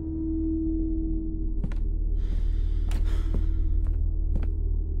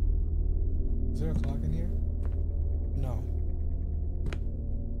 Is there a clock in here? No.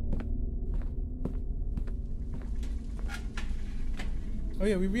 Oh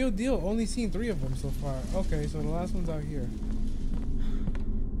yeah, we real deal. Only seen 3 of them so far. Okay, so the last one's out here.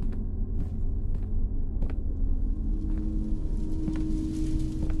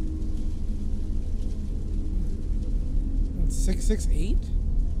 It's 668?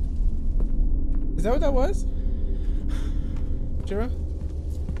 Is that what that was? Shira? I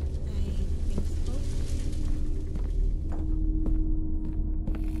think so.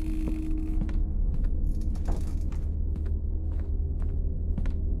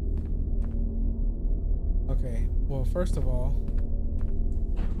 Okay, well, first of all,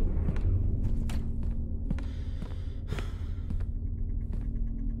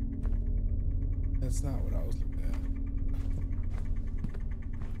 that's not what I was looking at.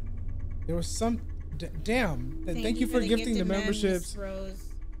 There was some, damn, thank you for gifting the memberships.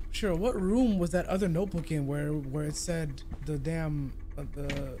 Sure, what room was that other notebook in where it said the damn,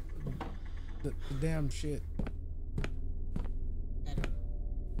 the damn shit?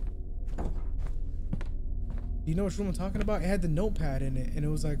 You know which room I'm talking about? It had the notepad in it, and it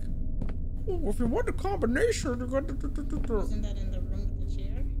was like, oh, if you want the combination, you got Wasn't that in the room with the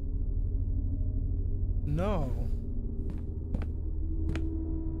chair? No.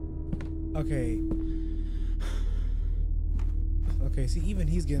 Okay. Okay, see, even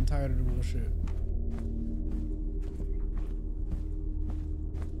he's getting tired of the bullshit.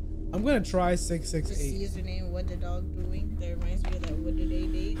 I'm gonna try 668. The username, what the dog doing? That reminds me of that, what did they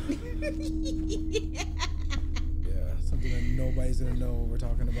date? Yeah, something that nobody's gonna know what we're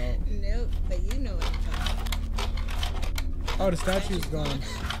talking about. Nope, but you know what I'm talking about. Oh, the statue's gone. Oh,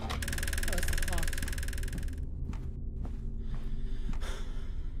 it's the clock.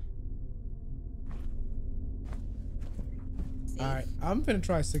 Alright, I'm gonna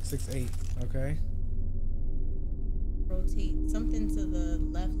try 668, okay? Rotate something to the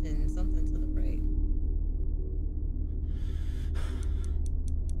left and something to the right.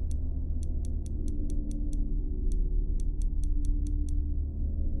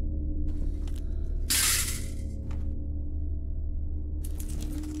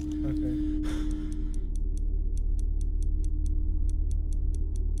 Okay.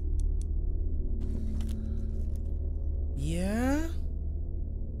 Yeah?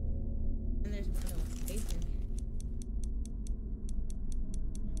 And there's more than one space in here.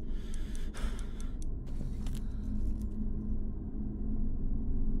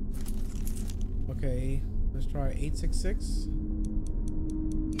 Okay, let's try 866.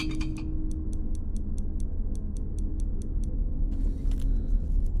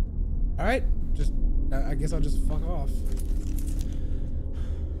 Alright, just, I guess I'll just fuck off.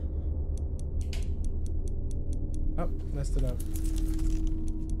 Oh, messed it up.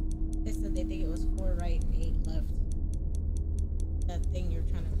 They said they think it was 4 right and 8 left. That thing you're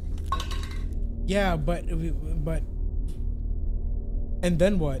trying to... Yeah, but, and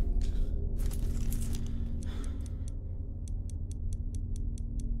then what?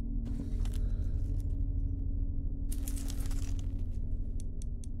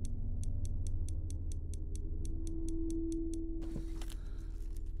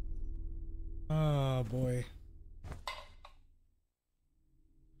 Oh boy.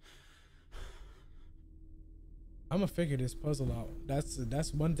 I'm gonna figure this puzzle out.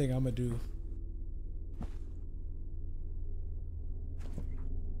 That's one thing I'm gonna do.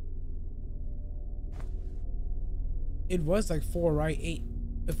 It was like 4 right, 8,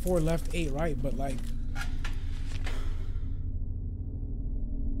 4 left, 8 right, but like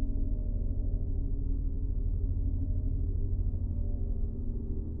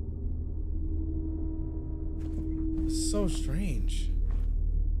so strange.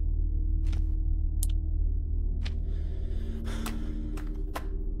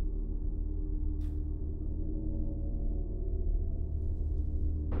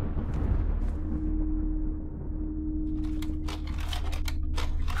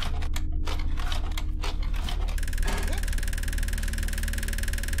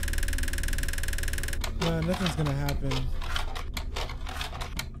 Nothing's gonna happen.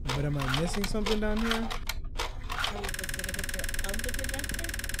 But am I missing something down here? Are you supposed to get a picture of the projector?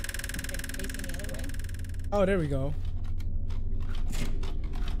 Like facing the other way? Oh, there we go.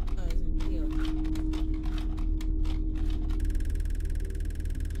 Oh, is it video?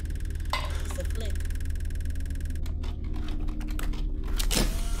 It's a flick.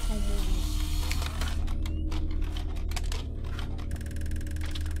 Home movies.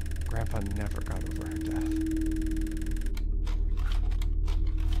 Grandpa never got over her death.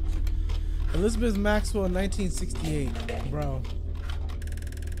 Elizabeth Maxwell in 1968, bro.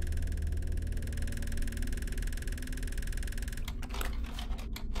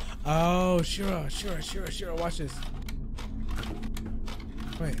 Oh, sure. Watch this.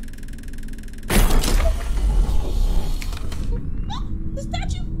 Wait. The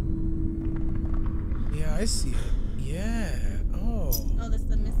statue. Yeah, I see it. Yeah. Oh. Oh, that's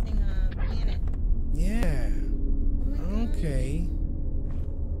the missing planet. Yeah. Oh okay.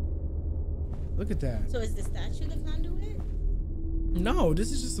 Look at that. So is the statue the conduit? No,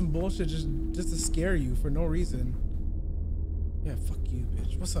 this is just some bullshit just to scare you for no reason. Yeah, fuck you,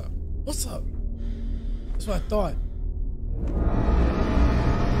 bitch. What's up? What's up? That's what I thought.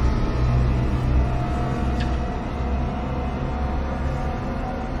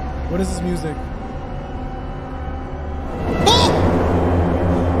 What is this music?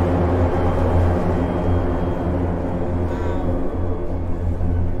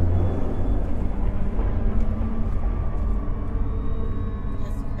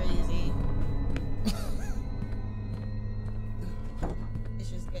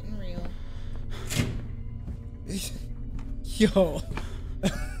 Yo.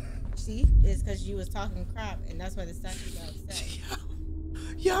 See? It's because you was talking crap, and that's why the statue got upset.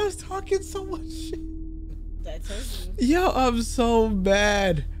 Yo, I was talking so much shit. I told you. Yo, I'm so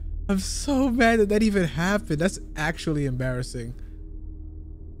mad. I'm so mad that that even happened. That's actually embarrassing.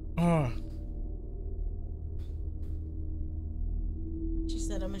 Oh. She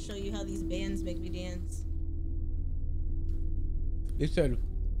said, I'm going to show you how these bands make me dance. They said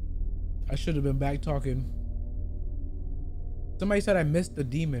I should have been back talking. Somebody said I missed the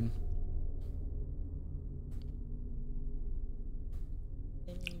demon.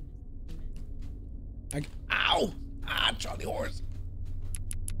 Like, ow! Ah, Charlie horse.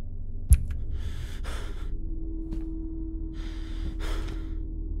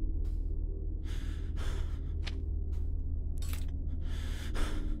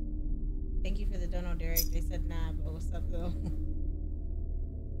 Thank you for the dono, Derek. They said nah, but what's up though?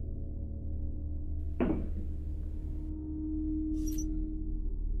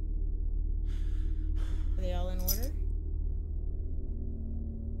 Are they all in order?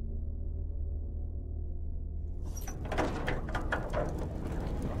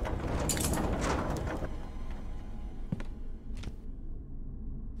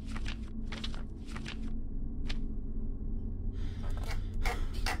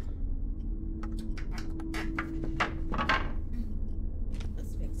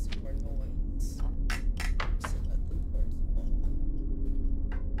 Let's make some more noise. So that the birds fall.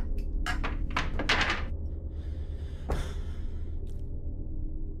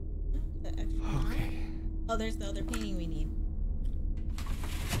 The extra Okay. Oh, there's the other painting we need.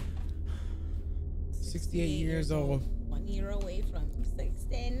 68 years old. 1 year away from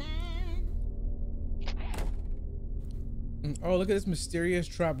 69. Oh, look at this mysterious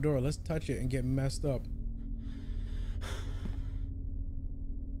trapdoor. Let's touch it and get messed up.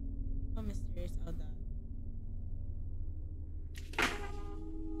 How mysterious how that.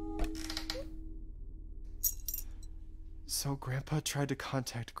 So Grandpa tried to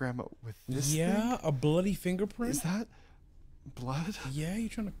contact Grandma with this Yeah, thing? a bloody fingerprint. Is that blood? Yeah, you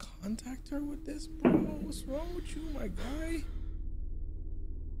trying to contact her with this, bro? What's wrong with you, my guy?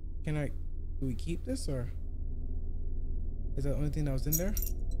 Do we keep this, or is that the only thing that was in there?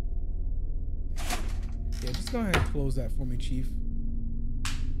 Yeah, just go ahead and close that for me, Chief.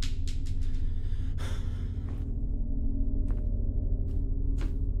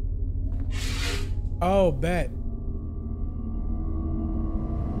 Oh, bet.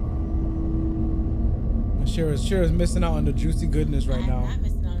 Shira's missing out on the juicy goodness right now. I'm not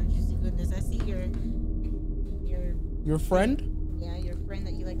missing out on juicy goodness. I see Your friend? Yeah, your friend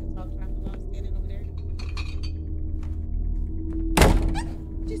that you like to talk crap about standing over there.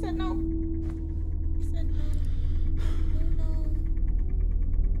 She said no. She said no. No.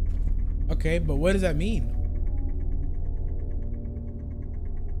 Okay, but what does that mean?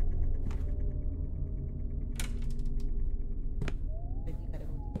 But you gotta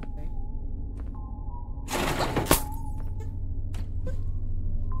go this way.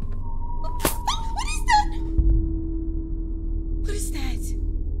 What is that? What is that?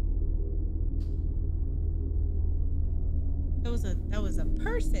 That was a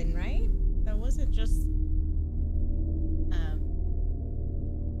person, right? That wasn't just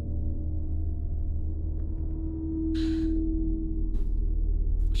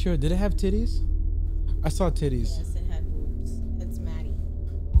Sure, did it have titties? I saw titties. yes, it had boobs. It's Maddie.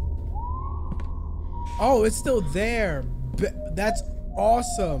 Oh, it's still there. That's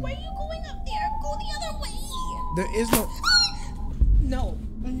awesome. Why are you going up there? Go the other way. There is no. No,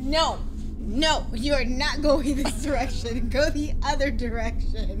 no, no. You are not going this direction. Go the other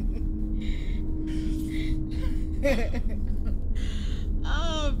direction.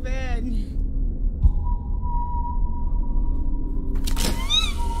 Oh, man.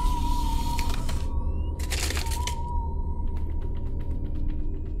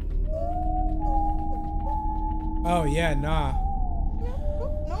 Oh, yeah, nah.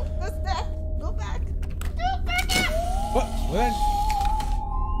 No, that's that. Go back. Go back out. What? What?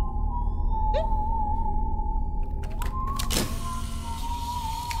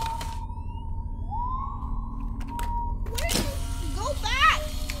 Go back.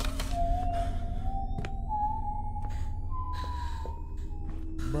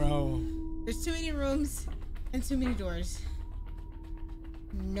 Bro. There's too many rooms and too many doors.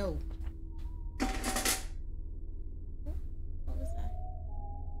 No. What was that?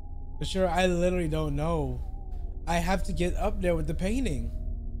 For sure, I literally don't know. I have to get up there with the painting.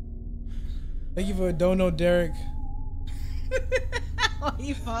 Thank you for a don't know, Derek. Why are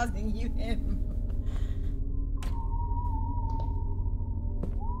you pausing? You him.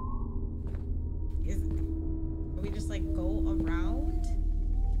 Can we just like go around?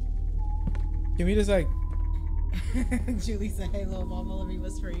 Can we just like... Julie said, hey, little mama, let me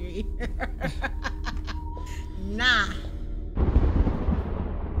whisper your ear. Nah.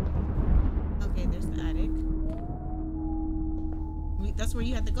 Okay, there's the attic. That's where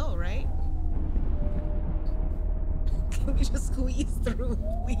you had to go, right? Can we just squeeze through,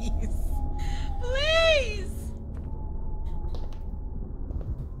 please? Please!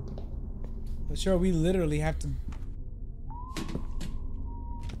 Sure, we literally have to...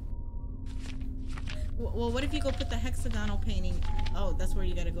 Well, what if you go put the hexagonal painting? Oh, that's where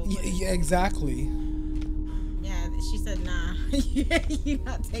you gotta go. Yeah, exactly. Yeah, she said, nah. You're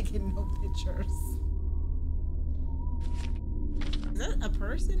not taking no pictures. Is that a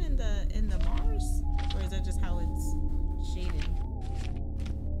person in the Mars? Or is that just how it's shaded?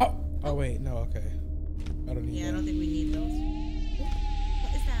 Oh wait, no, okay. I don't need that. I don't think we need those.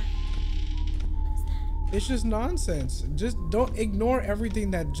 What is that? What is that? It's just nonsense. Just don't ignore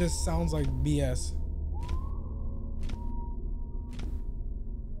everything that just sounds like BS.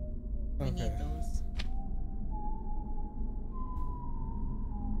 We need those.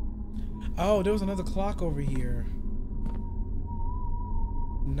 Oh, there was another clock over here.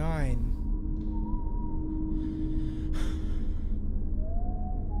 9.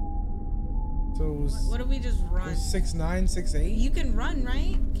 So it was, what if we just run? 6, 9, 6, 8. You can run,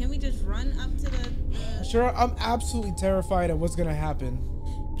 right? Can we just run up to the? Sure, I'm absolutely terrified of what's gonna happen.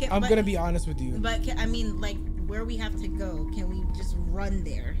 I'm gonna be honest with you. But I mean, like, where we have to go? Can we just run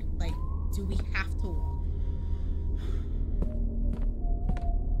there? Like, do we have to walk?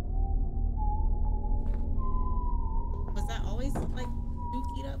 Was that always like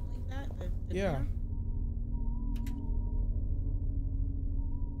dookied up like that? The Yeah. door?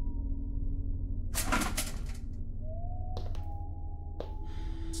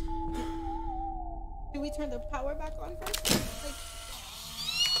 Did we turn the power back on first? Like,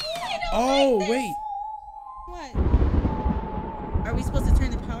 Oh, wait. What? Are we supposed to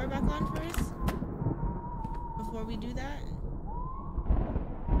turn the power back on first? Before we do that?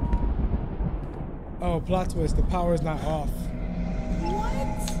 Oh, plot twist. The power's not off.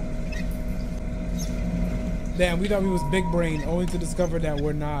 What? Damn, we thought we was big brain, only to discover that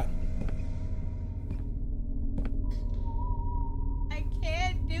we're not. I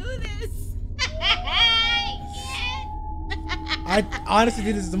can't do this. I can't. I honestly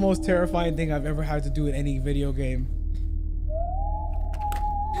think this is the most terrifying thing I've ever had to do in any video game.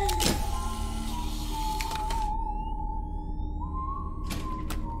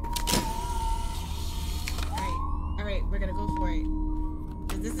 All right, we're gonna go for it.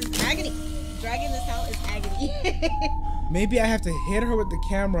 'Cause this is agony. Dragging this out is agony. Maybe I have to hit her with the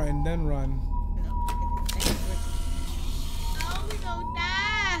camera and then run. No, I think oh, we gonna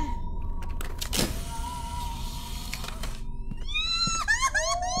die.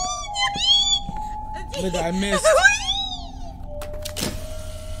 Look, I missed.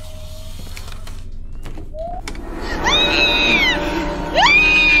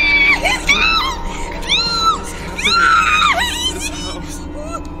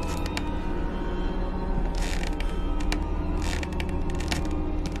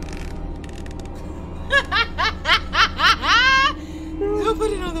 Go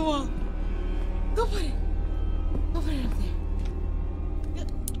put it on the wall. Go put it. Go put it up there.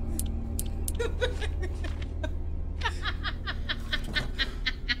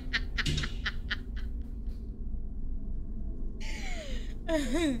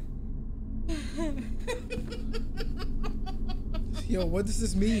 Yo, what does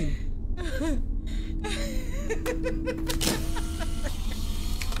this mean?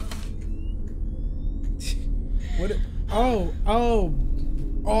 What? Oh,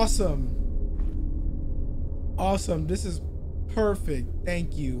 awesome. Awesome. This is perfect.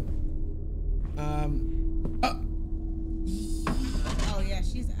 Thank you. Oh yeah,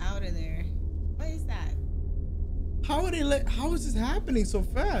 she's out of there. What is that? How is this happening so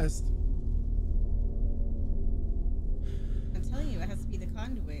fast? I'm telling you, it has to be the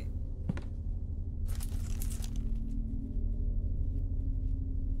conduit.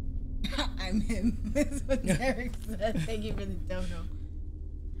 I'm him. That's what Derek said. Thank you for the dono.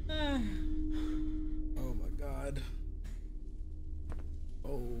 Oh my god.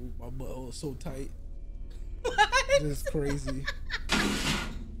 Oh, my butthole is so tight. What? This is crazy.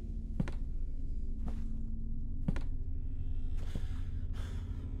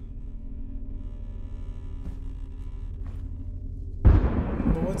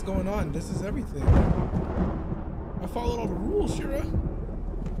 But what's going on? This is everything. I followed all the rules, Shira.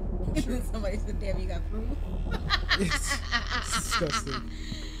 Somebody said, damn, you got proof? It's disgusting.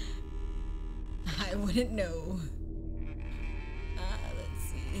 I wouldn't know. Let's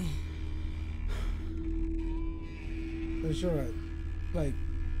see. Sure, like,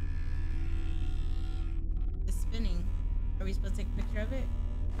 It's spinning. Are we supposed to take a picture of it?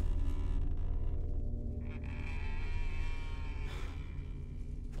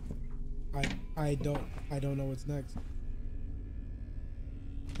 I don't know what's next.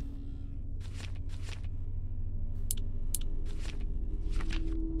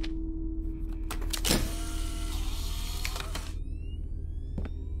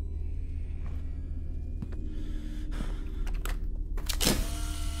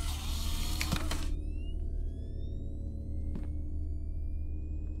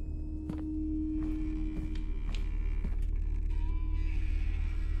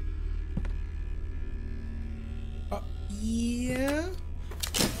 Yeah.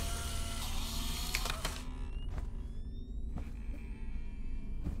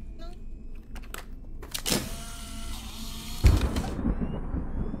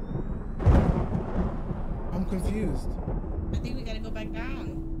 I'm confused. I think we gotta go back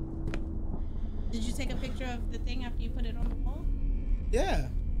down. Did you take a picture of the thing after you put it on the wall? Yeah.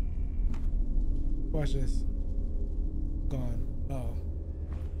 Watch this. Gone. Oh.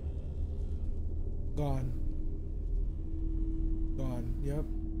 Gone. Gone. Yep.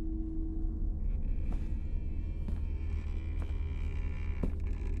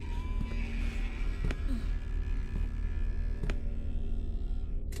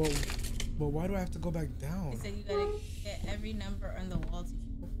 But why do I have to go back down? It said you gotta get every number on the wall to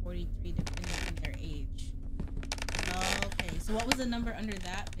equal 43 depending on their age. Okay, so what was the number under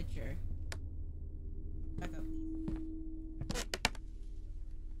that picture? Back up, please.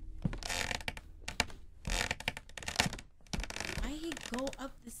 Why he go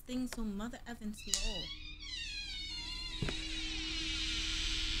up this thing so mother effing slow?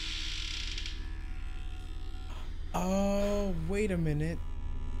 Oh, wait a minute.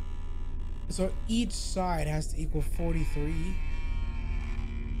 So each side has to equal 43.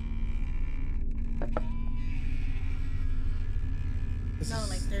 No,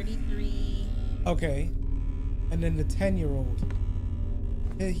 like 33. Okay. And then the 10-year-old.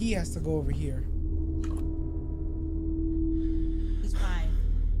 He has to go over here. He's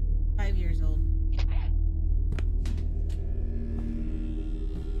 5 years old.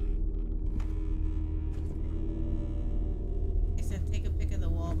 I said take a pic of the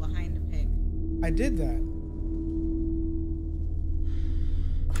wall behind the pic. I did that.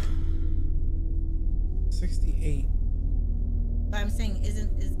 But I'm saying is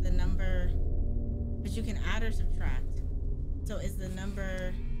the number, but you can add or subtract. So is the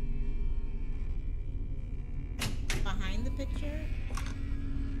number behind the picture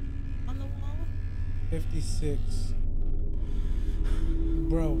on the wall? 56.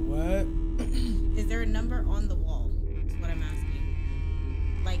 Bro, what? Is there a number on the wall? Is what I'm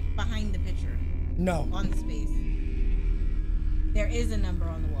asking. Like behind the picture. No. On the space. There is a number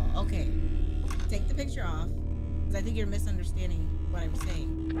on the wall. Okay. Take the picture off. Because I think you're misunderstanding what I'm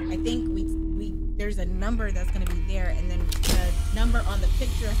saying. I think we there's a number that's going to be there, and then the number on the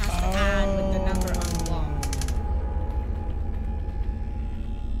picture has to add with the number on the wall.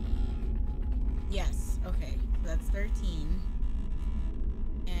 Yes. Okay. So that's 13.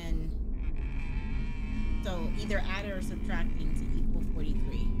 And so either add or subtracting to equal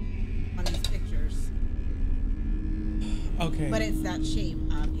 43 on these pictures. Okay. But it's that shape,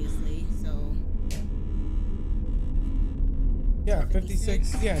 obviously. So Yeah,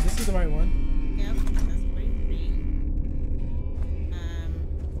 56. Yeah, this is the right one. Yep, that's 43.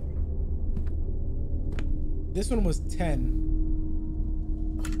 This one was 10.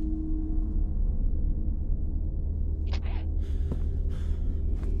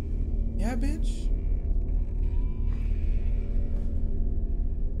 Yeah, bitch.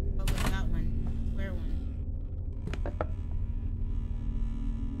 What was that one? Square one.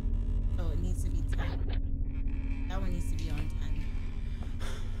 So it needs to be 10. That one needs to be on 10.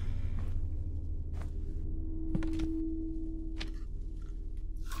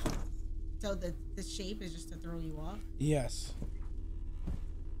 So the shape is just to throw you off? Yes.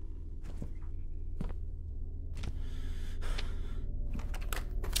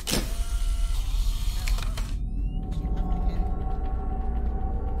 She left again.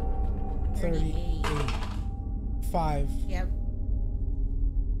 38. 5. Yep.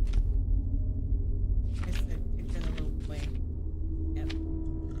 It's the picture of the little boy. Yep.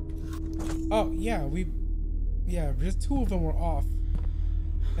 Oh, yeah, just 2 of them were off.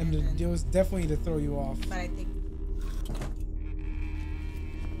 And it was definitely to throw you off. But I think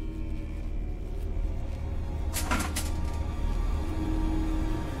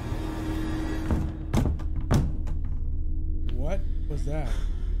What was that?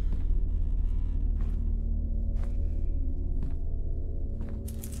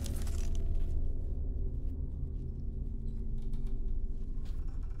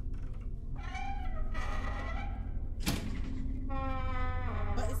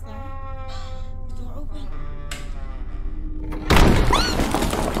 what is that? The door open.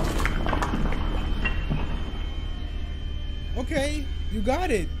 Okay, you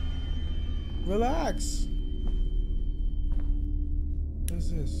got it. Relax. What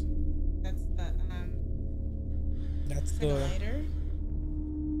is this? That's the That's like a the lighter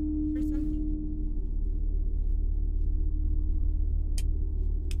or something.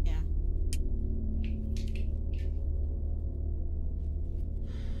 Yeah.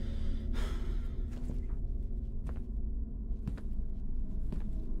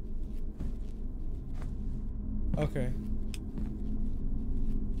 okay.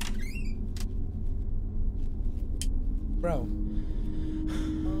 Bro, Oh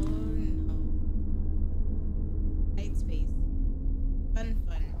no. Tight space. Fun.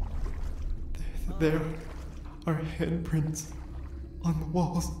 There are handprints on the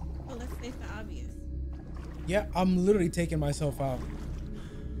walls. Oh, let's face the obvious. yeah, I'm literally taking myself out.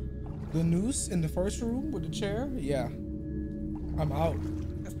 The noose in the first room with the chair, yeah. I'm out.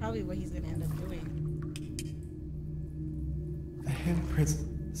 That's probably what he's gonna end up doing. The handprints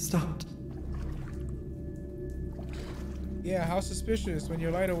stopped. Yeah, how suspicious when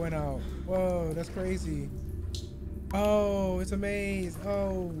your lighter went out. Whoa, that's crazy. Oh, it's a maze.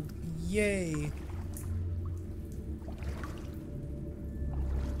 Oh, yay.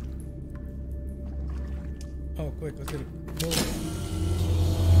 Oh, quick, let's get it. Move.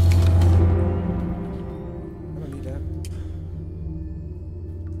 I don't need that.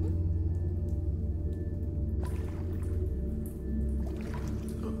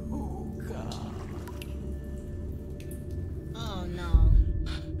 Oh no.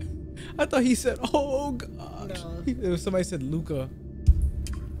 I thought he said, oh, God. No. There was somebody said Luca.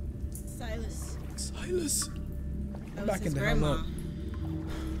 Silas. Silas. That was Back his in the hell grandma. up.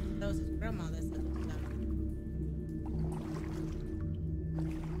 That was his grandma that said that.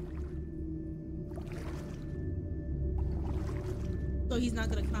 So he's not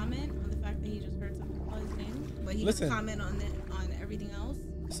gonna comment on the fact that he just heard someone call his name, but he's Listen. gonna comment on it on everything else.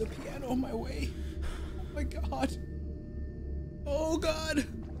 There's a piano on my way. Oh my God. Oh God.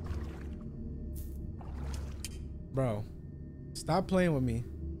 Bro, stop playing with me.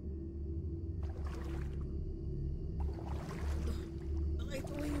 I like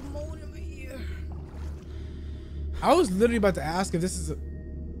the way you moan in my ear. I was literally about to ask if this is a...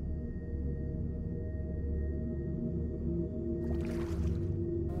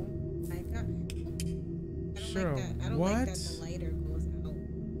 I don't Sure. like that. I don't What? like that the lighter goes out.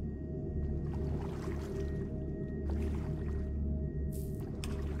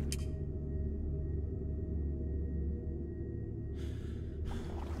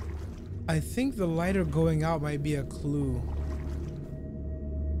 I think the lighter going out might be a clue.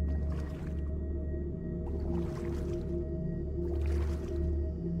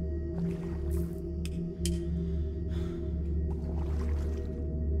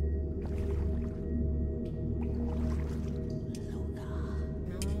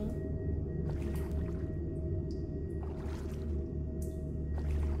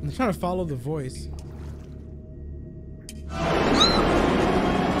 I'm trying to follow the voice.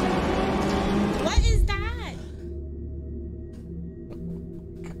 What is that?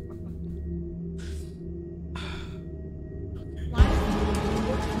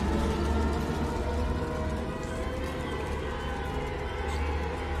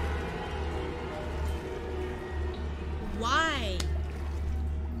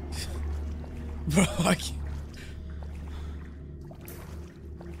 Bro, I can't.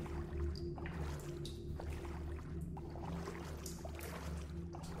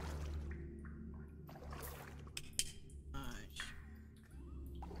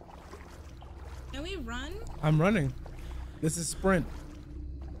 Can we run? I'm running. This is sprint.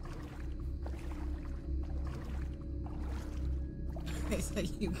 They said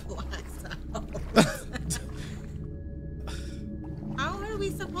you blast out. How are we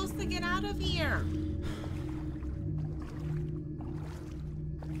supposed to get out of here?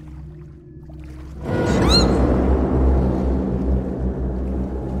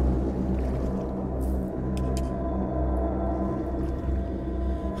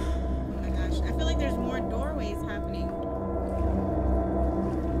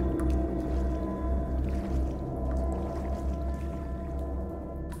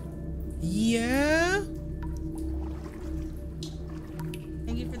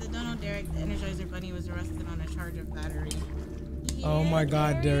 Oh my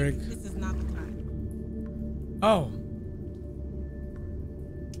God, Derek. This is not the time. Oh.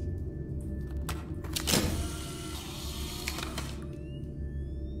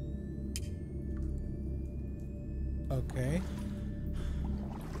 Okay.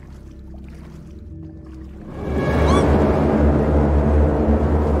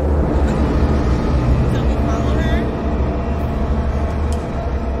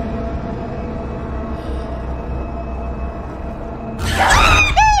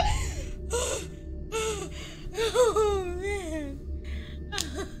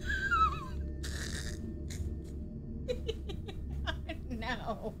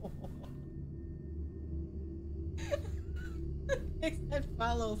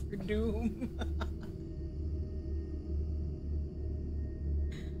 For doom.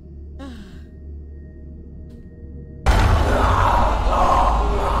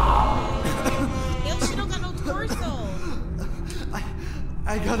 Yo, she don't got no torso.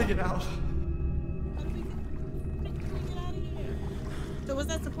 I gotta get out. How do we get out of here? So was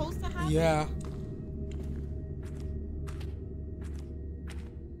that supposed to happen? Yeah.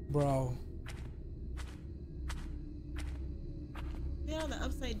 Bro. The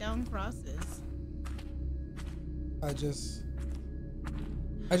upside down crosses. I just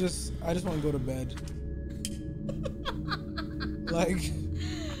want to go to bed. Like,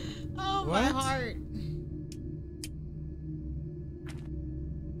 oh, what? My heart.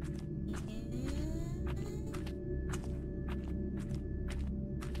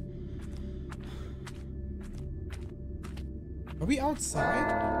 Are we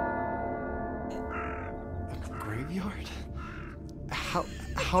outside? A graveyard?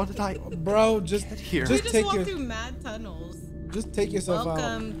 How did I, bro? Just get here? We just take walked your, through mad tunnels. Just take yourself out.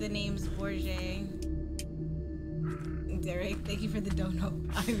 Welcome. The name's Borge. Derek, thank you for the donut.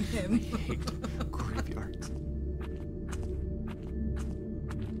 I'm him. I hate graveyards.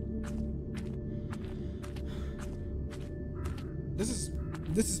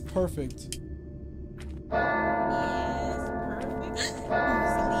 This is perfect. Yes, perfect.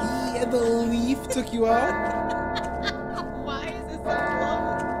 Yeah, the leaf took you out. Why is it so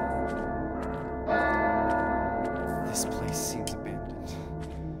close? This place seems abandoned.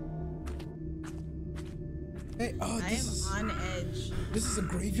 Hey, oh, I am on edge. This is a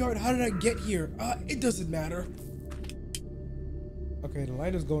graveyard. How did I get here? It doesn't matter. Okay, the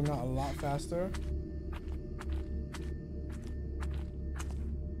light is going out a lot faster.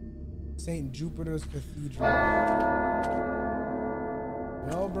 St. Jupiter's Cathedral.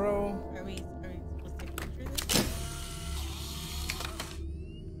 Well, bro. Are we supposed to picture this?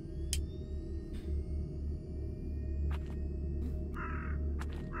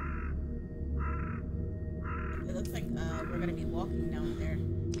 It looks like we're gonna be walking down there.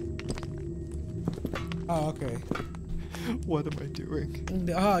 Oh, okay. What am I doing?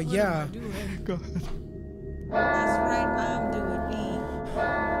 Yeah. God. That's right, I'm doing me.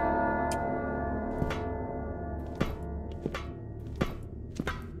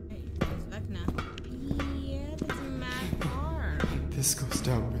 Hey, it's back now. Yeah, that's a mad car. This goes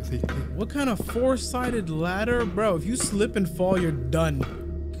down really deep. What kind of four-sided ladder? Bro, if you slip and fall, you're done.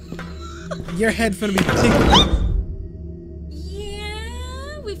 Your head finna be ticking.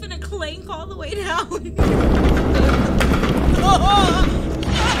 Yeah, we finna clank all the way down.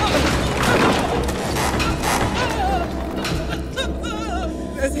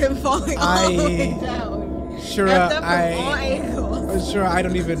 That's him falling all the way down. Sure, That's up from all angles. Sure, I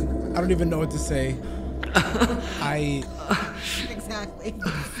don't even know what to say. Exactly.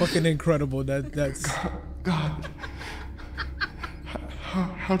 Fucking incredible. That's God.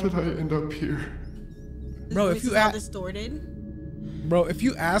 How did I end up here? Bro, This if you is all ask, distorted. Bro, if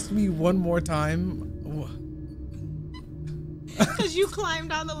you ask me one more time. Because you climbed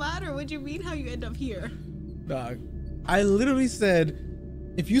down the ladder. What do you mean how you end up here? Dog, I literally said,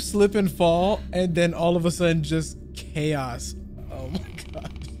 if you slip and fall and then all of a sudden just chaos. Oh my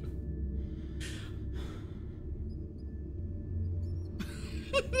god.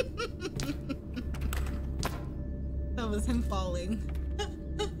 That was him falling.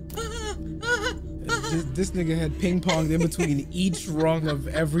 This nigga had ping ponged in between each rung of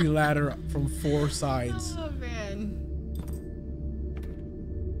every ladder from 4 sides. Oh man.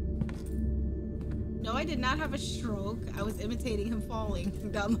 No, I did not have a stroke. I was imitating him falling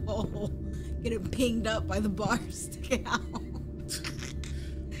down the hole, getting pinged up by the bar sticking out.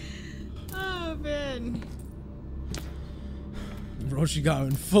 Oh man. Roshi got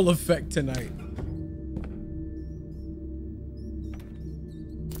in full effect tonight.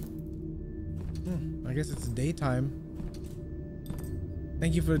 I guess it's daytime.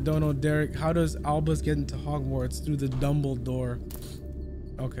 Thank you for the dono, Derek. How does Albus get into Hogwarts? Through the Dumbledore.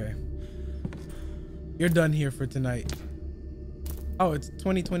 Okay. You're done here for tonight. Oh, it's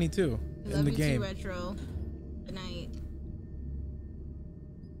 2022 in the game. Retro. Good night.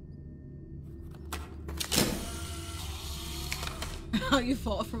 How you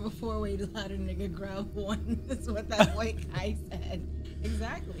fall from a 4-way ladder, nigga, grab one. That's what that white guy said.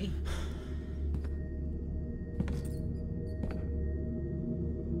 Exactly.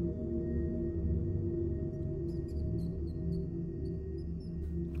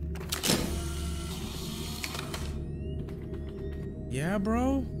 Yeah,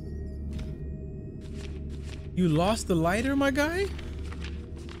 bro. You lost the lighter, my guy?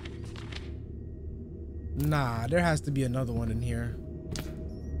 Nah, there has to be another one in here.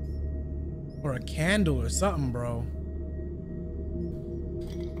 Or a candle or something, bro.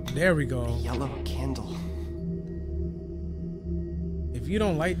 There we go. Yellow candle. If you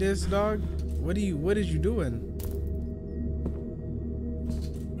don't like this, dog, what is you doing?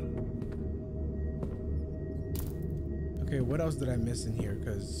 Okay, what else did I miss in here?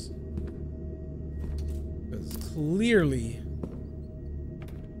 Because clearly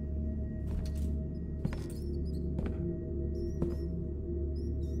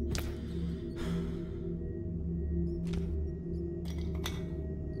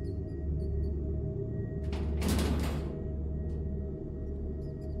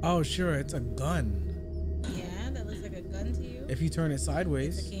oh sure, it's a gun. Yeah, that looks like a gun to you. If you turn it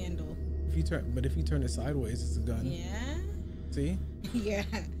sideways. It's a candle. If you turn it sideways, it's a gun. Yeah. See? Yeah,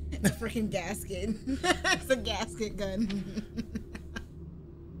 a freaking gasket. It's a gasket gun.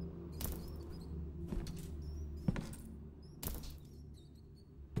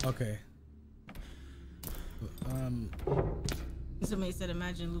 Okay. Somebody said,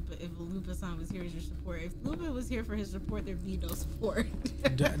 imagine Lupa, if Lupa-san was here as your support. If Lupa was here for his support, there'd be no support.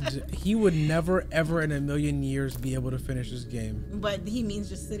 He would never, ever in a million years be able to finish this game. But he means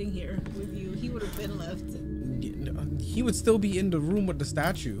just sitting here with you. He would have been left. He would still be in the room with the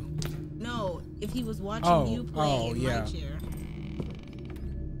statue. No, if he was watching you play in my chair.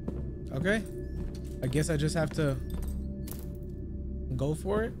 Okay. I guess I just have to go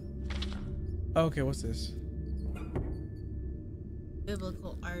for it. Okay, what's this?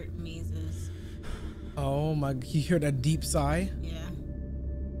 Biblical art mazes. Oh my, you hear that deep sigh? Yeah.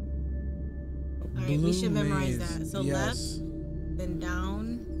 All right, we should memorize that. So left, then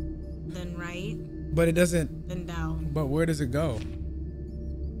down, then right. But it doesn't. Then down. But where does it go?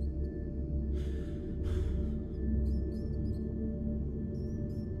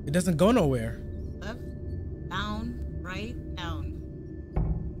 It doesn't go nowhere. Left, down, right, down.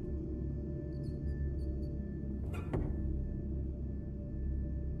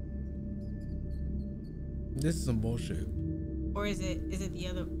 This is some bullshit. Or is it the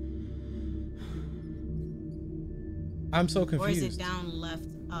other? I'm so confused. Or is it down, left,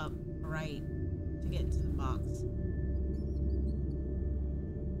 up, right to get to the box?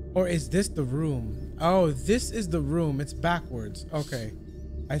 Or is this the room? Oh, this is the room. It's backwards. Okay.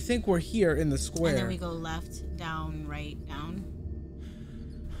 I think we're here in the square. And then we go left, down, right, down.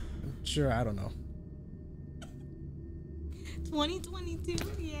 Sure, I don't know. 2022,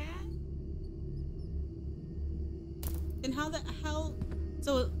 yeah. And how the hell?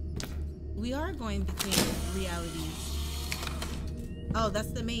 So we are going between realities. Oh,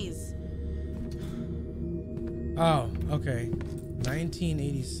 that's the maze. Oh, okay.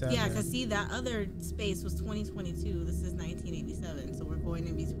 1987. Yeah, because see, that other space was 2022. This is 1987. So we're going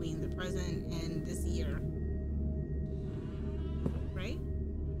in between the present and this year. Right?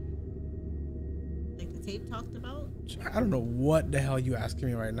 Like the tape talked about? I don't know what the hell you asking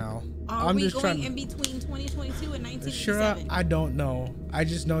me right now. Are we going in between 2022 and 1957? Sure, I don't know. I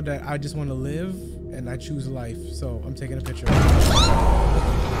just know that I just want to live and I choose life. So I'm taking a picture. See?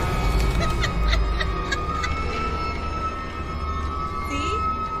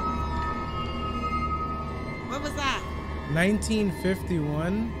 What was that?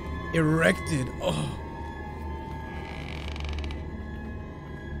 1951. Erected. Oh.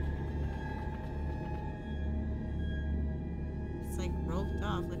 It's like roped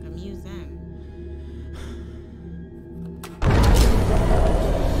off like a museum.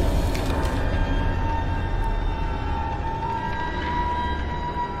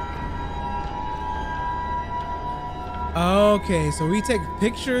 Okay, so we take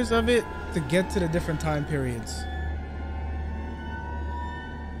pictures of it to get to the different time periods.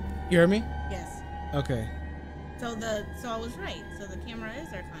 You hear me? Yes. Okay. So I was right. So the camera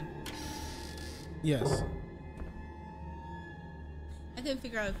is our time. Yes. I couldn't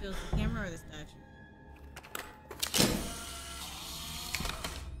figure out if it was the camera or the statue.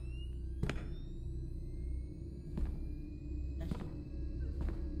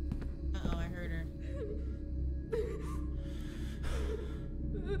 Uh-oh, I heard her.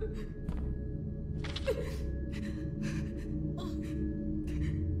 Oh,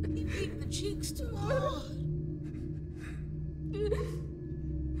 he beat the cheeks too hard. I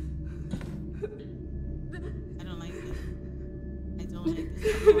don't like this. I don't like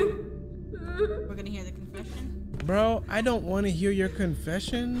this. We're gonna hear the confession. Bro, I don't want to hear your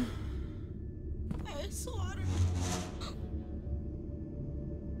confession. I slaughtered.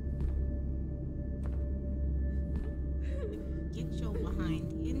 Get your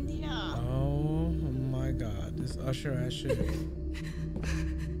behind India. Oh my God, this usher ass shit.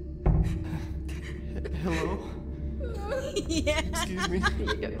 Hello? Yeah. Excuse me?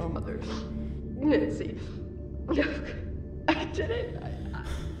 You get my mother. Nancy. I did it.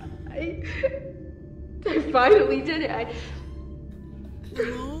 I finally did it.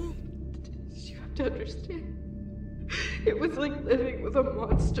 Hello? You have to understand. It was like living with a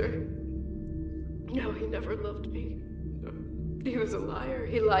monster. No, he never loved me. He was a liar.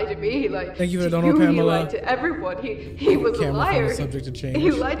 He lied to me. He lied Thank you for to the donor, you. Pamela. He lied to everyone. He was a liar. The subject to change.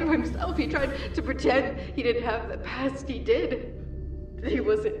 He lied to himself. He tried to pretend he didn't have the past he did. He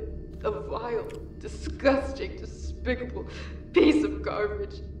wasn't a vile, disgusting, despicable piece of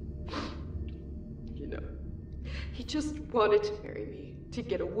garbage. You know, he just wanted to marry me, to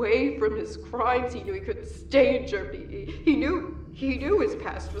get away from his crimes. He knew he couldn't stay in Germany. He knew his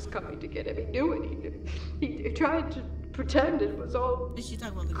past was coming to get him. He knew it. He tried to pretend it was all. Did she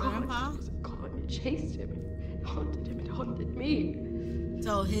talk about the gone. grandpa? It was gone. It chased him. It haunted him. It haunted me.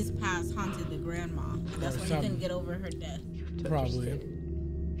 So his past haunted the grandma. That's why he couldn't get over her death. Probably.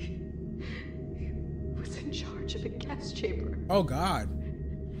 He was in charge of a gas chamber. Oh God.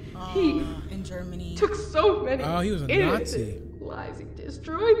 He in Germany took so many. Oh, he was a innocent Nazi. lives. He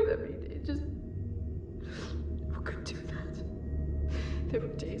destroyed them. He just. Who could do that? There were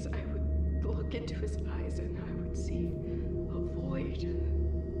days I would look into his eyes and I would see a void,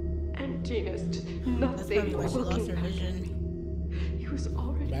 emptiness, just nothing looking back at me. He was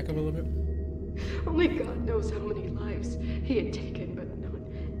already back up a little bit. Only God knows how many lives he had taken, but not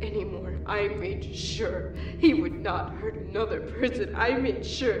anymore. I made sure he would not hurt another person. I made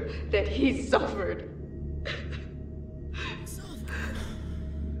sure that he suffered.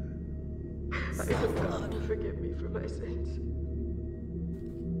 I hope God will forgive me for my sins.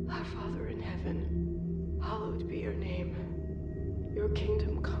 Our Father in heaven, hallowed be your name. Your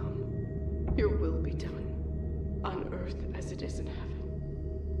kingdom come, your will be done, on earth as it is in heaven.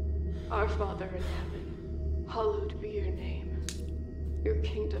 Our Father in heaven, hallowed be your name. Your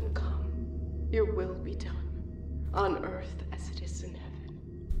kingdom come, your will be done, on earth as it is in heaven.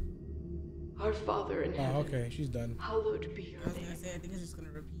 Our Father in heaven. Oh, okay, she's done. Hallowed be your name. I think it's just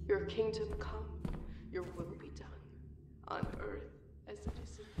gonna repeat. Your kingdom come, your will be done, on earth as it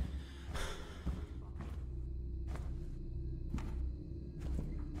is in heaven.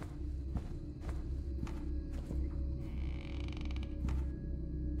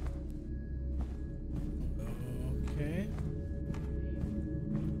 Okay.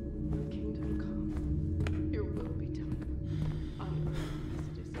 Your kingdom come, your will be done, on earth as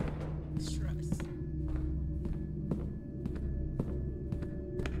it is in heaven. Stress.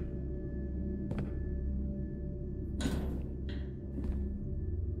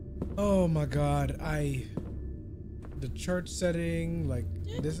 Oh my God, the church setting, like,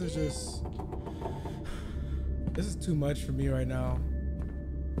 this is too much for me right now.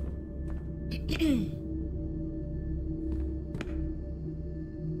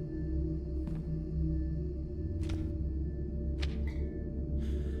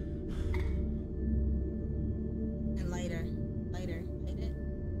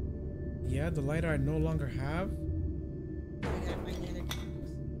 had the lighter I no longer have?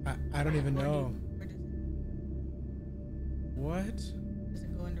 I don't even know. What? Does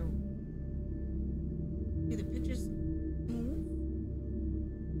it go under? Do the pictures move?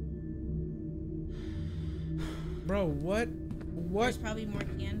 Bro, what? There's probably more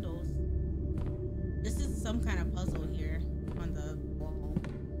candles. This is some kind of puzzle here on the wall.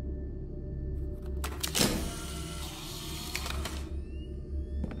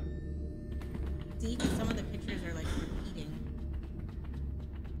 See, some of the pictures are like repeating.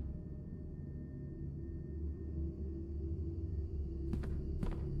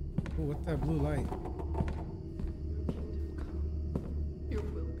 Ooh, what's that blue light? Your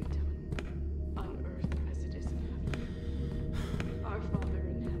will be done, on earth as it is in heaven. Our Father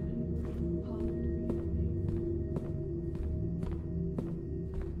in heaven, hallowed be your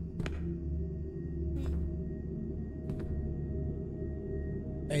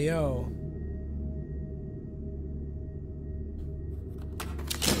name. Hey, yo.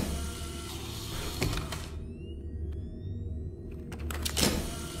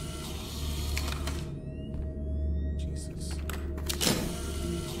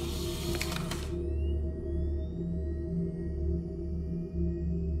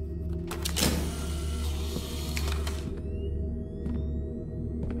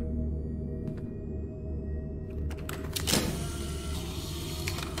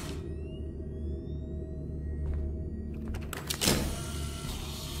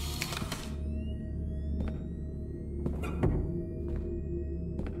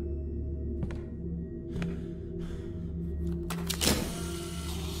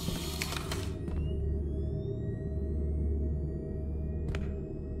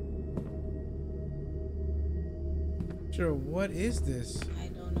 Sure, what is this? I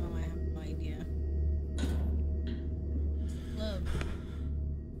don't know. I have no idea. Club.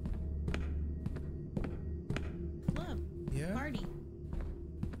 Club. Yeah. Party.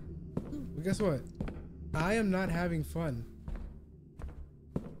 Well, guess what? I am not having fun.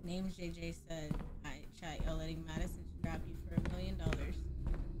 Names JJ said, "Alright, chat. Y'all letting Madison strap you for $1 million."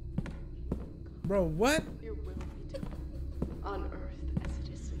 Bro, what? Your will be done, on earth as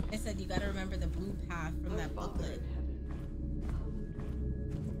it is in heaven. It said you gotta remember the blue path from that booklet.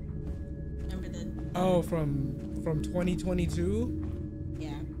 Remember the? Oh, from 2022?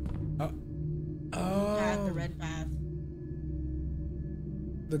 Yeah. Oh. Path, the red path.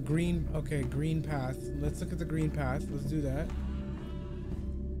 The green. Okay, green path. Let's look at the green path. Let's do that.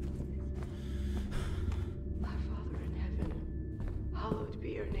 Our Father in heaven, hallowed be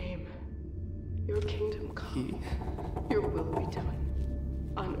your name. Your kingdom come. Your will be done,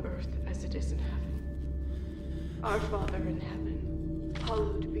 on earth as it is in heaven. Our Father in heaven,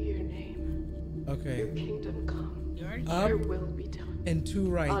 hallowed be your name. Okay. Your kingdom come. Up Your will be done. and two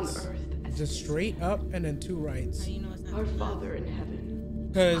rights. On earth as Just straight up and then two rights. How do you know it's not Our blue? Father in heaven.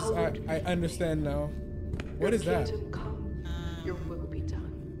 Because I understand now. What is that? Your kingdom come. Your will be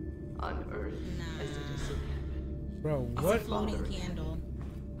done, on earth as it is in heaven. Bro, It's what? a floating candle.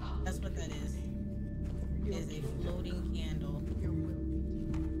 That's what that is. It is a floating candle. Your will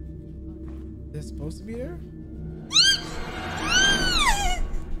be done. They're supposed to be there?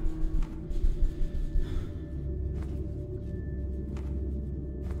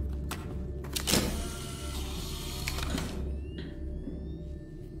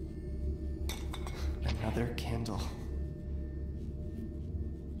 Another candle.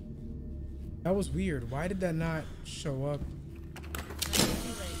 That was weird. Why did that not show up?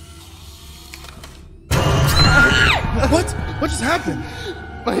 What? What just happened?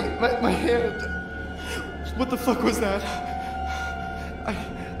 My hand. What the fuck was that?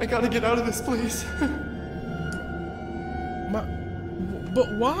 I gotta get out of this place. But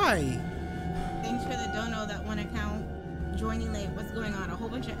why? Thanks for the dono, that one account. Joining late. What's going on? A whole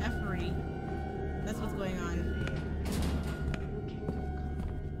bunch of effery. That's what's going on.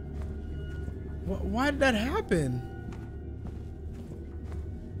 Why did that happen?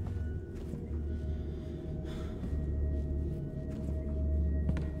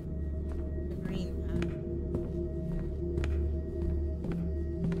 The green path.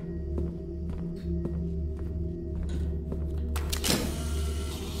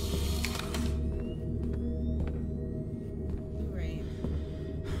 Right.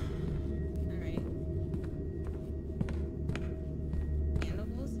 Alright. Candle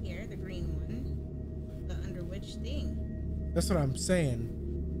goes here, the green one. But under which thing? That's what I'm saying.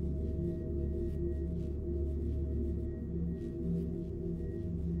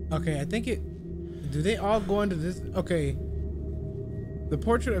 Okay, I think it... Do they all go into this? Okay. The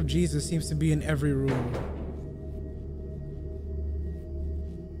portrait of Jesus seems to be in every room.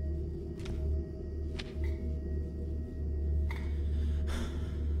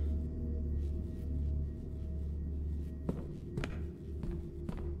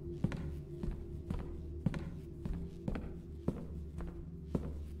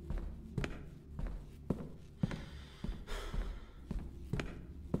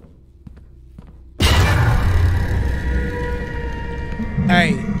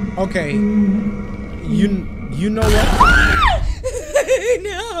 Hey, okay. You know what?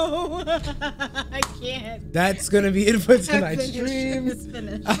 No, I can't. That's gonna be it for tonight's stream.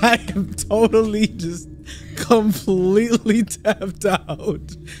 I am totally just completely tapped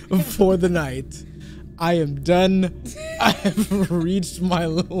out for the night. I am done. I have reached my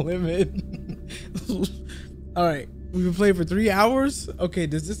limit. All right, we've been playing for 3 hours. Okay,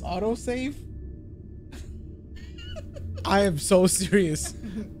 does this auto save? I am so serious.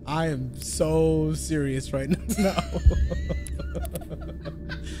 I am so serious right now.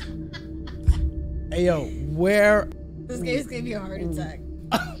 Hey yo, where? This game's gonna be a heart attack.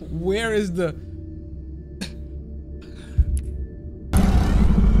 Where is the?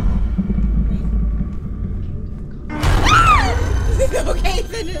 Okay,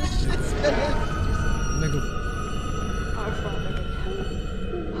 finish. It's finished. Nigga. Our Father in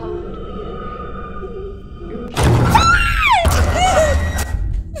heaven, hallowed be your name.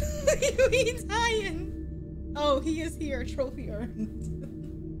 He's dying. Oh, he is here. Trophy earned.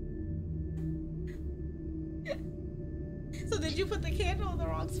 So did you put the candle in the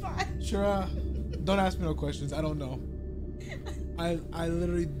wrong spot? Sure. Don't ask me no questions. I don't know. I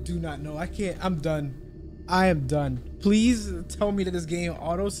literally do not know. I can't. I'm done. I am done. Please tell me that this game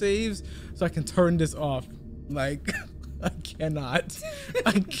auto saves so I can turn this off. Like, I cannot.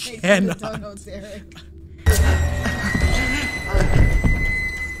 I cannot. Don't know, Derek.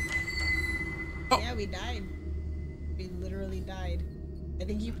 Oh. Yeah, we died. We literally died. I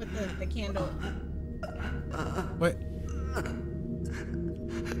think you put the candle. What?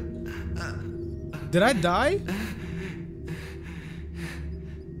 Did I die?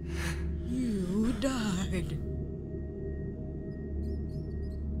 You died.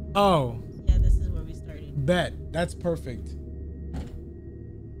 Oh. Yeah, this is where we started. Bet. That's perfect.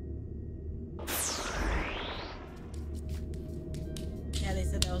 Yeah, they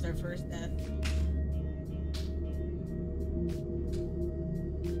said that was our first death.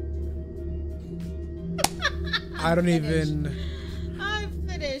 I don't even. I'm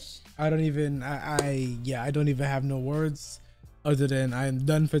finished. I don't even. Yeah, I don't even have no words other than I am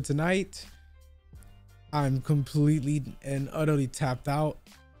done for tonight. I'm completely and utterly tapped out.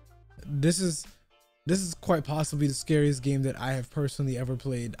 This is quite possibly the scariest game that I have personally ever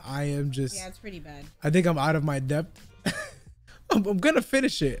played. I am just. Yeah, it's pretty bad. I think I'm out of my depth. I'm gonna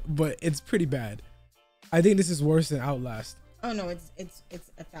finish it, but it's pretty bad. I think this is worse than Outlast. Oh no, it's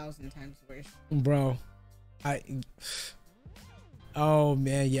 1,000 times worse. Bro, oh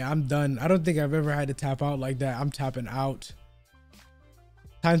man, yeah, I'm done. I don't think I've ever had to tap out like that. I'm tapping out.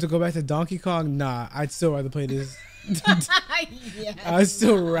 Time to go back to Donkey Kong? Nah, I'd still rather play this. Yeah, I'd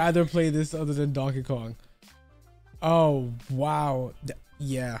still rather play this other than Donkey Kong. Oh wow,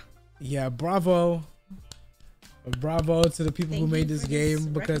 yeah, bravo to the people who made this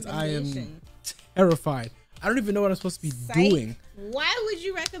game, because I am terrified. I don't even know what I'm supposed to be doing. Why would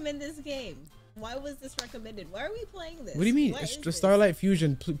you recommend this game? Why was this recommended? Why are we playing this? What do you mean? Starlight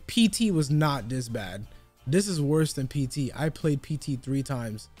Fusion PT was not this bad. This is worse than PT. I played PT 3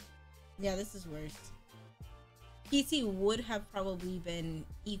 times. Yeah, this is worse. PT would have probably been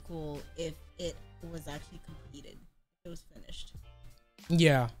equal if it was actually completed. It was finished.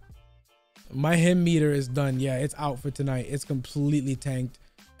 Yeah. My him meter is done. Yeah, it's out for tonight. It's completely tanked.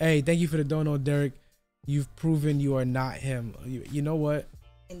 Hey, thank you for the dono, Derek. You've proven you are not him. You know what?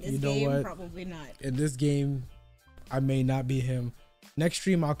 In this game, probably not. In this game, I may not be him. Next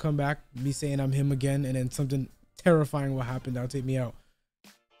stream, I'll come back, be saying I'm him again, and then something terrifying will happen that'll take me out.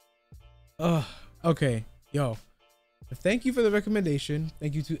 Okay. Yo, thank you for the recommendation.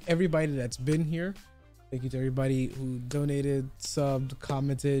 Thank you to everybody that's been here. Thank you to everybody who donated, subbed,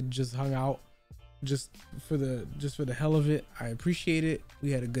 commented, just hung out, just for the hell of it. I appreciate it.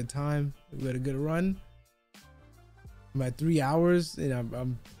 We had a good time. We had a good run. I'm at 3 hours and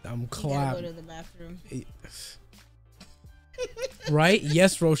I'm clapped. You gotta go to the bathroom. Right?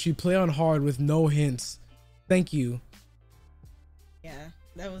 Yes, Roshi. Play on hard with no hints. Thank you. Yeah,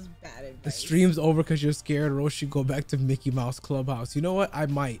 that was bad advice. The stream's over because you're scared. Roshi, go back to Mickey Mouse Clubhouse. You know what? I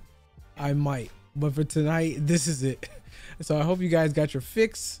might. But for tonight, this is it. So I hope you guys got your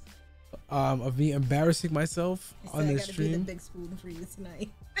fix of me embarrassing myself on this stream. Be the big spoon for you tonight.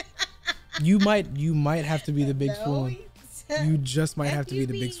 You might have to be the big spoon. You just might have to be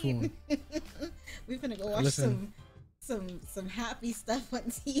the big spoon. We're gonna go watch some happy stuff on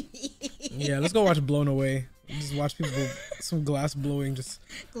TV. Yeah, let's go watch Blown Away. Just watch people, some glass blowing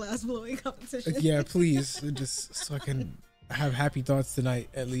competition. Yeah, please, just so I can have happy thoughts tonight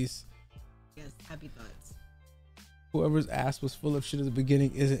at least. Yes, happy thoughts. Whoever's ass was full of shit at the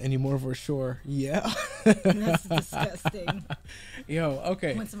beginning isn't anymore for sure. Yeah. That's disgusting. Yo,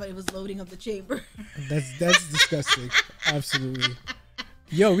 okay. When somebody was loading up the chamber. That's disgusting. Absolutely.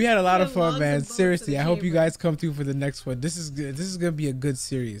 Yo, we had a lot of fun, man. Seriously, I hope you guys come through for the next one. This is good. This is gonna be a good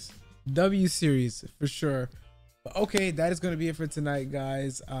series. W series for sure. But okay, that is gonna be it for tonight,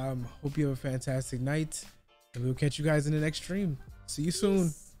 guys. Hope you have a fantastic night, and we'll catch you guys in the next stream. See you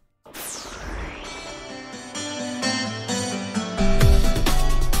soon.